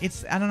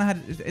 It's I don't know how to.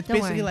 It's Don't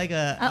basically worry. like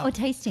a or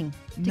tasting.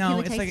 No,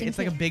 Tequila it's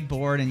like a big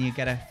board, and you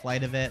get a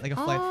flight of it, like a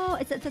flight. Oh,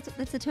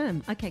 that's a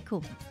term. Okay,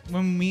 cool.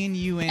 When me and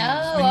you and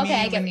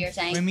I get what you're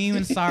saying. When me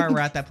and Sarah were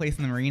at that place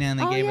in the marina, and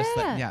they gave us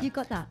you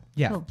got that.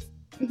 Yeah. Cool.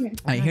 All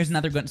right, here's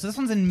another good. So this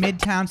one's in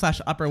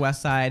Midtown / Upper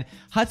West Side,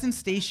 Hudson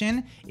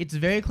Station. It's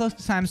very close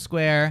to Times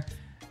Square.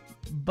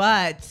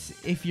 But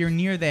if you're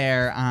near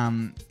there,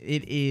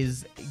 it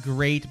is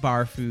great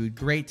bar food,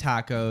 great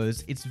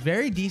tacos. It's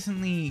very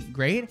decently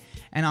great,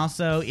 and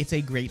also it's a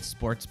great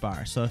sports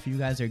bar. So if you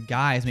guys are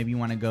guys, maybe you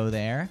want to go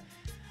there.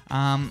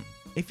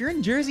 If you're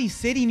in Jersey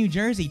City, New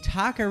Jersey,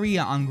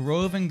 Taqueria on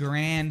Grove and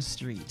Grand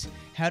Street.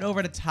 Head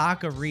over to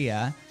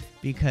Taqueria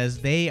because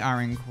they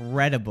are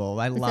incredible.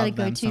 I love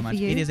them so much.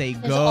 It is a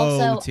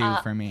go-to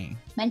for me.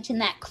 Mention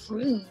that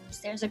cruise.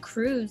 There's a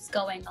cruise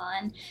going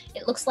on.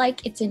 It looks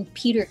like it's in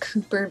Peter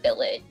Cooper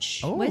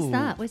Village. Oh. Where's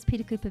that? Where's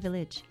Peter Cooper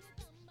Village?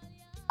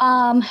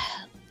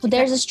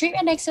 There's a street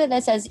right next to it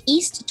that says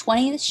East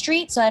 20th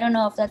Street, so I don't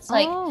know if that's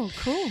like... Oh,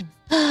 cool.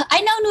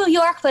 I know New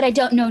York, but I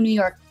don't know New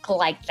York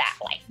like that.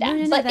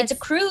 No, but it's a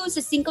cruise,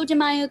 a Cinco de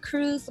Mayo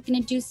cruise, looking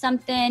to do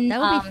something. That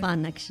would be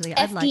fun, actually.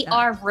 I'd like that.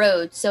 FDR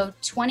Road, so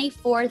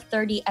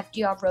 2430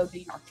 FDR Road,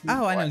 New York.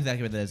 Oh, I know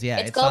exactly what it is. Yeah,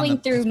 it's going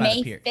through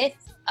May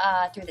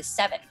 5th through the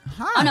 7th.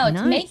 Huh, oh, no,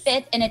 it's May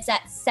 5th, and it's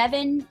at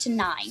 7 to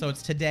 9. So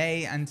it's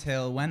today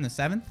until when? The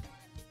 7th?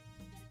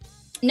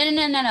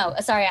 No.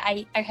 Sorry,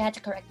 I had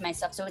to correct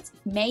myself. So it's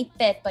May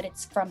 5th, but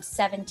it's from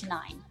 7 to 9.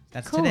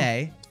 That's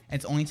today.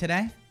 It's only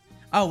today?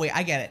 Oh, wait,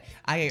 I get it.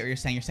 I get what you're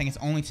saying. You're saying it's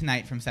only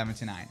tonight from 7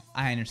 to 9.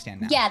 I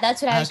understand now. Yeah,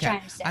 that's what I was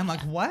trying to say. I'm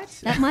like, what?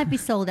 That might be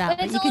sold out,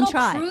 but you can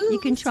try. Cruise, you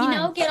can try. You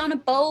know, get on a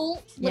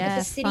boat, look at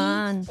the city.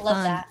 Fun,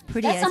 Love that.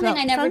 Pretty That's something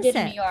I never did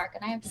in New York,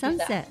 and I have to do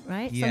that. Sunset,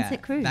 right? Yeah,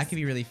 Sunset cruise. That could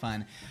be really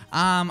fun.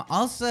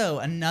 Also,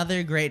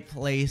 another great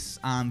place,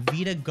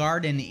 Vita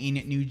Garden in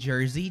New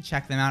Jersey.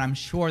 Check them out. I'm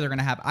sure they're going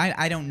to have...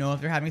 I don't know if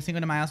they're having a Cinco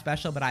de Mayo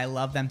special, but I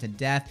love them to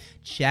death.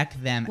 Check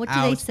them out. What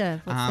do they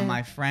serve?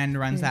 My friend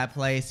runs that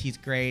place. He's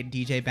great.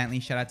 DJ Bentley,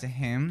 shout out to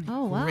him.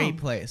 Oh, wow. Great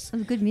place.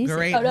 Some good music.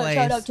 Great place.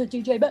 Shout out to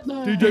DJ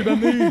Bentley. DJ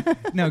Bentley.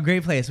 No,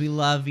 great place. We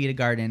love Vita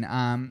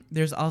Garden.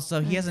 There's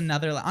also, he has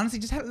another, honestly,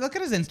 just look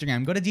at his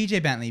Instagram. Go to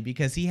DJ Bentley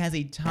because he has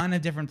a ton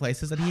of different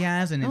places that he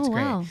has, and it's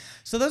great. Wow.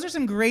 So those are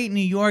some great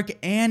New York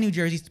and New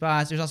Jersey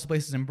spots. There's also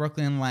places in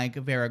Brooklyn like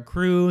Vera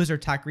Cruz or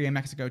Taqueria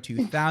Mexico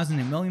 2000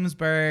 in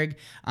Williamsburg.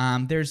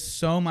 There's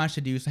so much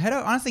to do. So head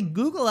out, honestly,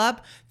 Google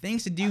up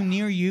things to do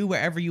near you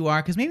wherever you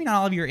are, because maybe not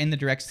all of you are in the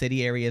direct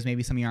city areas.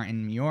 Maybe some of you aren't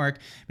in New York.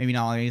 Maybe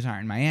not all of you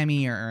aren't in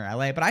Miami or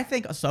LA. But I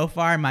think so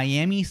far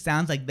Miami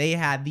sounds like they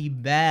had the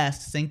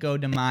best Cinco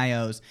de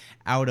Mayos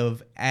out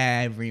of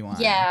everyone.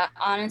 Yeah,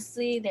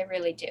 honestly, they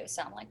really do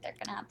sound like they're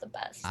gonna have the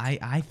best.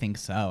 I think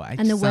so.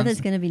 And the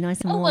weather's gonna be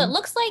nice and warm. Oh, it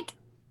looks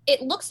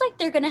like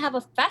they're gonna have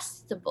a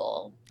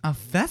festival. A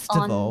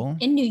festival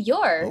in New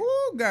York.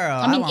 Ooh, girl!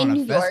 I mean, want in a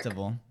New York.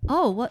 festival.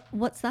 Oh,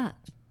 what's that?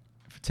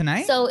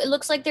 Tonight? So it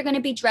looks like they're gonna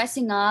be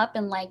dressing up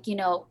and like in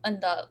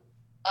the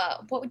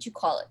what would you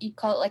call it? You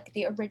call it like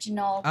the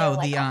original. Oh,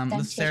 like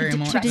the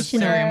ceremony,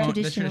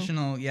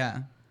 traditional,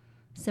 yeah.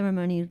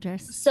 Ceremonial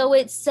dress. So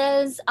it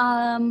says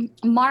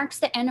marks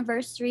the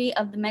anniversary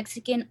of the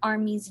Mexican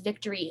Army's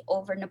victory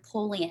over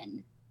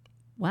Napoleon.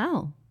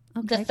 Wow.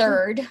 Okay. The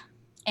third,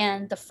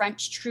 and the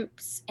French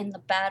troops in the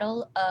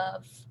Battle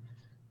of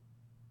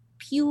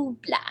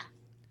Puebla.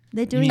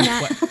 They're doing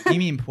that. You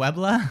mean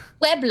Puebla?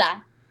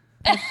 Puebla.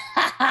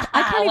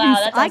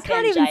 I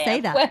can't even say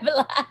that.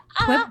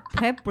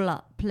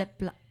 Puebla.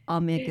 Puebla. Oh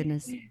my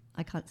goodness,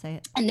 I can't say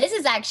it. And this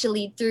is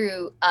actually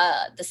through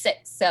the 6th,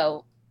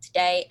 so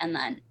today and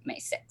then May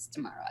 6th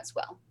tomorrow as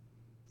well.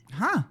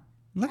 Huh?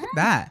 Look at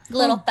that. A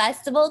little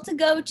festival to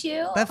go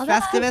to. The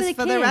Festivus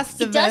for the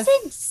rest of us. It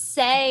doesn't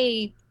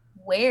say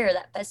where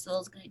that festival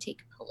is going to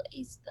take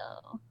place,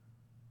 though.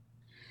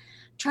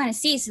 trying to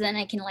see so then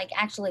I can like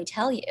actually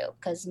tell you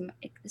because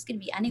it's gonna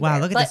be anywhere. Wow,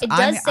 look at but this. It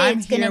does say I'm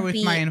it's here gonna with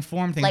be my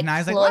informed things. like, And I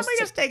was like, let me close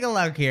just take a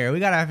look here. We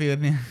got a few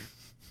of me.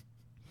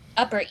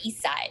 Upper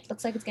East Side.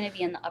 Looks like it's gonna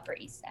be in the Upper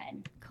East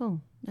Side.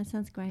 Cool. That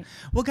sounds great.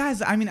 Well,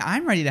 guys, I mean,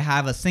 I'm ready to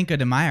have a Cinco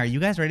de Mayo. Are you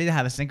guys ready to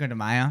have a Cinco de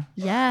Mayo?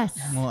 Yes.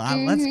 Well,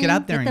 let's get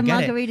up there Get and the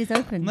get margaritas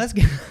open. Let's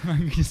get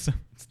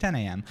It's 10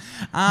 a.m.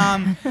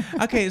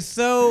 Okay,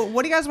 so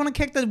what do you guys want to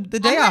kick the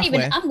day off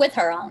with? I'm with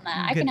her on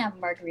that. I Good. can have a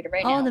margarita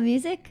right Oh, now. the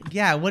music?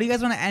 Yeah, what do you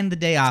guys want to end the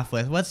day off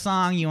with? What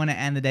song you want to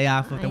end the day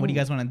off with? Or what do you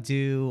guys want to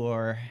do?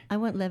 Or I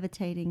want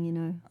levitating, you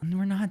know.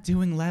 we're not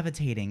doing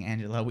levitating,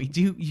 Angela. We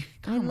do.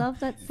 I love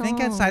that song.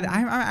 Think outside.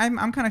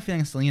 I'm kind of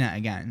feeling Selena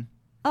again.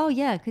 Oh,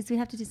 yeah, because we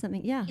have to do something.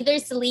 Yeah. Either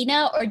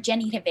Selena or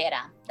Jenny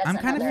Rivera. That's I'm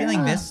kind of another-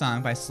 feeling this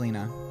song by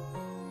Selena.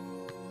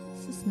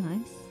 This is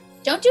nice.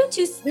 Don't do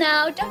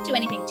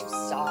anything too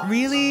soft.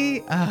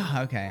 Really?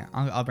 Okay.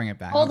 I'll bring it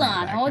back. Hold I'll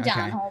on. bring it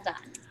back. Hold Okay.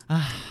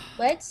 on.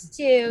 Let's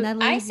do.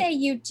 Natalie? I say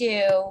you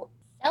do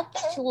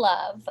 "Selfish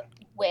Love"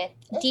 with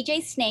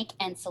DJ Snake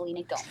and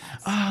Selena Gomez.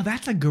 Oh,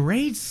 that's a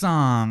great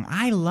song.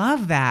 I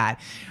love that.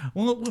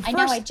 Well, first, I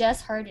know. I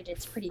just heard it.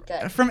 It's pretty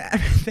good.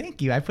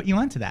 Thank you. I put you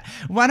onto that.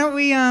 Why don't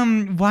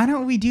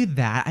we do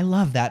that? I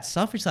love that.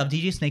 Selfish Love,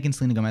 DJ Snake and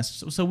Selena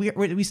Gomez. So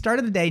we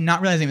started the day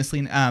not realizing it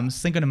was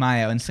Cinco de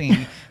Mayo and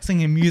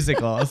singing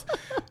musicals.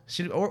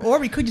 Or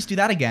we could just do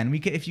that again. We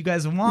could, if you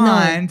guys want. No,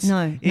 I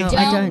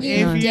don't.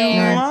 If you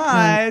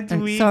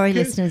want, we sorry, could,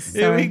 listeners.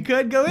 Sorry. We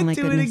could go Oh my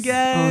into it goodness.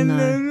 again.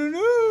 Oh,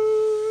 no.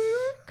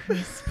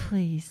 Chris,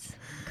 please.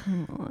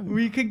 Come on.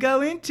 We could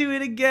go into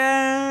it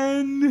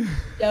again.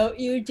 Don't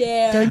you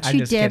dare. Don't I'm you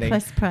just dare kidding.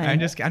 press play.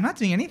 I'm not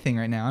doing anything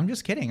right now. I'm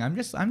just kidding. I'm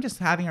just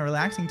having a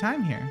relaxing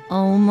time here.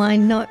 Oh my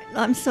no.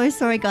 I'm so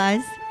sorry,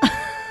 guys.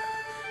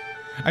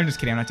 I'm just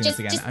kidding. I'm not doing this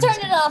again. Just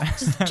turn it off.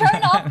 Just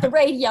turn off the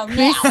radio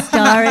now. Chris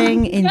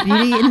starring in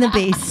Beauty and the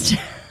Beast.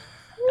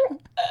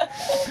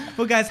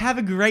 Well, guys, have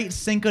a great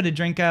Cinco de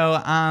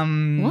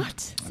Drinko. What?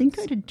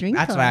 Cinco de Drinko?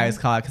 That's what I always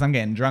call it because I'm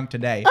getting drunk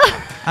today.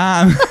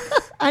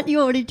 Aren't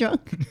you already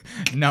drunk?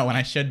 No, when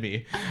I should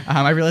be.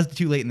 I realized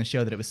too late in the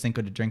show that it was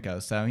Cinco de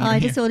Drinko. So I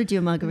just ordered you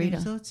a margarita.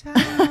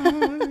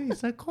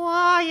 It's a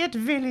quiet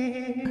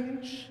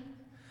village.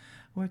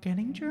 We're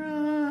getting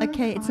drunk.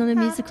 Okay, it's not a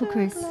musical,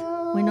 Chris.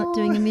 We're not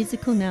doing a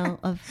musical now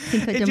of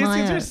Cinco de It just seems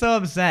Mayo. we're so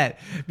upset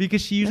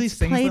because she usually Let's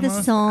sings play the the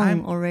most.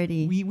 song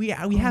already. We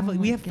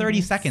have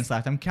 30 seconds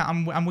left. I'm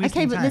wasting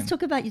Okay, but time. let's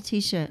talk about your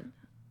T-shirt.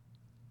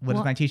 What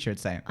does my T-shirt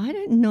say? I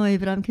don't know,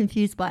 but I'm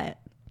confused by it.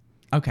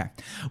 Okay.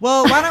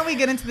 Well, why don't we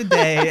get into the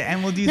day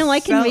and we'll do. No, I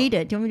can read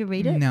it. Do you want me to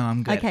read it? No,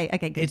 I'm good. Okay,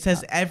 good. It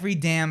says every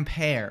damn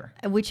pair.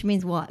 Which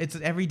means what? It's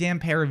every damn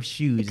pair of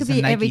shoes. It could It's a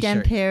be Nike every damn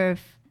shirt. pair of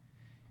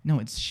No,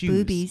 it's shoes.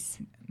 boobies.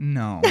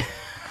 No.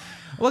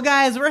 Well,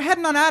 guys, we're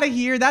heading on out of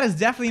here. That is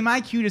definitely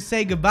my cue to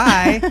say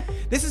goodbye.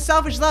 This is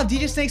Selfish Love.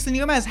 DJ Snakes and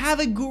Gomez.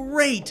 Have a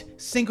great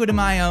Cinco de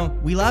Mayo.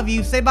 We love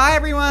you. Say bye,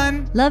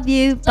 everyone. Love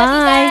you.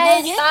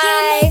 Love you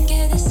Bye.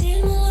 guys. Bye.